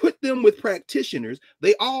in, put them with practitioners.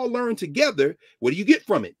 They all learn together. What do you get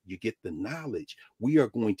from it? You get the knowledge. We are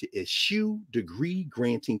going to eschew degree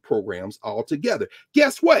granting programs altogether.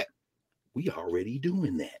 Guess what? We already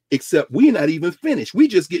doing that, except we're not even finished. We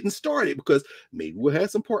just getting started because maybe we'll have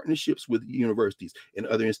some partnerships with universities and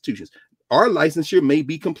other institutions. Our licensure may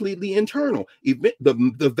be completely internal.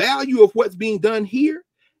 The value of what's being done here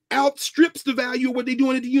outstrips the value of what they're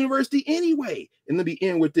doing at the university anyway. And let me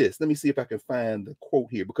end with this. Let me see if I can find the quote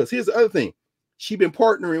here, because here's the other thing. She's been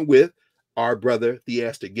partnering with our brother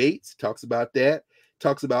Theaster Gates, talks about that,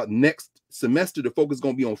 talks about next semester, the focus is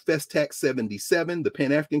going to be on Festac 77, the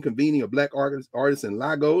Pan-African Convening of Black artists in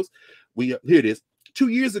Lagos. Here it is. 2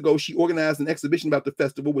 years ago, she organized an exhibition about the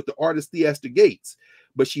festival with the artist Theaster Gates,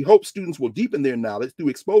 but she hopes students will deepen their knowledge through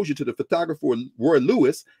exposure to the photographer Roy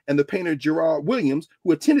Lewis and the painter Gerard Williams,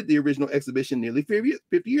 who attended the original exhibition nearly 50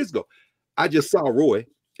 years ago. I just saw Roy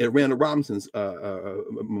at Randall Robinson's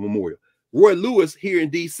memorial. Roy Lewis here in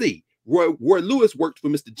D.C. Roy Lewis worked for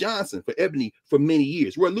Mr. Johnson, for Ebony, for many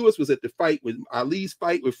years. Roy Lewis was at the fight with Ali's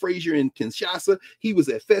fight with Frazier in Kinshasa. He was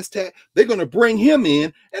at Festac. They're going to bring him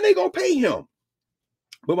in and they're going to pay him.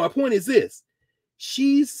 But my point is this.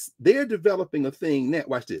 They're developing a thing now.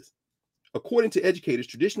 Watch this. According to educators,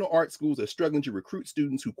 traditional art schools are struggling to recruit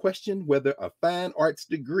students who question whether a fine arts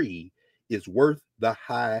degree is worth the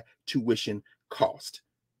high tuition cost.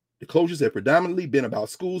 The closures have predominantly been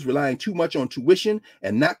about schools relying too much on tuition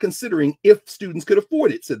and not considering if students could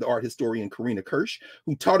afford it, said the art historian Karina Kirsch,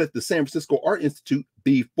 who taught at the San Francisco Art Institute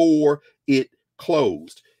before it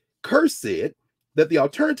closed. Kirsch said that the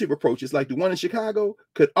alternative approaches, like the one in Chicago,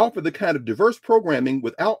 could offer the kind of diverse programming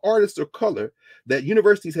without artists of color that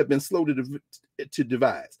universities have been slow to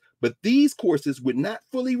devise. But these courses would not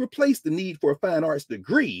fully replace the need for a fine arts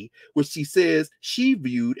degree, which she says she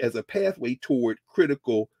viewed as a pathway toward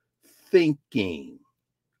critical thinking.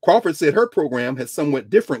 Crawford said her program has somewhat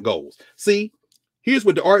different goals. See, here's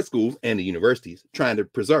what the art schools and the universities trying to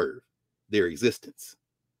preserve their existence.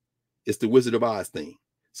 It's the Wizard of Oz thing.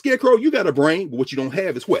 Scarecrow, you got a brain, but what you don't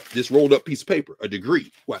have is what? This rolled up piece of paper, a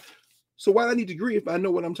degree. Why? So why do I need a degree if I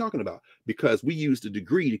know what I'm talking about? Because we use the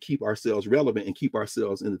degree to keep ourselves relevant and keep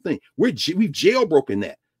ourselves in the thing. We've jailbroken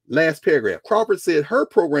that. Last paragraph. Crawford said her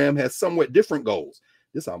program has somewhat different goals.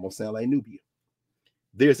 This almost sounds like Nubia.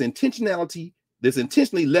 There's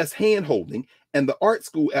intentionally less hand-holding, and the art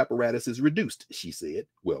school apparatus is reduced, she said.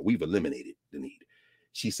 Well, we've eliminated the need,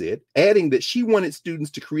 she said, adding that she wanted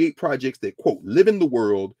students to create projects that, quote, live in the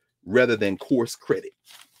world rather than course credit.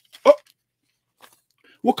 Oh,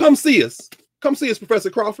 well, come see us. Come see us, Professor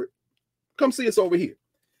Crawford. Come see us over here.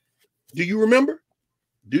 Do you remember?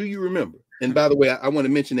 Do you remember? And by the way, I want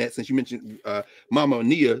to mention that since you mentioned Mama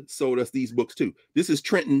Nia sold us these books too. This is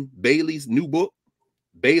Trenton Bailey's new book.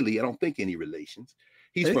 Bailey, I don't think any relations.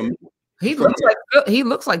 He's from. He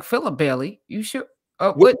looks like Philip Bailey. You sure?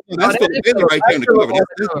 That's Philip Bailey right there on the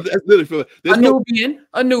cover. That's literally Philip. A Nubian.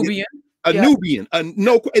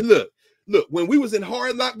 No, look. When we was in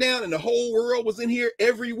hard lockdown and the whole world was in here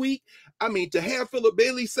every week, I mean, to have Philip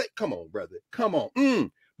Bailey say, "Come on, brother, come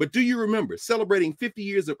on." But do you remember celebrating 50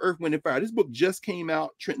 years of Earth, Wind, and Fire? This book just came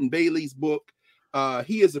out. Trenton Bailey's book.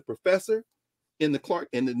 He is a professor in the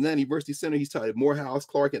Atlanta University Center. He's taught at Morehouse,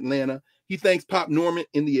 Clark, Atlanta. He thanks Pop Norman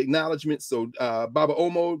in the acknowledgement. So Baba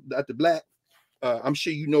Omo, Dr. Black, I'm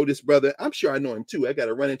sure you know this brother. I'm sure I know him too. I got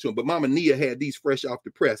to run into him. But Mama Nia had these fresh off the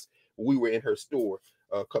press when we were in her store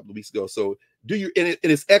a couple of weeks ago. So and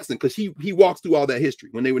it's excellent because he walks through all that history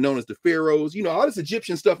when they were known as the pharaohs. You know, all this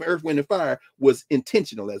Egyptian stuff in Earth, Wind, and Fire was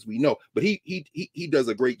intentional, as we know. But he does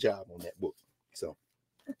a great job on that book. So,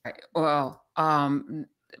 well,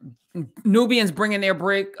 Nubians bringing their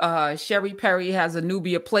break. Sherry Perry has a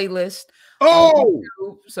Nubia playlist. Oh,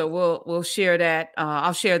 so we'll share that.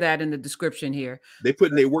 I'll share that in the description here. They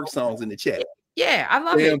putting their work songs in the chat. Yeah, I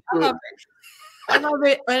love it. I love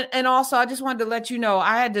it. And also, I just wanted to let you know,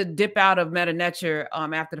 I had to dip out of Meta Nature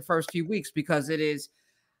after the first few weeks because it is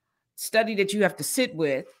study that you have to sit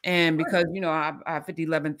with, and because I have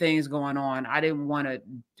 50-11 things going on, I didn't want to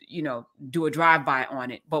do a drive-by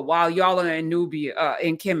on it. But while y'all are in Nubia,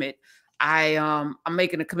 in Kemet, I'm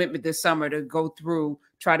making a commitment this summer to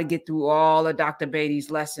try to get through all of Dr.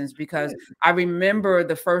 Beatty's lessons, because I remember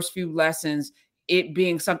the first few lessons, it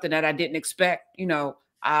being something that I didn't expect,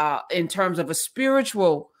 in terms of a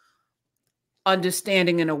spiritual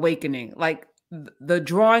understanding and awakening. Like the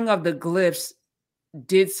drawing of the glyphs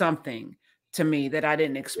did something to me that I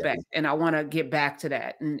didn't expect. And I want to get back to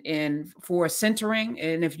that. And for centering,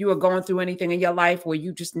 and if you are going through anything in your life where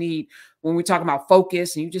you just need, when we talk about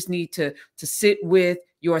focus and you just need to sit with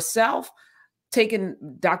yourself, taking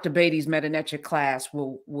Dr. Beatty's Meta-Nature class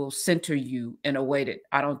will center you in a way that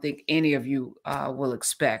I don't think any of you will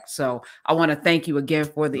expect. So I want to thank you again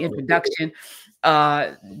for the introduction.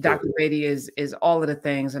 Dr. Beatty is all of the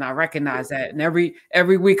things, and I recognize that. And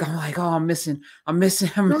every week I'm like, oh, I'm missing.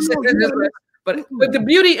 But the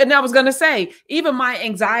beauty, and I was gonna say, even my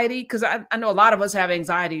anxiety, because I know a lot of us have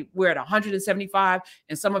anxiety. We're at 175,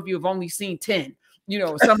 and some of you have only seen 10. You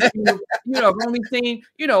know, some of you, have only seen,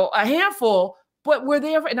 a handful. But we're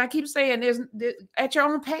there, and I keep saying, there's at your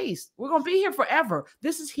own pace. We're gonna be here forever.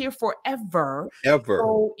 This is here forever. Ever.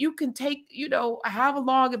 So you can take, however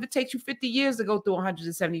long, if it takes you 50 years to go through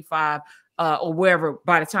 175, or wherever.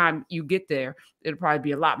 By the time you get there, it'll probably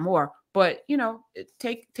be a lot more. But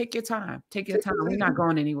take your time. Take your time. We're not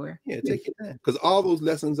going anywhere. Yeah, take your time, because all those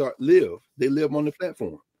lessons they live on the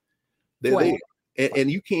platform. They're there. And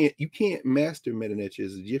you can't master meta-nature,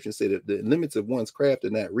 as the Egyptians say, that the limits of one's craft are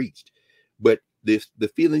not reached. But the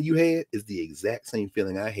feeling you had is the exact same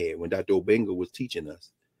feeling I had when Dr. Obenga was teaching us,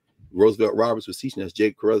 Roosevelt Roberts was teaching us,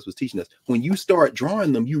 Jake Carruthers was teaching us. When you start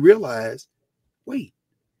drawing them, you realize, wait,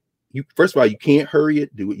 first of all, you can't hurry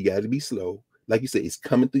it, do it. You got to be slow. Like you said, it's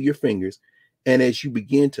coming through your fingers. And as you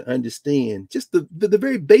begin to understand just the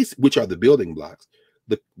very basic, which are the building blocks,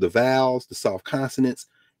 the vowels, the soft consonants,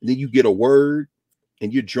 and then you get a word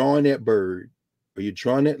and you're drawing that bird or you're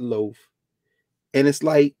drawing that loaf. And it's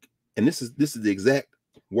like, and this is the exact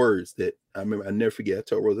words that I remember. I never forget. I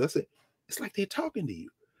told Rose, I said, it's like they're talking to you.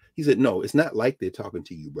 He said, no, it's not like they're talking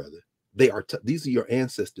to you, brother. These are your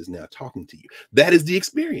ancestors now talking to you. That is the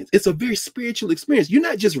experience. It's a very spiritual experience. You're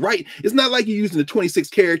not just writing. It's not like you're using the 26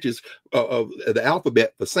 characters of the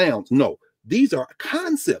alphabet for sounds. No, these are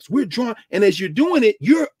concepts. We're drawing. And as you're doing it,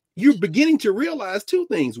 you're beginning to realize two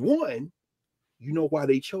things. One, you know why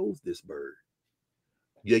they chose this bird.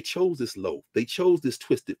 They chose this loaf. They chose this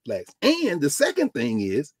twisted flax. And the second thing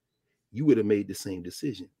is, you would have made the same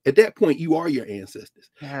decision. At that point, you are your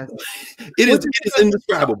ancestors. Yeah. It is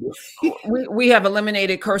indescribable. We have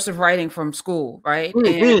eliminated cursive writing from school, right? And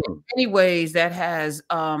in many ways, that has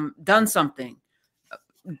done something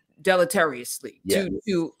deleteriously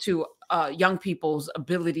to young people's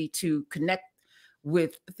ability to connect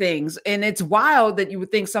with things. And it's wild that you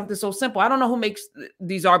would think something so simple. I don't know who makes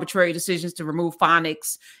these arbitrary decisions to remove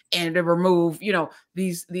phonics and to remove,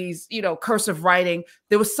 these cursive writing.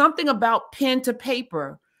 There was something about pen to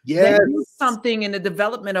paper that did something in the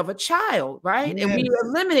development of a child, right? Yes. And we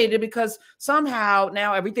eliminated it because somehow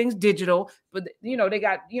now everything's digital, but they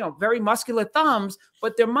got, very muscular thumbs,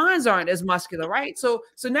 but their minds aren't as muscular, right? So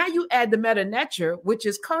now you add the meta-nature, which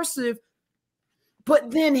is cursive,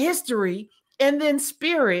 but then history, and then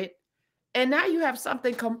spirit, and now you have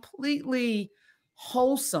something completely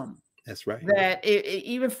wholesome. That's right. That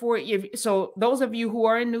even for you. So those of you who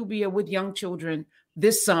are in Nubia with young children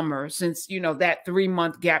this summer, since that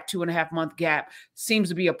 3-month gap, 2.5-month gap seems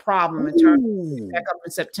to be a problem in terms of back up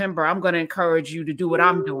in September, I'm going to encourage you to do what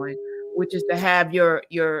I'm doing, which is to have your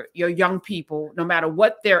young people, no matter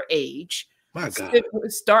what their age,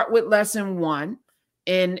 start with lesson 1.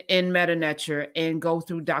 In meta-nature and go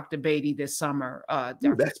through Dr. Beatty this summer.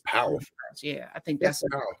 That's powerful. Yeah, I think that's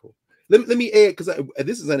powerful. Let me add, because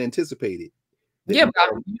this is unanticipated. Yeah, but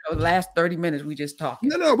the last 30 minutes we just talked.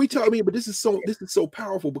 No, we talked. But this is so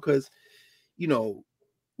powerful because, one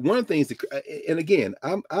of the things that, and again,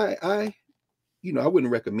 I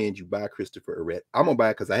wouldn't recommend you buy Christopher Arrett. I'm gonna buy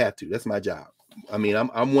it because I have to. That's my job. I mean,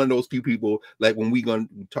 I'm one of those few people, like when we're going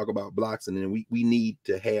to talk about blocks, and then we need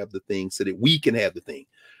to have the thing so that we can have the thing.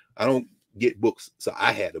 I don't get books, so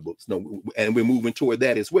I had the books. No, and we're moving toward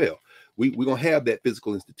that as well. We're going to have that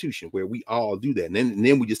physical institution where we all do that. And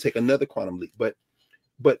then we just take another quantum leap. But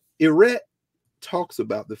Arrett talks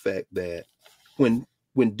about the fact that when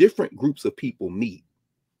different groups of people meet,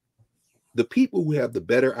 the people who have the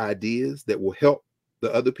better ideas that will help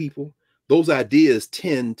the other people, those ideas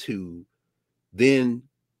tend to then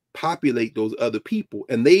populate those other people,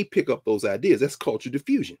 and they pick up those ideas. That's cultural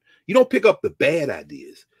diffusion. You don't pick up the bad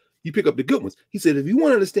ideas, you pick up the good ones. He said, if you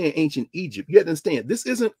want to understand ancient Egypt, you have to understand this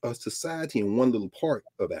isn't a society in one little part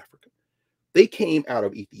of Africa. They came out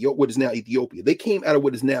of Ethiopia, what is now Ethiopia. They came out of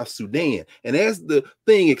what is now Sudan. And as the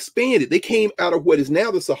thing expanded, they came out of what is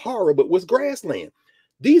now the Sahara, but was grassland.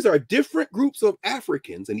 These are different groups of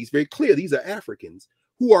Africans, and he's very clear, these are Africans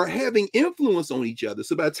who are having influence on each other.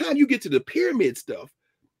 So by the time you get to the pyramid stuff,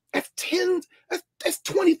 that's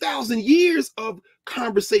 20,000 years of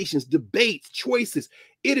conversations, debates, choices.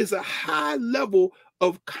 It is a high level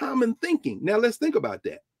of common thinking. Now let's think about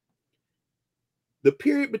that. The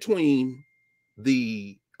period between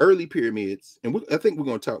the early pyramids, and I think we're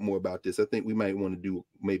going to talk more about this. I think we might want to do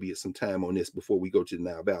maybe some time on this before we go to the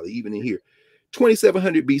Nile Valley, even in here,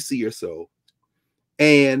 2700 BC or so,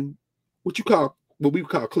 and what we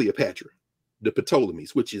call Cleopatra, the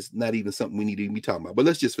Ptolemies, which is not even something we need to be talking about, but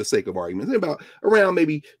let's just for sake of argument, about around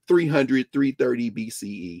maybe 300, 330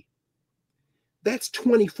 BCE. That's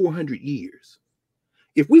 2,400 years.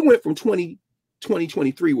 If we went from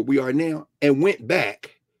 2023, where we are now, and went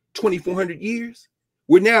back 2,400 years,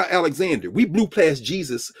 we're now Alexander. We blew past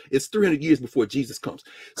Jesus. It's 300 years before Jesus comes.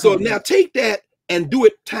 So now take that and do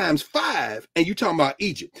it times 5, and you're talking about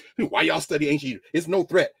Egypt. Why y'all study ancient Egypt? It's no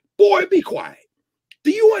threat. Boy, be quiet.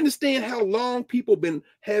 Do you understand how long people been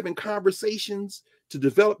having conversations to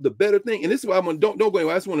develop the better thing? And this is why don't go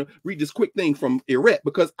anywhere. I just want to read this quick thing from Eret,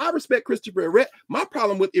 because I respect Christopher Eret. My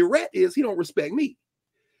problem with Eret is he don't respect me.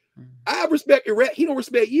 I respect Eret. He don't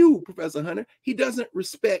respect you, Professor Hunter. He doesn't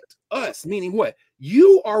respect us, meaning what?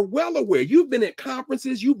 You are well aware. You've been at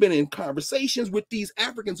conferences. You've been in conversations with these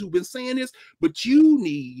Africans who've been saying this, but you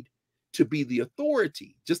need to be the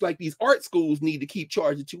authority, just like these art schools need to keep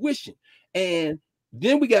charging tuition. And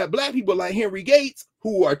then we got black people like Henry Gates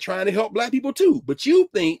who are trying to help black people too. But you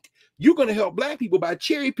think you're going to help black people by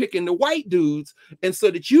cherry picking the white dudes, and so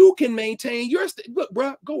that you can maintain your look,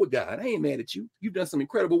 bro, go with God. I ain't mad at you. You've done some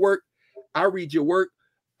incredible work. I read your work.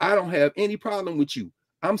 I don't have any problem with you.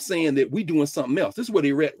 I'm saying that we're doing something else. This is what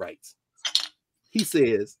Eret writes. He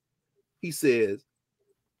says,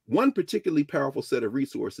 one particularly powerful set of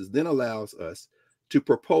resources then allows us to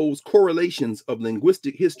propose correlations of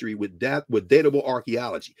linguistic history with datable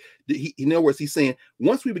archaeology. In other words, he's saying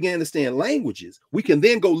once we begin to understand languages, we can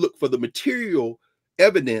then go look for the material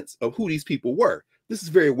evidence of who these people were. This is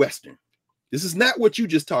very Western. This is not what you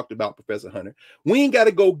just talked about, Professor Hunter. We ain't got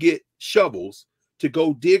to go get shovels to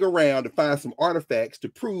go dig around to find some artifacts to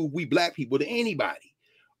prove we black people to anybody.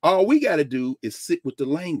 All we got to do is sit with the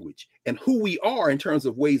language and who we are in terms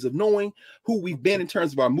of ways of knowing, who we've been in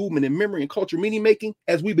terms of our movement and memory and culture meaning making.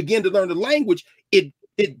 As we begin to learn the language, it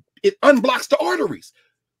unblocks the arteries.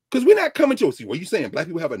 Because we're not coming to see what you saying. Black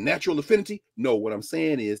people have a natural affinity. No, what I'm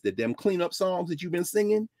saying is that them cleanup songs that you've been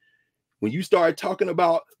singing, when you start talking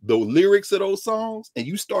about the lyrics of those songs and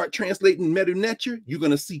you start translating Medu Neter, you're going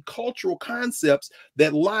to see cultural concepts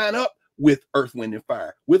that line up with Earth, Wind, and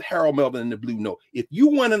Fire, with Harold Melvin and the Blue Note. If you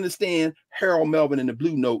want to understand Harold Melvin and the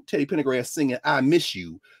Blue Note, Teddy Pendergrass singing I Miss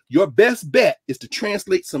You, your best bet is to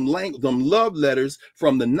translate some love letters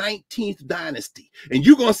from the 19th dynasty. And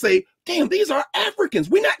you're going to say, damn, these are Africans.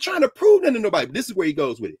 We're not trying to prove that to nobody. But this is where he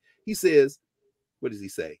goes with it. He says, what does he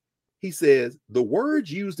say? He says, the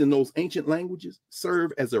words used in those ancient languages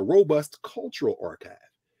serve as a robust cultural archive.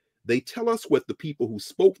 They tell us what the people who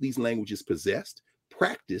spoke these languages possessed,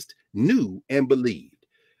 practiced, knew, and believed.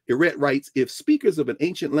 Eret writes, if speakers of an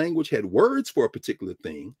ancient language had words for a particular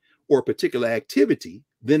thing or a particular activity,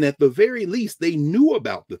 then at the very least they knew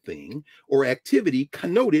about the thing or activity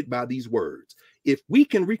connoted by these words. If we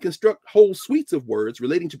can reconstruct whole suites of words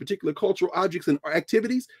relating to particular cultural objects and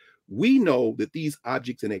activities, we know that these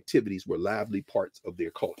objects and activities were lively parts of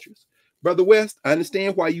their cultures. Brother West, I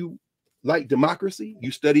understand why you like democracy.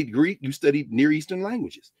 You studied Greek, you studied Near Eastern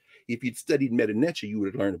languages. If you'd studied Medu Neter, you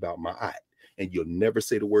would have learned about Ma'at, and you'll never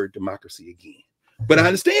say the word democracy again. But I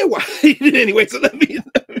understand why anyway. So let me.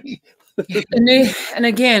 And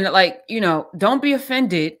again, like, you know, don't be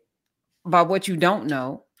offended by what you don't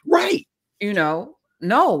know. Right. You know,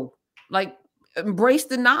 no, like embrace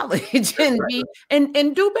the knowledge and be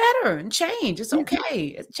and do better and change. It's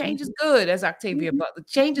okay. Change is good, as Octavia Butler.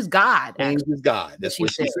 Change is God. Change is God. That's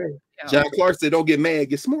what she said. Yeah. John Clark said, "Don't get mad,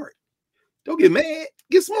 get smart. Don't get mad,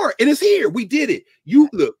 get smart." And it's here. We did it. You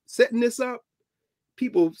look setting this up.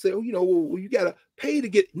 People say, "Oh, you know, well, you gotta pay to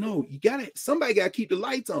get." No, you gotta. Somebody gotta keep the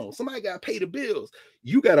lights on. Somebody gotta pay the bills.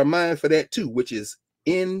 You got a mind for that too, which is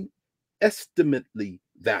inestimably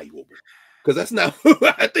valuable. Because that's not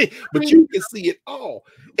what I think, but you can see it all.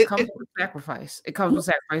 It comes with sacrifice. It comes with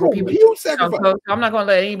sacrifice. Oh, people, huge sacrifice. So I'm not going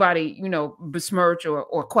to let anybody, you know, besmirch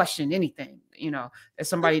or question anything. You know, as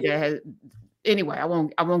somebody that has. Anyway, I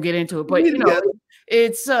won't get into it. But you know,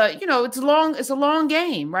 it's you know, it's a long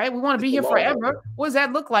game, right? We want to be here forever. What does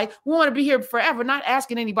that look like? We want to be here forever, not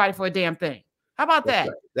asking anybody for a damn thing. How about that?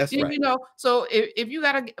 Right. That's right. You know, so if you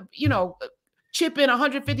got to, you know, chip in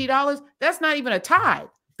 $150, that's not even a tithe.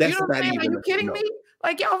 That's you know what I'm saying? Are you kidding me?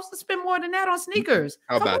 Like, y'all spend more than that on sneakers.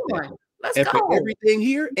 How about that? Let's and go. For everything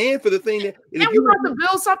here, and for the thing that and we want to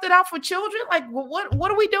build something out for children. Like,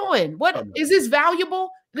 what are we doing? What is this valuable?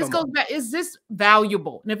 This goes back. Is this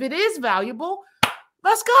valuable? And if it is valuable,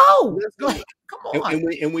 Let's go. Let's go. Like, come on.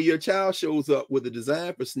 And when your child shows up with a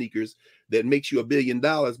design for sneakers that makes you $1 billion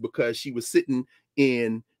because she was sitting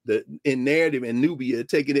in narrative in Nubia,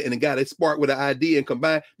 taking it and got it sparked with an idea and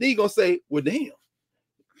combined, then you're gonna say, well, damn.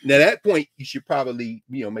 Now, at that point, you should probably,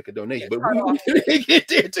 make a donation. But we get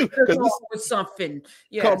there too. Because this was something.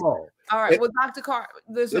 Yes. Come on. All right. Well, Dr. Carr,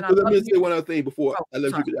 listen. Let me say one other thing before I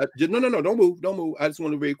let you. No, don't move. I just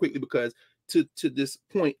want to very quickly, because to this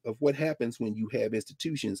point of what happens when you have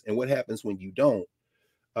institutions and what happens when you don't.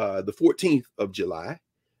 The 14th of July,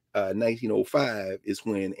 1905, is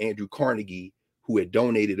when Andrew Carnegie, who had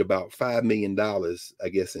donated about $5 million, I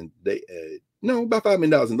guess, and about $5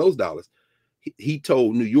 million in those dollars. He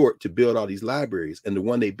told New York to build all these libraries, and the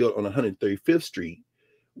one they built on 135th Street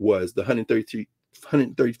was the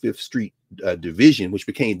 135th Street Division, which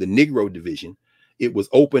became the Negro Division. It was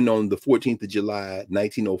opened on the 14th of July,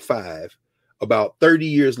 1905. About 30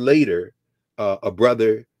 years later, a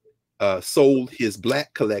brother sold his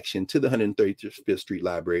Black collection to the 135th Street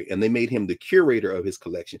Library, and they made him the curator of his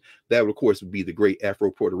collection. That, of course, would be the great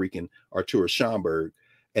Afro-Puerto Rican Arturo Schomburg.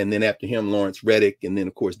 And then after him, Lawrence Reddick, and then,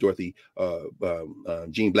 of course, Dorothy,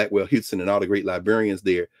 Jean Blackwell Hudson, and all the great librarians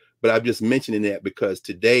there. But I'm just mentioning that because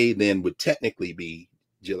today then would technically be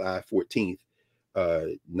July 14th,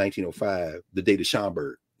 1905, the day that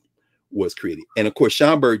Schomburg was created. And, of course,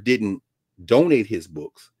 Schomburg didn't donate his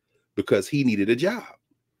books because he needed a job.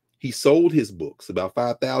 He sold his books, about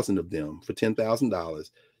 5,000 of them, for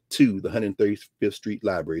 $10,000 to the 135th Street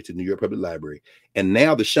Library, to New York Public Library. And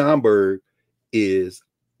now the Schomburg is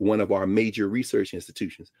one of our major research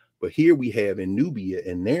institutions. But here we have in Nubia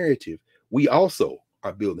and Narrative, we also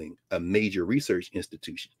are building a major research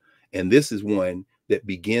institution. And this is one that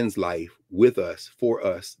begins life with us, for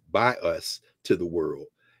us, by us, to the world.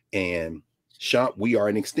 And we are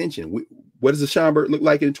an extension. What does the Schomburg look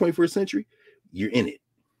like in the 21st century? You're in it.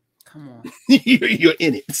 Come on. You're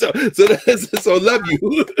in it. So love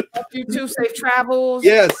you. Love you too. Safe travels.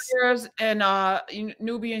 Yes. And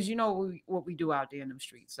Nubians, you know what we do out there in them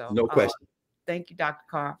streets. So no question. Thank you, Dr.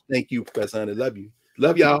 Carr. Thank you, Professor Hunter. Love you.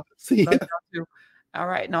 Love y'all. See you. All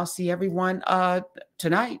right. And I'll see everyone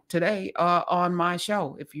today on my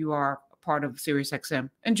show. If you are part of SiriusXM,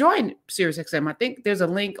 enjoying SiriusXM. I think there's a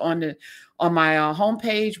link on my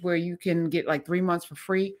homepage where you can get like 3 months for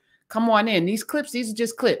free. Come on in. These are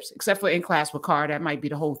just clips, except for In Class with Carr. That might be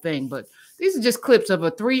the whole thing, but these are just clips of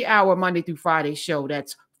a 3-hour Monday through Friday show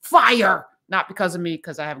that's fire. Not because of me,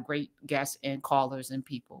 because I have great guests and callers and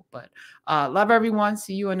people. But love everyone.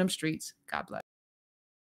 See you in them streets. God bless.